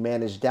condo that you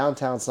managed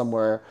downtown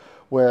somewhere,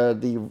 where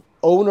the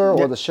owner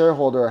or the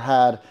shareholder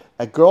had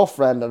a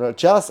girlfriend or a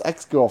jealous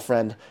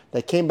ex-girlfriend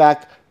that came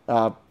back,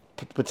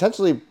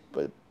 potentially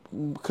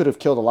could have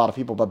killed a lot of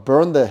people, but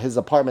burned his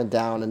apartment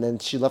down, and then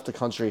she left the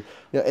country.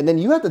 And then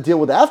you had to deal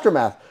with the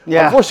aftermath.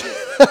 Yeah. Unfortunately,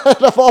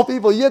 of all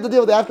people, you had to deal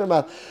with the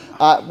aftermath.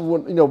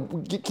 Can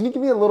you give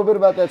me a little bit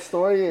about that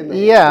story?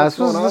 This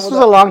was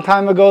a long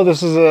time ago.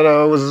 This is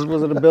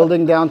was at a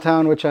building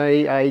downtown, which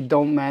I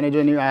don't manage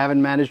I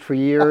haven't managed for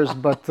years.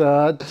 But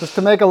just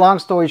to make a long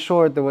story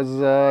short, there was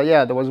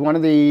one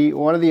of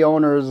the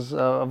owners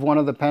of one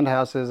of the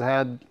penthouses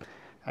had,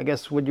 I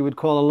guess, what you would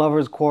call a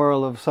lover's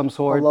quarrel of some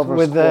sort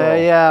with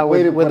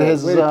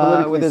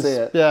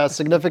his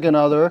significant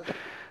other.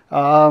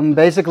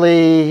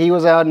 Basically, he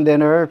was out in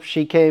dinner.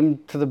 She came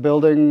to the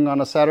building on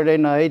a Saturday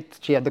night.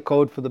 She had the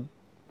code for the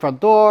front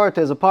door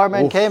to his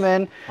apartment. Came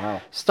in,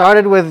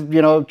 started with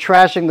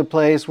trashing the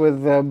place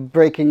with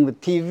breaking the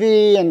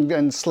TV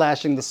and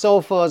slashing the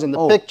sofas and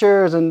the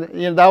pictures, and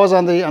that was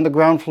on the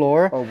ground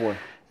floor. Oh boy.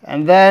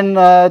 And then,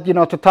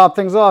 to top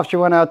things off, she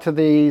went out to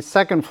the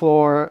second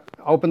floor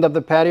opened up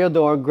the patio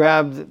door,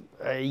 grabbed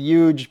a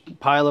huge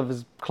pile of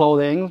his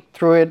clothing,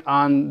 threw it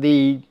on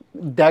the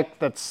deck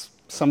that's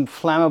some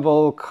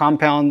flammable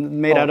compound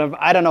made out of,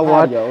 I don't know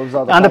patio.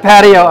 what. On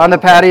the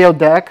patio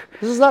deck.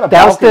 This is not a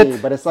doused balcony,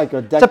 it. but it's like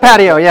a deck. It's a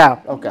patio,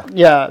 yeah. Okay.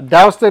 Yeah,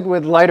 doused it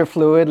with lighter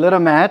fluid, lit a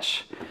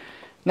match.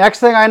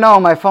 Next thing I know,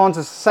 my phone's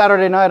a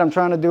Saturday night. I'm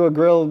trying to do a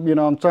grill,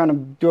 I'm trying to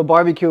do a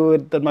barbecue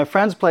at my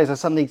friend's place. And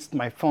suddenly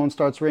my phone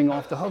starts ringing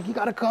off the hook. You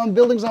got to come,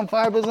 building's on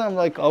fire. I'm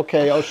like,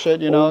 okay, oh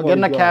shit, get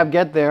in a cab,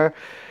 get there.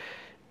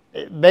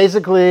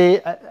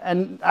 Basically,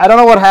 and I don't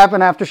know what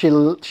happened after she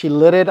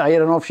lit it. I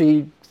don't know if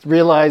she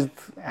realized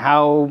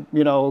how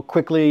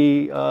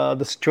quickly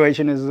the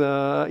situation is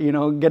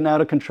getting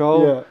out of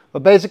control. Yeah.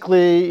 But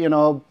basically,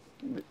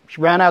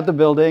 she ran out the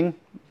building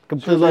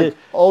completely. She was like,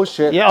 oh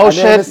shit! Yeah, oh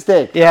shit!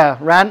 Mistake. Yeah,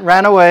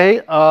 ran away.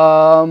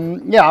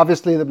 Yeah,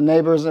 obviously the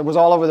neighbors. It was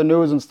all over the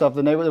news and stuff.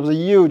 There was a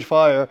huge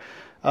fire.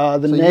 So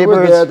neighbors. You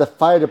were there. The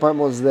fire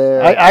department was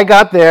there. I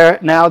got there.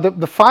 Now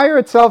the fire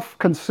itself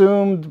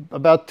consumed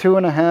about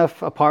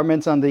 2.5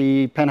 apartments on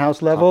the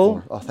penthouse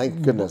level. Oh,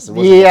 thank goodness! It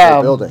wasn't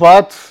a building.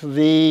 But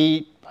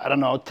the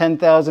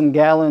 10,000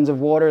 gallons of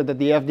water that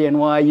the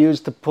FDNY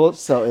used to put,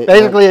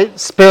 it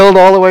spilled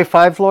all the way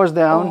 5 floors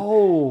down.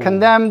 Oh.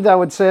 Condemned, I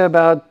would say,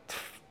 about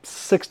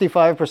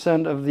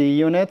 65% of the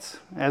units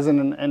as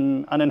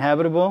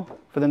uninhabitable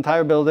for the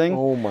entire building.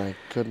 Oh my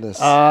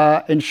goodness.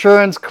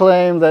 Insurance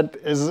claim that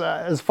is,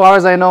 as far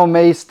as I know,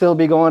 may still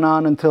be going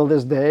on until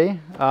this day.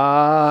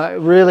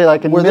 Really,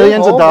 like in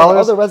millions of dollars.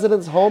 Were other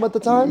residents home at the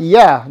time?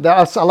 Yeah,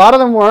 a lot of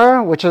them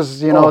were, which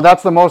is,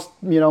 that's the most,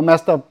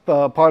 messed up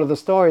part of the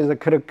story is that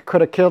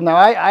could have killed. Now,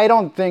 I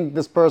don't think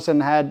this person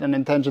had an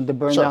intention to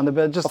burn down the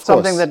building. Just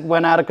something that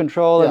went out of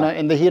control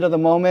in the heat of the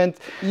moment.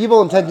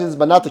 Evil intentions,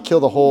 but not to kill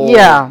the whole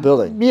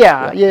building.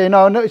 Yeah,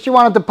 she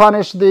wanted to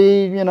punish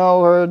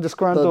her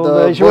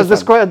disgruntled. She was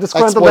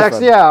disgruntled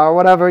ex, or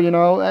whatever,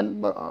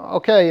 and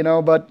okay,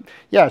 but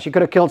yeah, she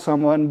could have killed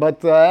someone.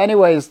 But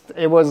anyways,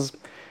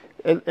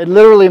 it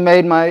literally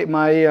made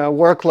my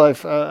work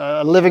life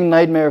a living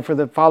nightmare for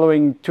the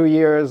following 2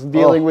 years,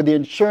 dealing with the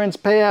insurance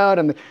payout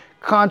and the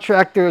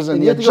contractors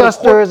and the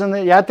adjusters, and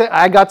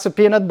I got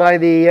subpoenaed by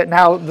the.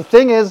 Now the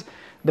thing is,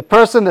 the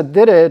person that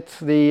did it,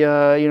 the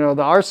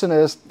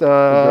arsonist,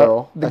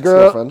 the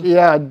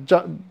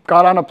girl,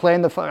 got on a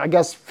plane. I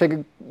guess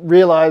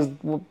realized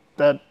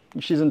that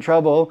she's in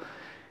trouble,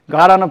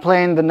 got on a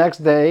plane the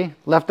next day,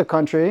 left the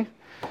country.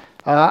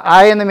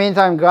 In the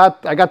meantime,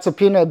 I got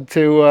subpoenaed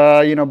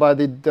to by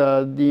the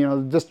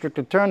district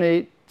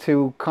attorney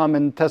to come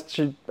and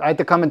I had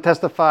to come and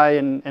testify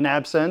in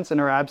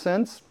her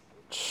absence.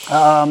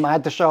 I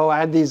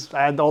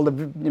had all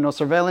the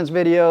surveillance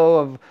video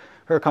of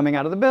her coming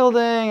out of the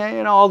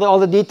building, all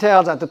the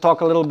details. I had to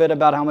talk a little bit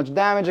about how much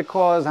damage it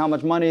caused, how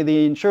much money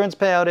the insurance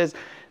payout is,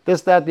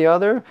 this, that, the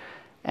other.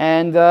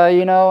 And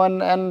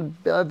and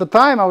at the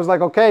time I was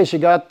like, okay, she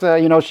got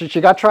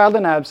she got trialed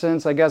in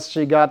absence. I guess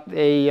she got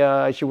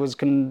she was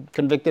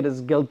convicted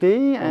as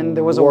guilty, and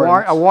there was a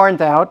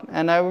warrant out.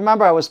 And I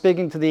remember I was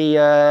speaking to the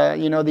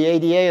the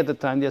ADA at the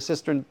time, the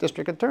assistant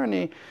district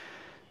attorney,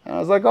 and I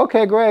was like,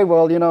 okay, great.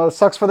 Well, it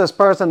sucks for this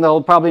person.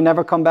 They'll probably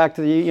never come back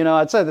to the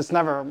I'd said it's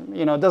never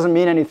it doesn't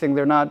mean anything.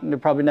 They're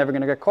probably never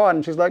going to get caught.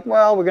 And she's like,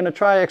 well, we're going to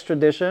try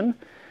extradition.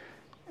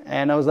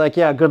 And I was like,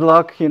 yeah, good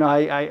luck.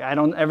 I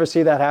don't ever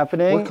see that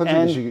happening. What country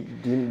did she?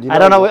 Do you know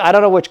I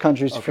don't know which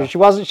country. Okay. She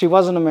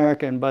wasn't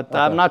American, but okay.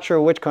 I'm not sure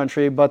which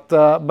country. But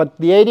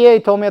the ADA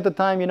told me at the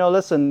time,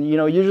 listen,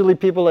 usually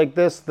people like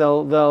this,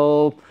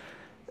 they'll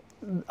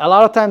a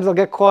lot of times they'll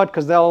get caught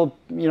because they'll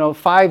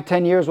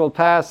 5-10 years will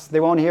pass,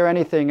 they won't hear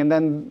anything, and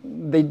then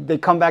they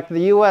come back to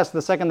the U.S.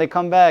 The second they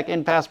come back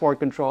in passport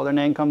control, their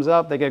name comes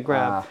up, they get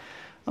grabbed.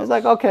 I was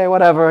like, okay,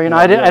 whatever.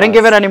 I didn't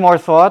give it any more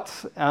thought.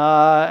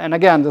 And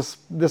again,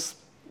 this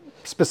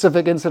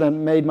specific incident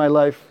made my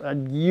life a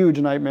huge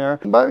nightmare.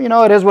 But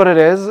it is what it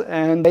is.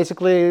 And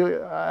basically,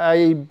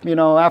 I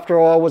after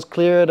all was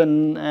cleared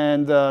and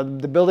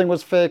the building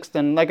was fixed.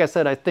 And like I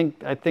said, I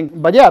think.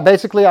 But yeah,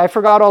 basically, I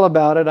forgot all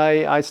about it.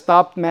 I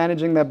stopped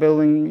managing that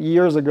building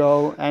years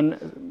ago. And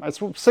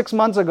 6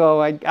 months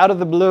ago, out of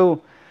the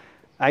blue,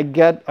 I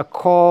get a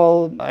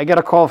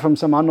call from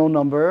some unknown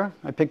number.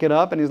 I pick it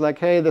up and he's like,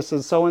 hey, this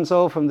is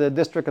so-and-so from the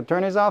district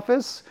attorney's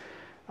office.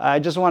 I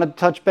just wanted to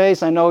touch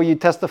base. I know you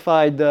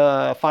testified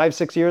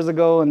 5-6 years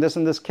ago in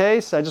this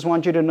case. I just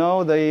want you to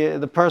know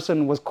the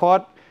person was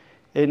caught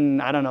in,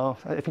 I don't know,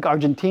 I think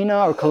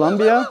Argentina or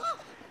Colombia,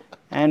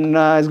 and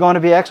is going to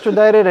be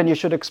extradited, and you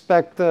should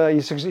expect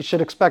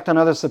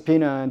another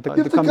subpoena and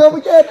to come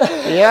again.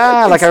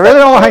 Yeah, like I really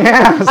don't want to.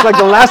 Yeah, it's like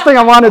the last thing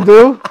I want to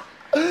do.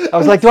 I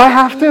was like, do I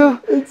have to?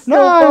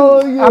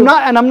 No, I'm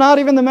not, and I'm not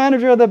even the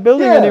manager of that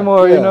building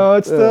anymore.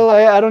 It's still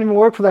I don't even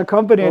work for that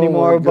company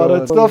anymore, but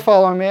it's still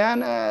following me.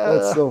 And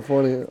that's so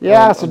funny.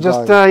 Yeah, so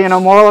just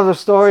moral of the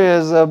story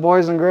is,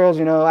 boys and girls,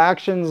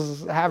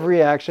 actions have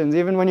reactions.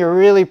 Even when you're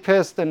really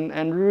pissed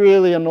and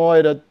really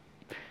annoyed at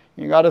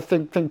you got to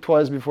think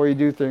twice before you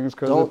do things,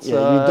 because you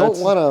don't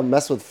want to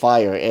mess with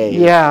fire,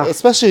 Yeah.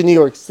 especially in New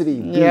York City,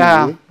 B.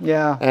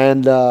 Yeah.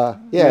 And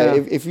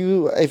if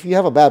you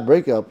have a bad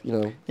breakup,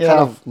 kind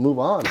of move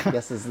on. I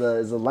guess is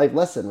a life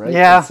lesson, right?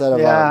 Yeah. Instead of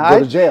go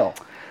to jail.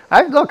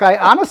 I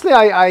honestly,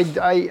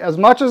 as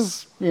much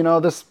as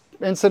this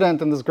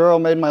incident and this girl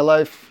made my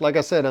life, like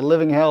I said, a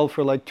living hell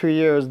for like 2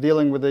 years,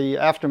 dealing with the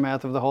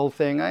aftermath of the whole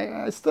thing.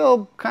 I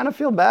still kind of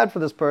feel bad for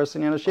this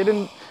person. I'm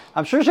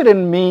sure she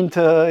didn't mean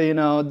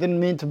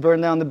to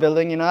burn down the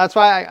building. That's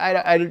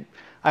why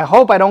I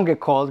hope I don't get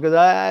called, because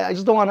I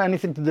just don't want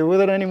anything to do with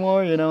it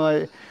anymore.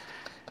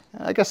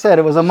 Like I said,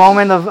 it was a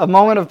moment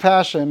of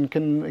passion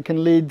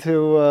can lead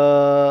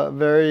to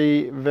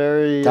very,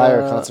 very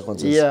dire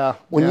consequences. Yeah.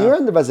 When you're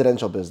in the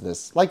residential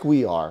business, like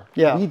we are,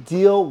 we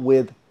deal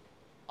with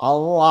a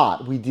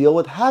lot. We deal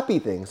with happy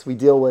things. We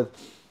deal with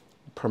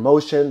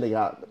promotion.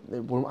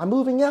 I'm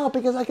moving out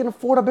because I can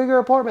afford a bigger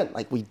apartment.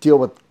 Like, we deal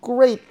with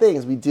great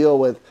things. We deal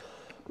with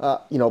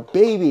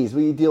babies.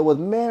 We deal with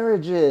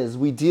marriages.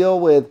 We deal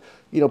with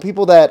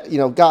people that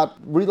got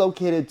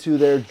relocated to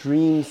their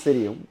dream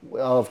city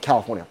of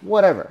California,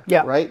 whatever.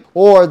 Yeah. Right.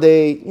 Or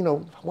they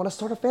want to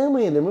start a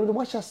family and they move to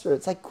Westchester.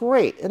 It's like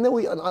great. And then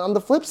on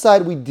the flip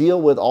side, we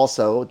deal with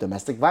also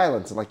domestic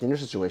violence, like in your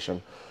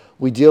situation.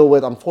 We deal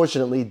with,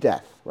 unfortunately,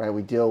 death, right?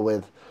 We deal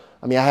with,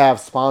 I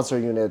have sponsor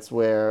units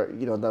where,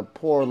 the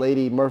poor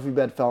lady Murphy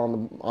bed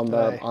fell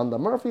on the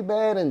Murphy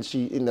bed, and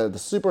she, the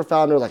super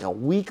found her like a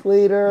week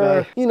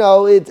later. Right.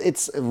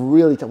 It's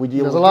really tough.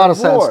 There's a lot of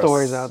sad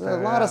stories out there.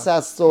 A lot of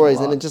sad stories,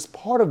 and it's just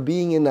part of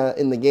being in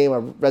the game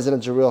of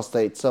residential real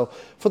estate. So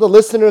for the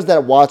listeners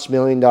that watch $1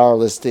 Million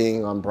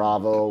Listing on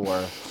Bravo,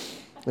 or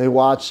they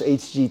watch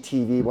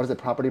HGTV, what is it,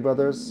 Property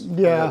Brothers?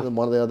 Yeah.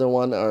 One of the other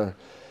one,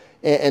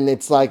 and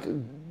it's like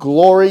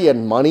glory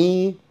and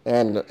money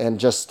and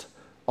just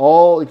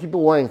all the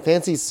people wearing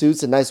fancy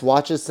suits and nice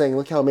watches saying,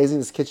 look how amazing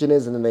this kitchen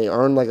is, and then they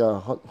earn like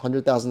a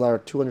 $100,000,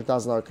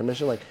 $200,000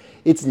 commission. Like,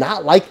 it's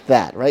not like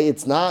that, right?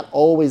 It's not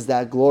always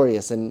that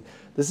glorious. And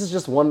this is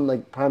just one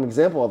like prime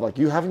example of like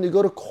you having to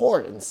go to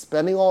court and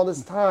spending all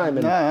this time.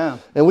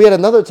 And we had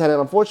another tenant,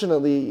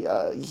 unfortunately,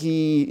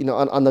 he,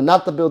 on the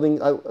not the building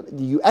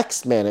the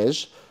UX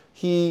manage,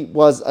 he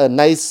was a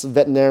nice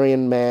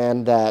veterinarian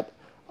man that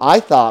I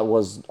thought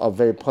was a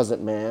very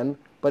pleasant man,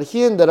 but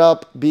he ended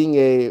up being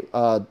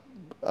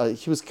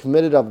he was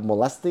committed of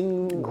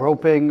molesting,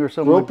 groping or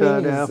something like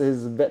that.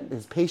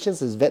 His patients,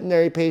 his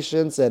veterinary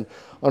patients, and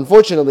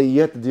unfortunately, you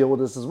have to deal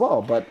with this as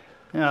well. But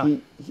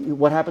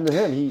what happened to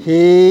him?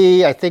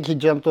 I think he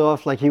jumped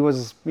off, like he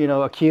was,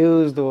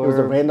 accused, or it was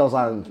the Randall's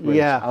Island Bridge.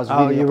 Yeah. I was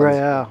reading you're right.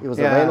 Yeah. It was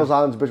the Randall's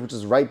Island Bridge, which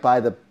is right by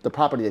the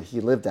property that he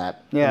lived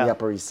at on the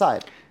Upper East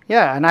Side.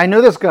 Yeah, and I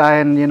knew this guy,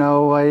 and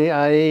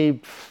I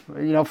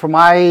for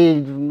my,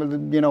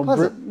 he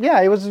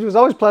was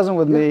always pleasant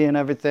with me and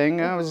everything.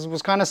 It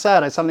was kind of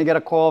sad. I suddenly get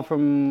a call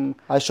from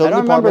I showed the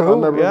apartment. I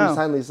remember he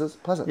signed leases.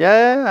 Pleasant.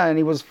 Yeah, and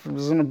he was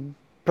in a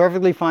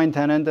perfectly fine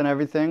tenant and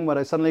everything. But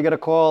I suddenly get a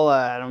call.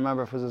 I don't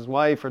remember if it was his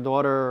wife or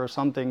daughter or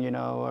something,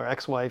 or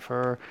ex-wife,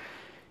 or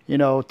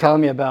telling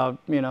me about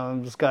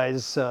this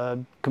guy's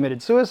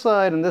committed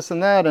suicide and this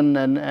and that,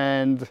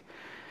 and.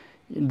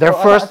 I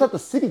thought the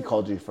city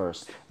called you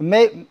first.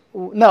 Maybe it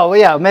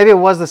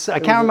was I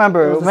can't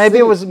remember.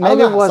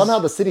 Somehow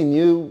the city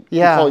knew to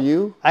call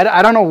you.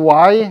 I don't know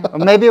why.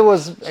 Maybe it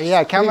was. Yeah,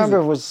 I can't remember.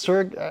 It was.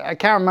 I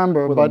can't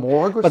remember. With a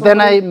morgue or but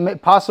something? Then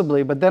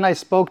possibly. But then I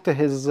spoke to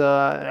his.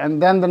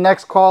 And then the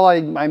next call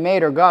I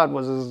made or got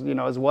was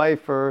his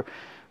wife or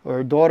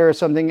daughter or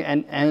something,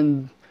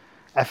 and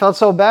I felt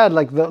so bad.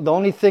 Like the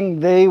only thing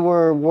they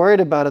were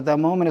worried about at that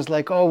moment is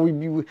like,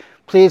 oh,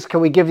 please, can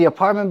we give the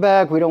apartment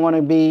back? We don't want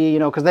to be,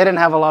 because they didn't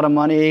have a lot of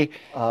money,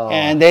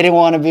 and they didn't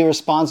want to be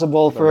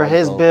responsible for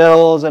his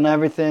bills and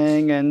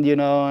everything, and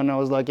and I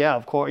was like, yeah,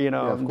 of course,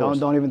 of course.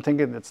 Don't even think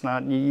it. It's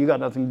not you got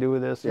nothing to do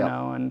with this,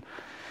 and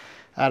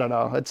I don't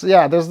know. It's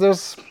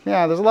there's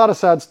a lot of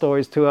sad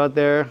stories too out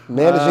there.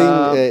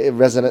 Managing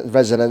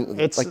resident,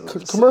 it's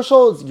like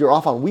commercials. You're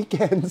off on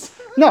weekends.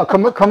 No,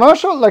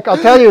 commercial. Like I'll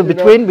tell you,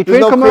 between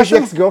no commercial,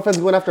 crazy ex-girlfriends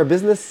going after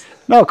business.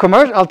 No,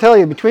 commercial. I'll tell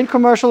you, between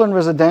commercial and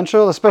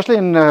residential, especially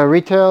in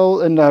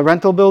retail and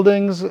rental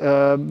buildings,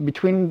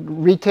 between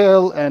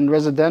retail and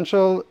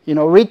residential,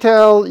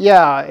 retail,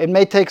 it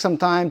may take some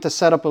time to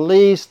set up a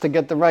lease, to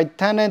get the right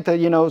tenant,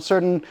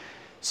 certain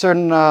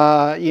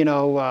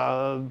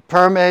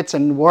permits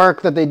and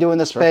work that they do in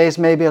the space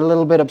may be a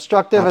little bit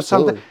obstructive at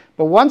something.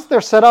 But once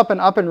they're set up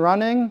and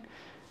running,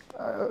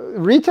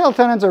 retail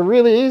tenants are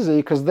really easy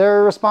because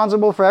they're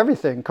responsible for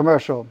everything.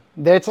 Commercial,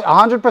 it's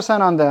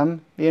 100% on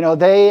them.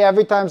 They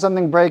every time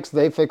something breaks,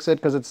 they fix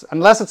it because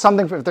unless it's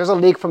something. If there's a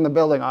leak from the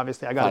building,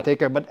 obviously I got to take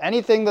care. But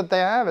anything that they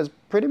have is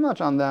pretty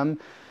much on them.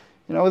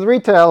 With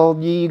retail,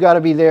 you got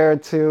to be there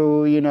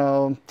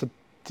to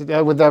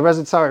with the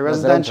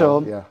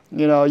residential,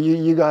 yeah.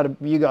 you gotta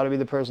be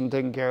the person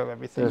taking care of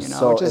everything. And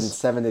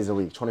 7 days a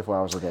week, 24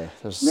 hours a day.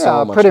 There's yeah,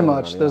 so much pretty going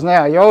much.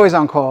 on, You're always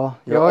on call.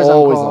 You're always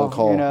on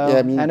call. Yeah,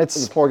 I mean, and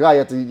it's you poor guy. You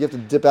have to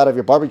dip out of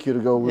your barbecue to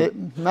go treat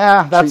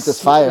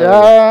this fire.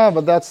 Yeah,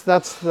 but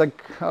that's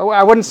like,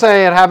 I wouldn't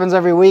say it happens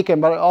every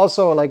weekend, but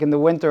also like in the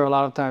winter, a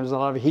lot of times, a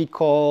lot of heat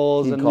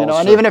calls, and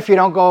even if you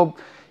don't go.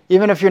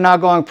 Even if you're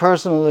not going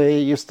personally,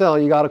 you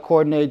got to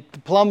coordinate the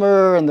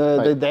plumber and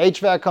the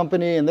HVAC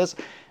company and this,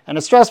 and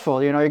it's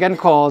stressful. You're getting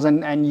calls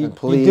and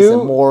police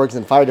and morgues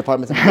and fire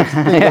departments.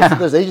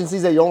 There's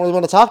agencies that you don't really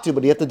want to talk to,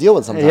 but you have to deal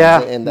with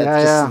sometimes, and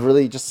that's just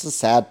really just a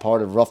sad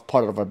rough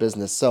part of our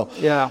business. So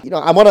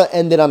I want to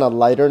end it on a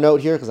lighter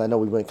note here because I know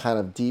we went kind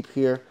of deep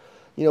here.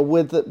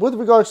 With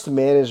regards to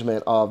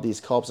management of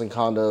these co-ops and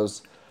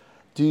condos,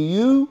 do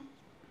you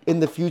in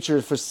the future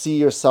foresee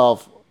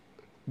yourself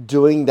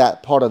doing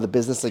that part of the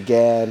business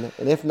again,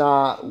 and if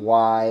not,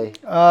 why?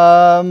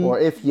 Or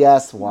if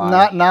yes, why?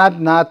 Not.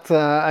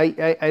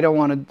 I don't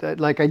want to.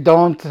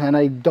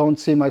 I don't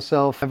see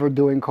myself ever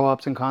doing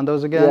co-ops and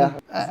condos again.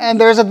 Yeah.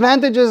 And there's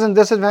advantages and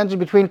disadvantages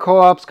between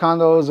co-ops,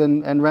 condos,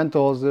 and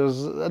rentals.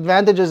 There's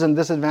advantages and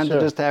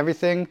disadvantages to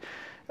everything.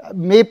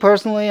 Me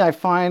personally, I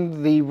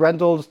find the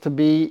rentals to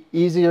be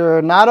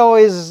easier, not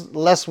always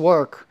less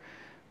work,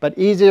 but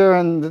easier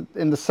in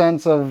the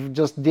sense of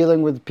just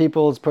dealing with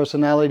people's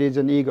personalities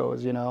and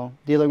egos,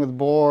 dealing with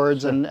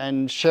boards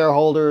and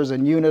shareholders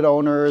and unit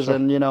owners,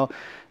 and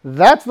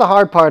that's the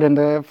hard part.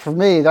 And for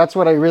me, that's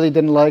what I really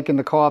didn't like in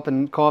the co-ops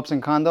and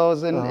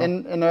condos.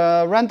 In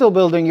a rental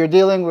building, you're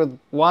dealing with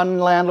one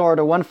landlord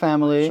or one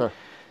family,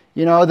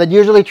 that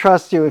usually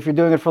trusts you if you're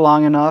doing it for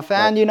long enough,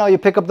 and you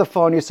pick up the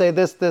phone, you say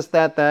this,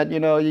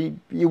 that,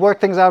 you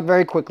work things out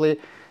very quickly.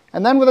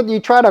 And then with it, you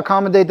try to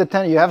accommodate the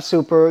tenant. You have a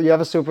super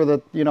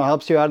that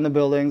helps you out in the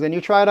buildings, and you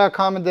try to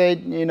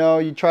accommodate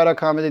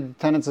the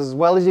tenants as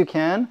well as you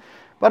can.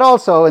 But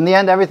also, in the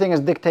end, everything is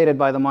dictated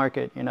by the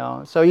market.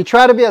 So you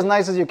try to be as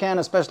nice as you can,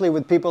 especially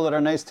with people that are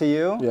nice to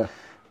you. Yeah.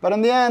 But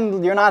in the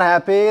end, you're not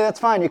happy.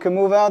 That's fine. You can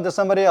move out. There's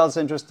somebody else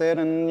interested,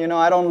 and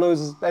I don't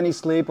lose any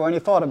sleep or any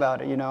thought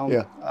about it.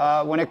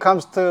 Yeah. When it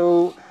comes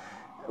to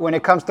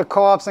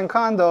co-ops and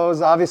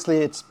condos, obviously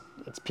it's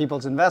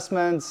people's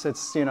investments,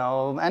 it's,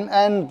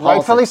 and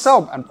rightfully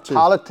so, and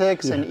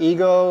politics and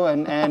ego,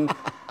 and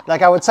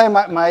like I would say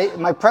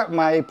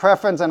my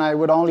preference, and I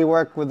would only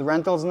work with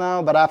rentals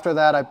now, but after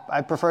that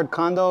I preferred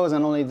condos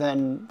and only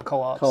then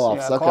co-ops.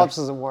 Co-ops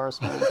is the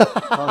worst, man.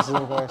 Co-ops is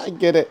the worst. I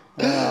get it.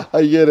 Yeah.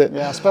 I get it.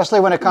 Yeah, especially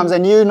when it comes,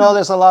 and you know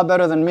this a lot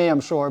better than me,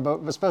 I'm sure, but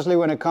especially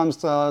when it comes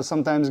to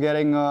sometimes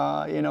getting,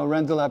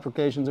 rental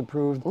applications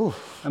approved. Or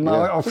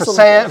for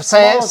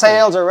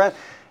sales or rent.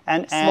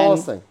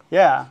 Smallest thing.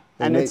 Yeah.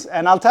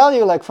 And I'll tell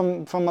you, like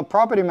from a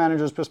property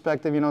manager's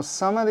perspective,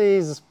 some of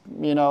these,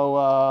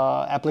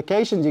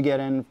 applications you get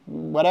in,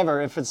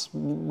 whatever, if it's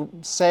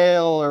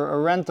sale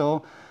or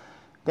rental,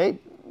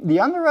 the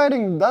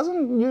underwriting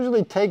doesn't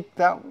usually take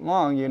that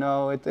long.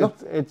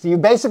 It's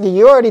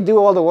you already do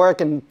all the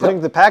work and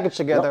putting the package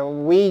together.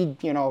 We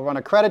run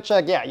a credit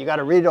check. Yeah, you got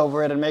to read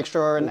over it and make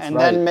sure, and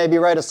then maybe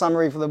write a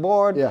summary for the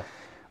board. Yeah.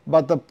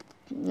 But the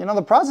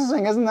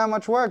processing isn't that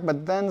much work.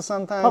 But then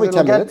sometimes probably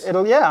 10 minutes.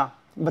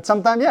 But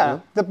sometimes,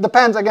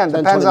 depends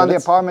on the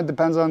apartment,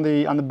 depends on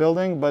the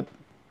building. But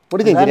what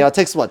do you think, Danielle? It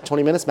takes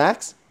 20 minutes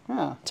max?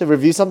 Yeah. To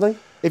review something?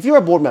 If you're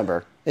a board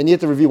member and you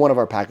have to review one of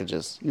our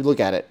packages, you look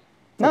at it.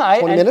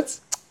 20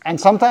 minutes? And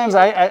sometimes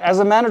as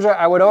a manager,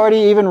 I would already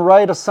even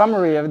write a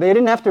summary. They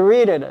didn't have to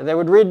read it. They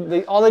would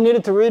read, all they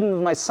needed to read was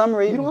my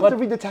summary. You don't have to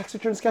read the tax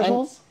return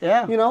schedules?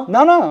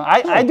 No,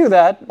 I do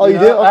that. Oh, you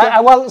do? Okay.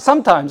 Well,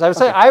 sometimes. I would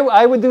say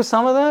I would do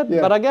some of that. Yeah.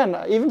 But again,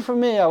 even for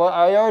me,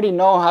 I already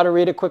know how to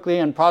read it quickly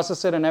and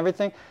process it and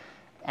everything.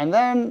 And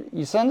then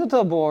you send it to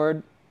a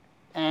board,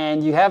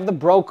 and you have the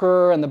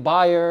broker and the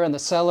buyer and the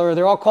seller.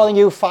 They're all calling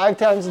you 5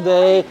 times a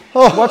day.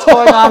 What's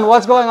going on?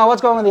 What's going on?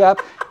 What's going on with the app?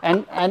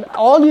 And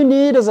all you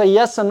need is a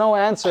yes or no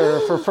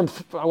answer from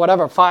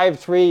whatever, 5,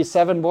 3,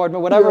 7 board,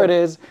 whatever it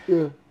is.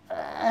 Yeah.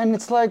 And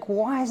it's like,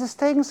 why is this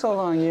taking so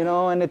long?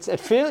 And it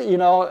feels,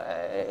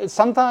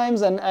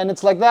 sometimes, and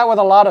it's like that with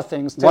a lot of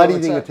things too. Why do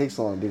you think it takes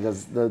so long?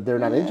 Because they're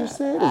not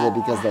interested? Is it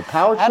because the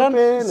power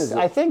tripping?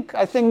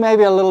 I think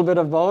maybe a little bit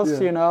of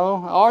both.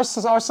 Or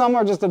some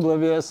are just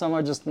oblivious. Some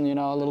are just a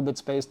little bit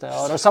spaced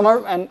out. Or some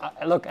are, and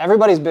look,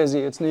 everybody's busy.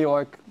 It's New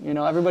York.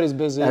 Everybody's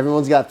busy.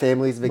 Everyone's got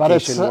families,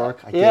 vacation,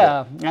 work. I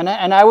get it.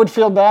 And I would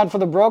feel bad for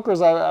the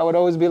brokers. I would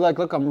always be like,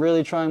 look, I'm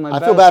really trying my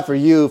best. I feel bad for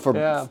you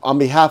on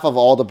behalf of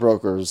all the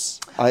brokers.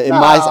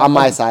 On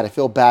my side, I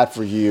feel bad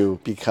for you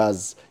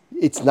because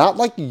it's not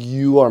like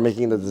you are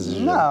making the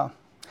decision. No.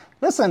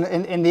 Listen,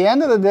 in the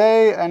end of the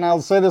day, and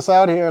I'll say this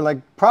out here, like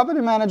property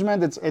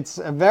management, it's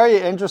a very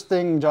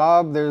interesting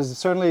job. There's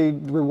certainly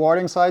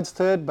rewarding sides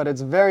to it, but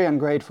it's very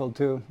ungrateful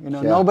too.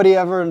 Nobody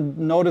ever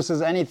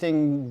notices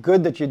anything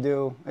good that you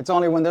do. It's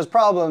only when there's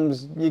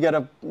problems you get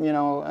an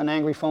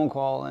angry phone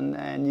call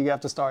and you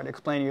have to start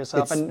explaining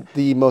yourself. It's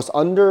the most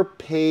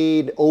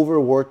underpaid,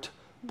 overworked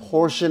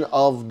portion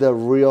of the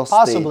real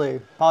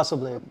estate.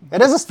 Possibly.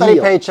 It is a steady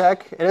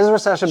paycheck. It is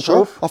recession-proof.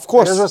 Sure, of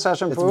course. It is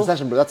recession-proof. It's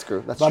recession-proof. That's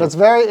true. But it's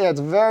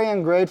very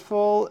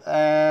ungrateful.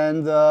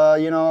 And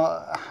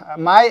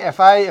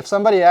if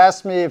somebody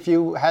asked me if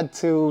you had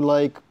to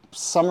like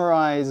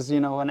summarize,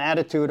 an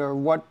attitude or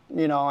what,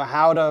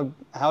 how to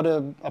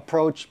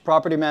approach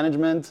property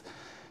management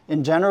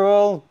in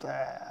general,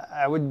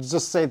 I would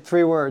just say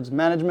 3 words: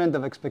 management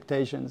of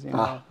expectations.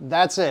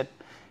 That's it.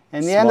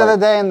 In the end of the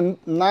day, and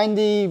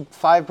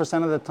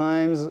 95% of the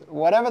times,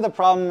 whatever the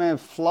problem is,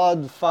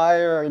 flood,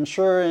 fire,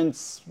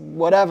 insurance,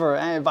 whatever,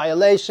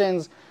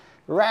 violations,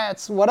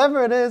 rats,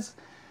 whatever it is,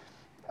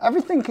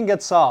 everything can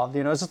get solved.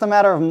 It's just a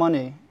matter of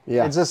money.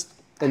 Yeah. It's just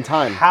and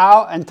time.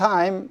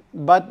 Time.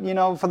 But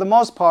for the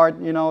most part,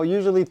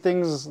 usually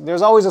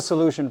there's always a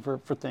solution for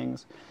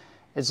things.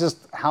 It's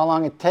just how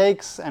long it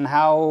takes and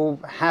how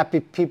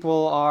happy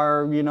people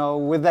are,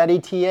 with that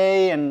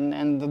ETA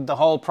and the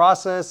whole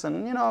process.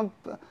 And,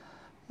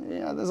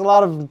 there's a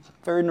lot of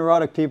very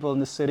neurotic people in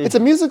this city. It's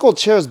a musical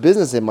chairs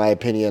business, in my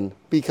opinion,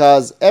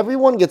 because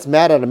everyone gets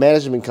mad at a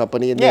management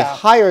company and they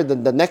hire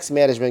the next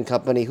management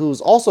company who's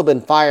also been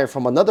fired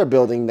from another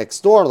building next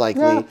door,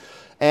 likely. Yeah.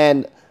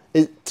 And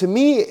to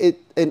me,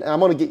 and I'm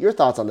going to get your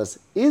thoughts on this,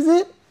 is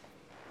it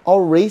a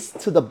race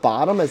to the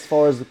bottom as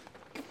far as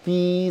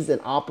fees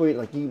and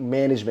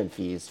management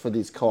fees for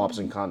these co-ops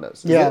and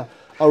condos? Is it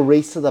a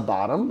race to the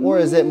bottom, or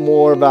is it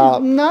more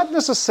about not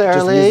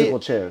necessarily just musical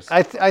chairs?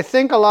 I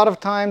think a lot of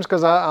times,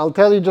 because I'll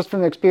tell you just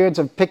from the experience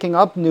of picking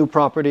up new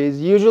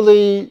properties,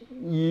 usually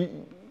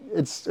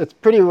it's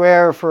pretty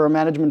rare for a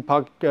management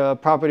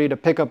property to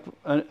pick up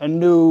a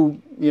new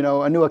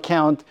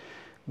account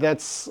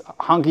that's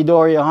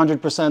hunky-dory,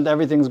 100%,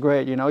 everyth's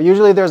great.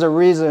 Usually there's a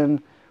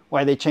reason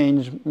why they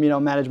change,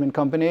 management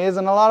companies,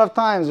 and a lot of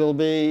times it'll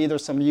be either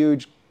some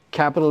huge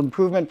capital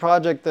improvement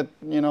project that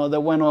that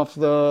went off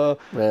the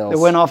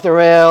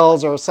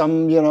rails, or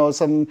some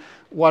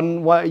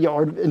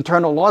or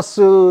internal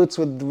lawsuits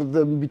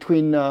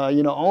between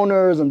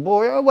owners and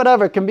board,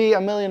 whatever. It can be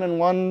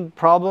 1,000,001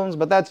 problems,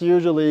 but that's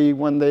usually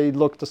when they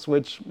look to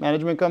switch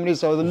management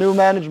companies. So the new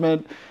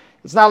management,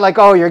 it's not like,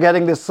 oh, you're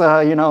getting this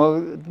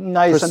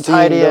nice pristine and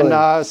tidy building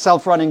and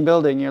self-running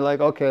building. You're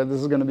like, okay,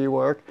 this is going to be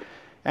work.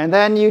 And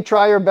then you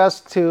try your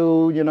best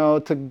to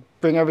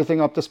bring everything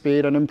up to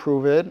speed and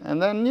improve it.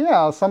 And then,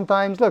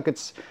 sometimes, look,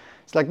 it's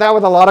like that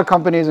with a lot of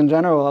companies in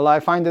general. I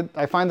find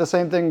the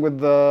same thing with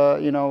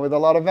with a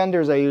lot of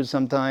vendors I use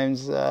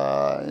sometimes,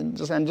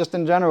 just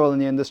in general in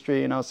the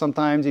industry.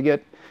 Sometimes you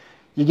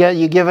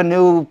give a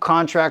new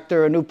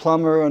contractor, a new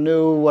plumber, a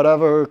new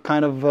whatever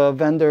kind of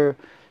vendor,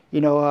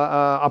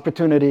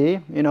 opportunity.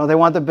 They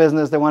want the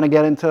business, they want to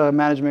get into a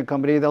management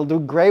company. They'll do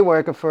great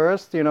work at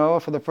first,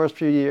 for the first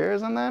few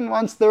years, and then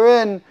once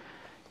they're in,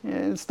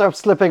 it starts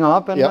slipping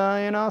up, and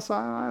so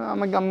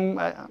I'm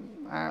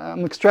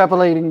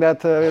extrapolating that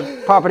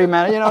to property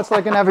management. It's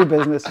like in every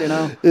business,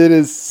 It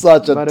is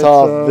such a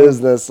tough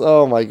business.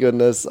 Oh my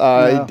goodness.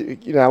 I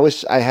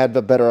wish I had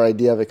a better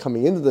idea of it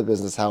coming into the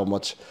business, how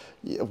much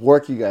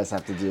work you guys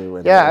have to do.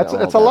 And,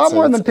 it's a lot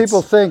more than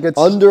people think. It's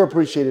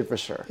underappreciated for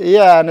sure.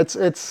 Yeah, and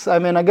it's. I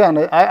mean, again,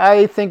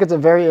 I think it's a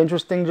very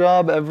interesting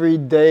job. Every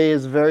day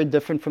is very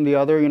different from the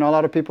other. A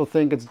lot of people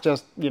think it's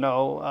just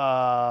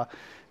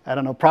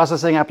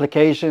processing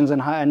applications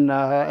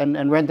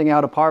and renting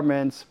out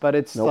apartments, but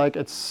it's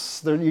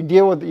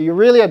you're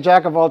really a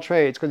jack of all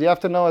trades, because you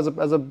have to know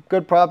as a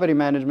good property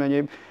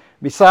management,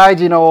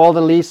 besides all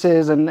the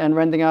leases and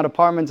renting out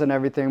apartments and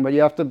everything, but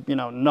you have to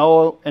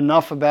know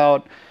enough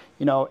about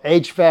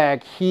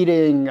HVAC,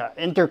 heating,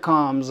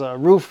 intercoms,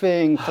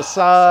 roofing,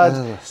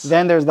 facades.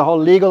 Then there's the whole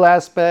legal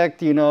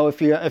aspect.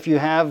 If you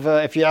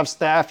have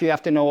staff, you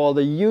have to know all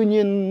the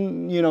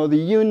union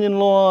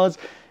laws.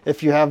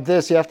 If you have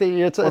this, you have to.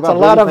 It's a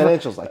lot of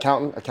financials,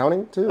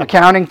 accounting too.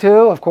 Accounting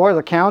too, of course.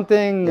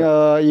 Accounting,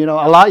 a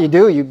lot you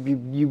do.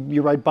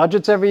 You write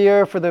budgets every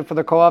year for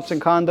the co-ops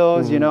and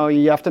condos. Mm-hmm.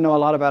 You have to know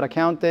a lot about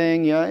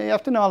accounting. You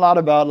have to know a lot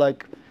about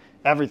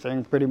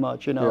everything, pretty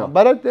much.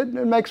 But it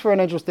makes for an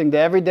interesting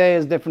day. Every day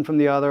is different from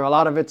the other. A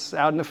lot of it's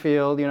out in the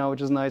field,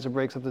 which is nice. It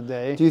breaks up the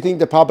day. Do you think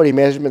the property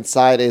management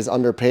side is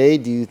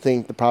underpaid? Do you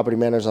think the property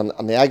managers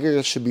on the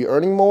aggregate should be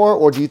earning more?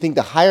 Or do you think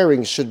the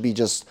hiring should be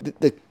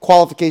the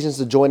qualifications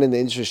to join in the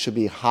industry should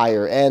be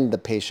higher and the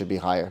pay should be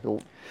higher?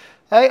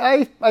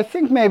 I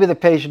think maybe the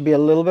pay should be a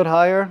little bit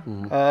higher,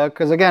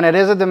 because again, it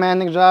is a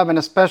demanding job, and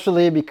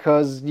especially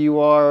because you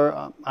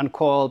are on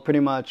call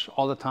pretty much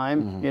all the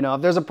time. Mm-hmm.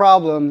 If there's a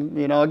problem,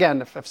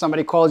 again, if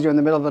somebody calls you in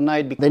the middle of the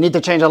night, they need to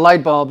change a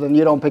light bulb, then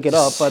you don't pick it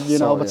up. But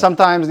but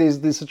sometimes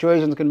these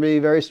situations can be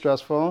very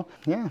stressful.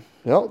 Yeah.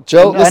 Joe,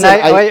 listen.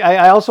 And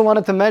I also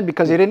wanted to mention,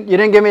 because you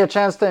didn't give me a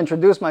chance to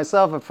introduce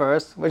myself at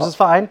first, which is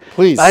fine.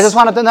 Please. But I just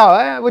wanted to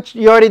know, which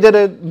you already did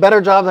a better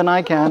job than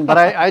I can. But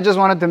I just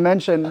wanted to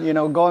mention,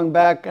 going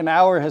back in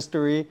our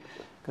history,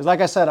 because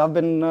like I said, I've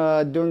been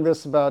doing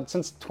this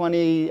since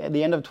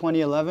the end of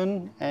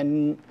 2011,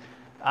 and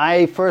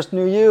I first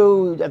knew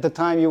you at the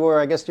time.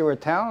 I guess you were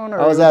at Town. Or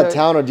I was at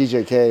Town or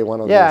DJK, one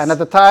of those. Yeah, and at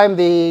the time,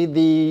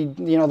 the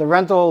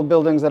rental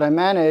buildings that I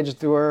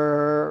managed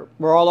were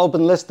all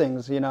open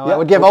listings. I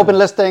would give open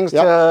listings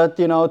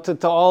to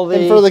all the.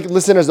 And for the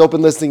listeners,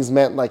 open listings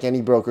meant like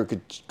any broker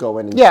could go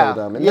in and show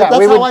them. And that's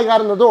how I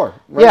got in the door.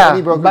 Right? Yeah,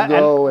 any broker could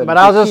go. But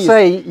I'll just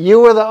say, you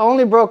were the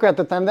only broker at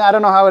the time. I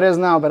don't know how it is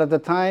now, but at the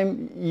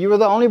time, you were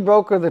the only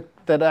broker that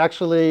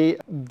actually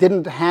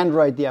didn't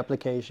handwrite the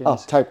applications. Oh,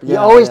 type. You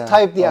always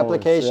typed the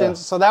applications,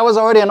 so that was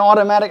already an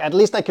automatic. At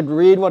least I could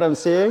read what I'm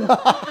seeing.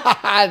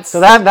 So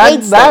that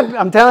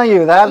I'm telling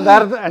you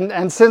that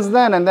and since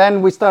then, and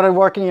then we started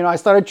working. I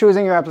started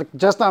choosing your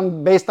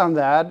application based on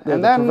that,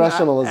 and then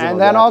professionalism. And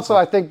then also,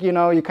 I think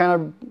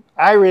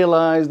I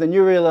realized, and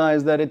you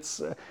realized that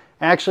it's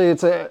actually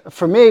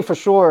for me for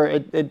sure.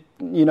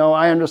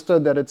 I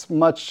understood that it's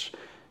much.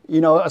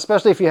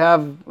 Especially if you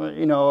have,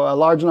 a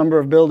large number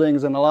of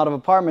buildings and a lot of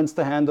apartments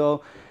to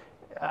handle,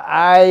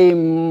 I,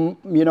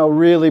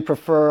 really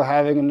prefer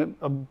having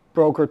a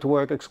broker to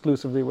work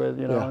exclusively with,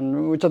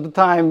 and which at the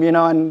time,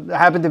 and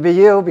happened to be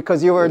you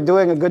because you were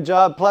doing a good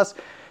job. Plus,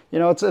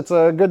 it's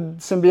a good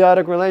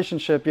symbiotic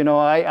relationship.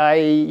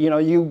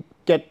 You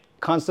get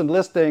constant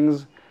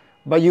listings,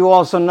 but you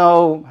also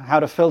know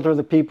how to filter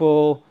the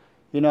people.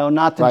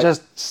 Not to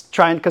just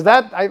try and, because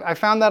I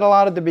found that a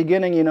lot at the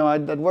beginning,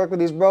 I'd work with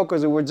these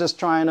brokers who were just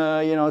trying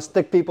to,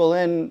 stick people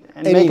in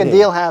and make a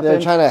deal happen.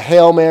 They're trying to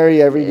Hail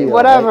Mary every deal.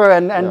 Whatever,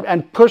 right?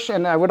 and push,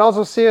 and I would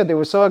also see it, they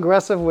were so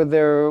aggressive with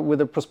their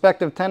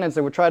prospective tenants,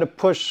 they would try to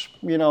push,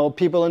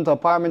 people into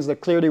apartments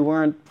that clearly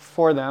weren't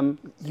for them.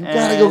 You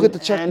gotta go get the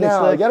check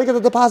now. You gotta get the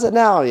deposit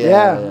now.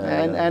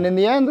 And in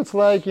the end, it's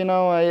like,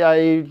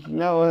 I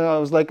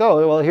was like,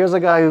 oh, well, here's a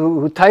guy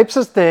who types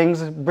his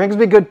things, brings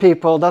me good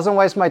people, doesn't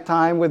waste my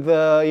time with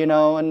it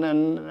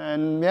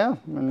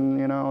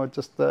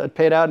just it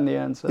paid out in the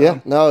end. So. Yeah,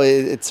 no,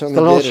 it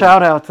certainly did. A little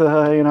shout out to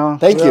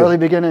the early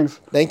beginnings.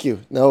 Thank you.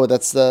 No,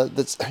 that's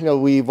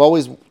we've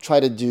always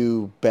tried to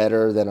do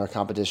better than our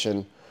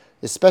competition,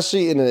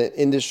 especially in an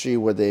industry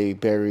where the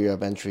barrier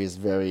of entry is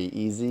very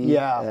easy.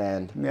 Yeah.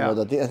 And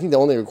I think the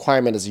only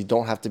requirement is you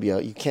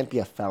can't be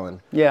a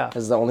felon. Yeah.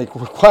 That's the only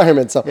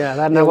requirement. So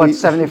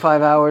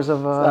 75 hours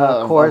of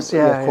course.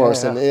 Of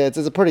course, and it's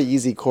a pretty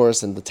easy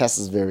course, and the test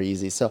is very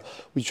easy. So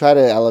we try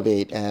to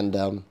elevate, and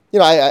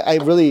I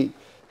really,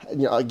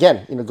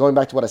 again, going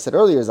back to what I said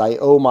earlier, is I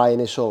owe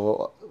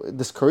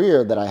this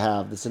career that I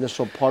have, this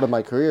initial part of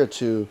my career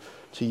to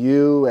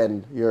you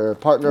and your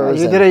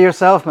partners. You did it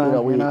yourself, man.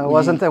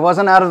 It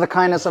wasn't out of the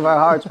kindness of our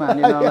hearts, man.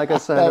 Like I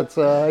said,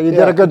 you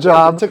did a good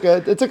job.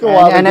 It took a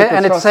while,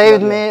 and it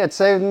saved me. It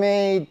saved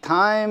me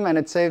time, and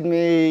it saved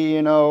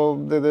me,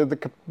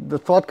 the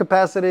thought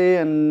capacity,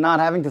 and not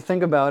having to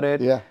think about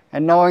it. Yeah.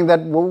 And knowing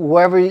that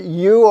whoever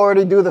you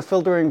already do the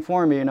filtering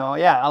for me.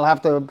 I'll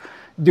have to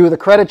do the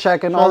credit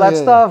check and all that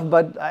stuff,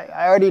 but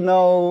I already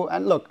know.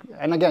 And look,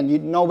 and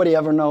again, nobody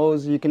ever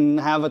knows. You can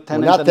have a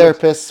tenant. We're not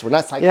therapists. We're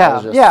not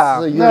psychologists. Yeah.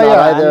 So you're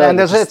not either. And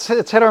it's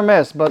hit or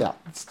miss, but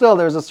still,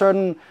 there's a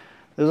certain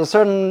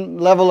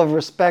level of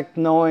respect,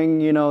 knowing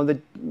that.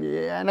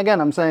 And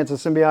again, I'm saying it's a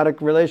symbiotic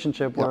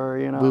relationship where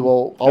we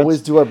will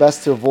always do our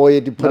best to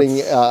avoid putting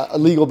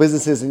illegal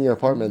businesses in your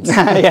apartments.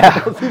 I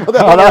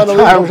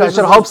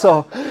should hope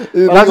so.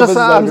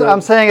 I'm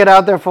saying it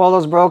out there for all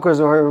those brokers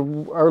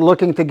who are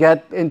looking to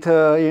get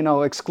into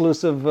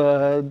exclusive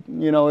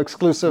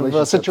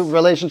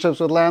relationships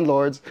with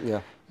landlords.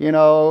 Yeah.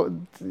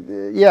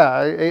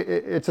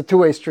 It's a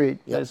two-way street,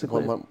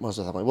 basically. Most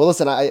of the time. Well,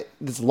 listen,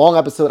 this long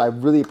episode, I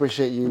really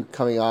appreciate you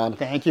coming on.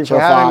 Thank you for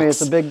having me.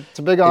 It's a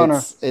big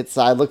honor.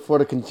 I look forward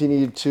to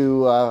continue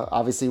to,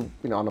 obviously,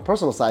 on the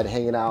personal side,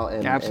 hanging out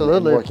and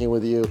working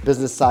with you.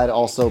 Business side,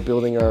 also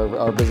building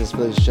our business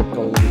relationship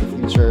going into the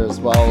future as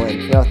well.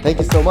 And thank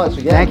you so much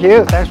again. Thank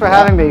you. Thanks for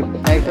having me.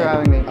 Thanks for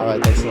having me. All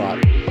right, thanks a lot.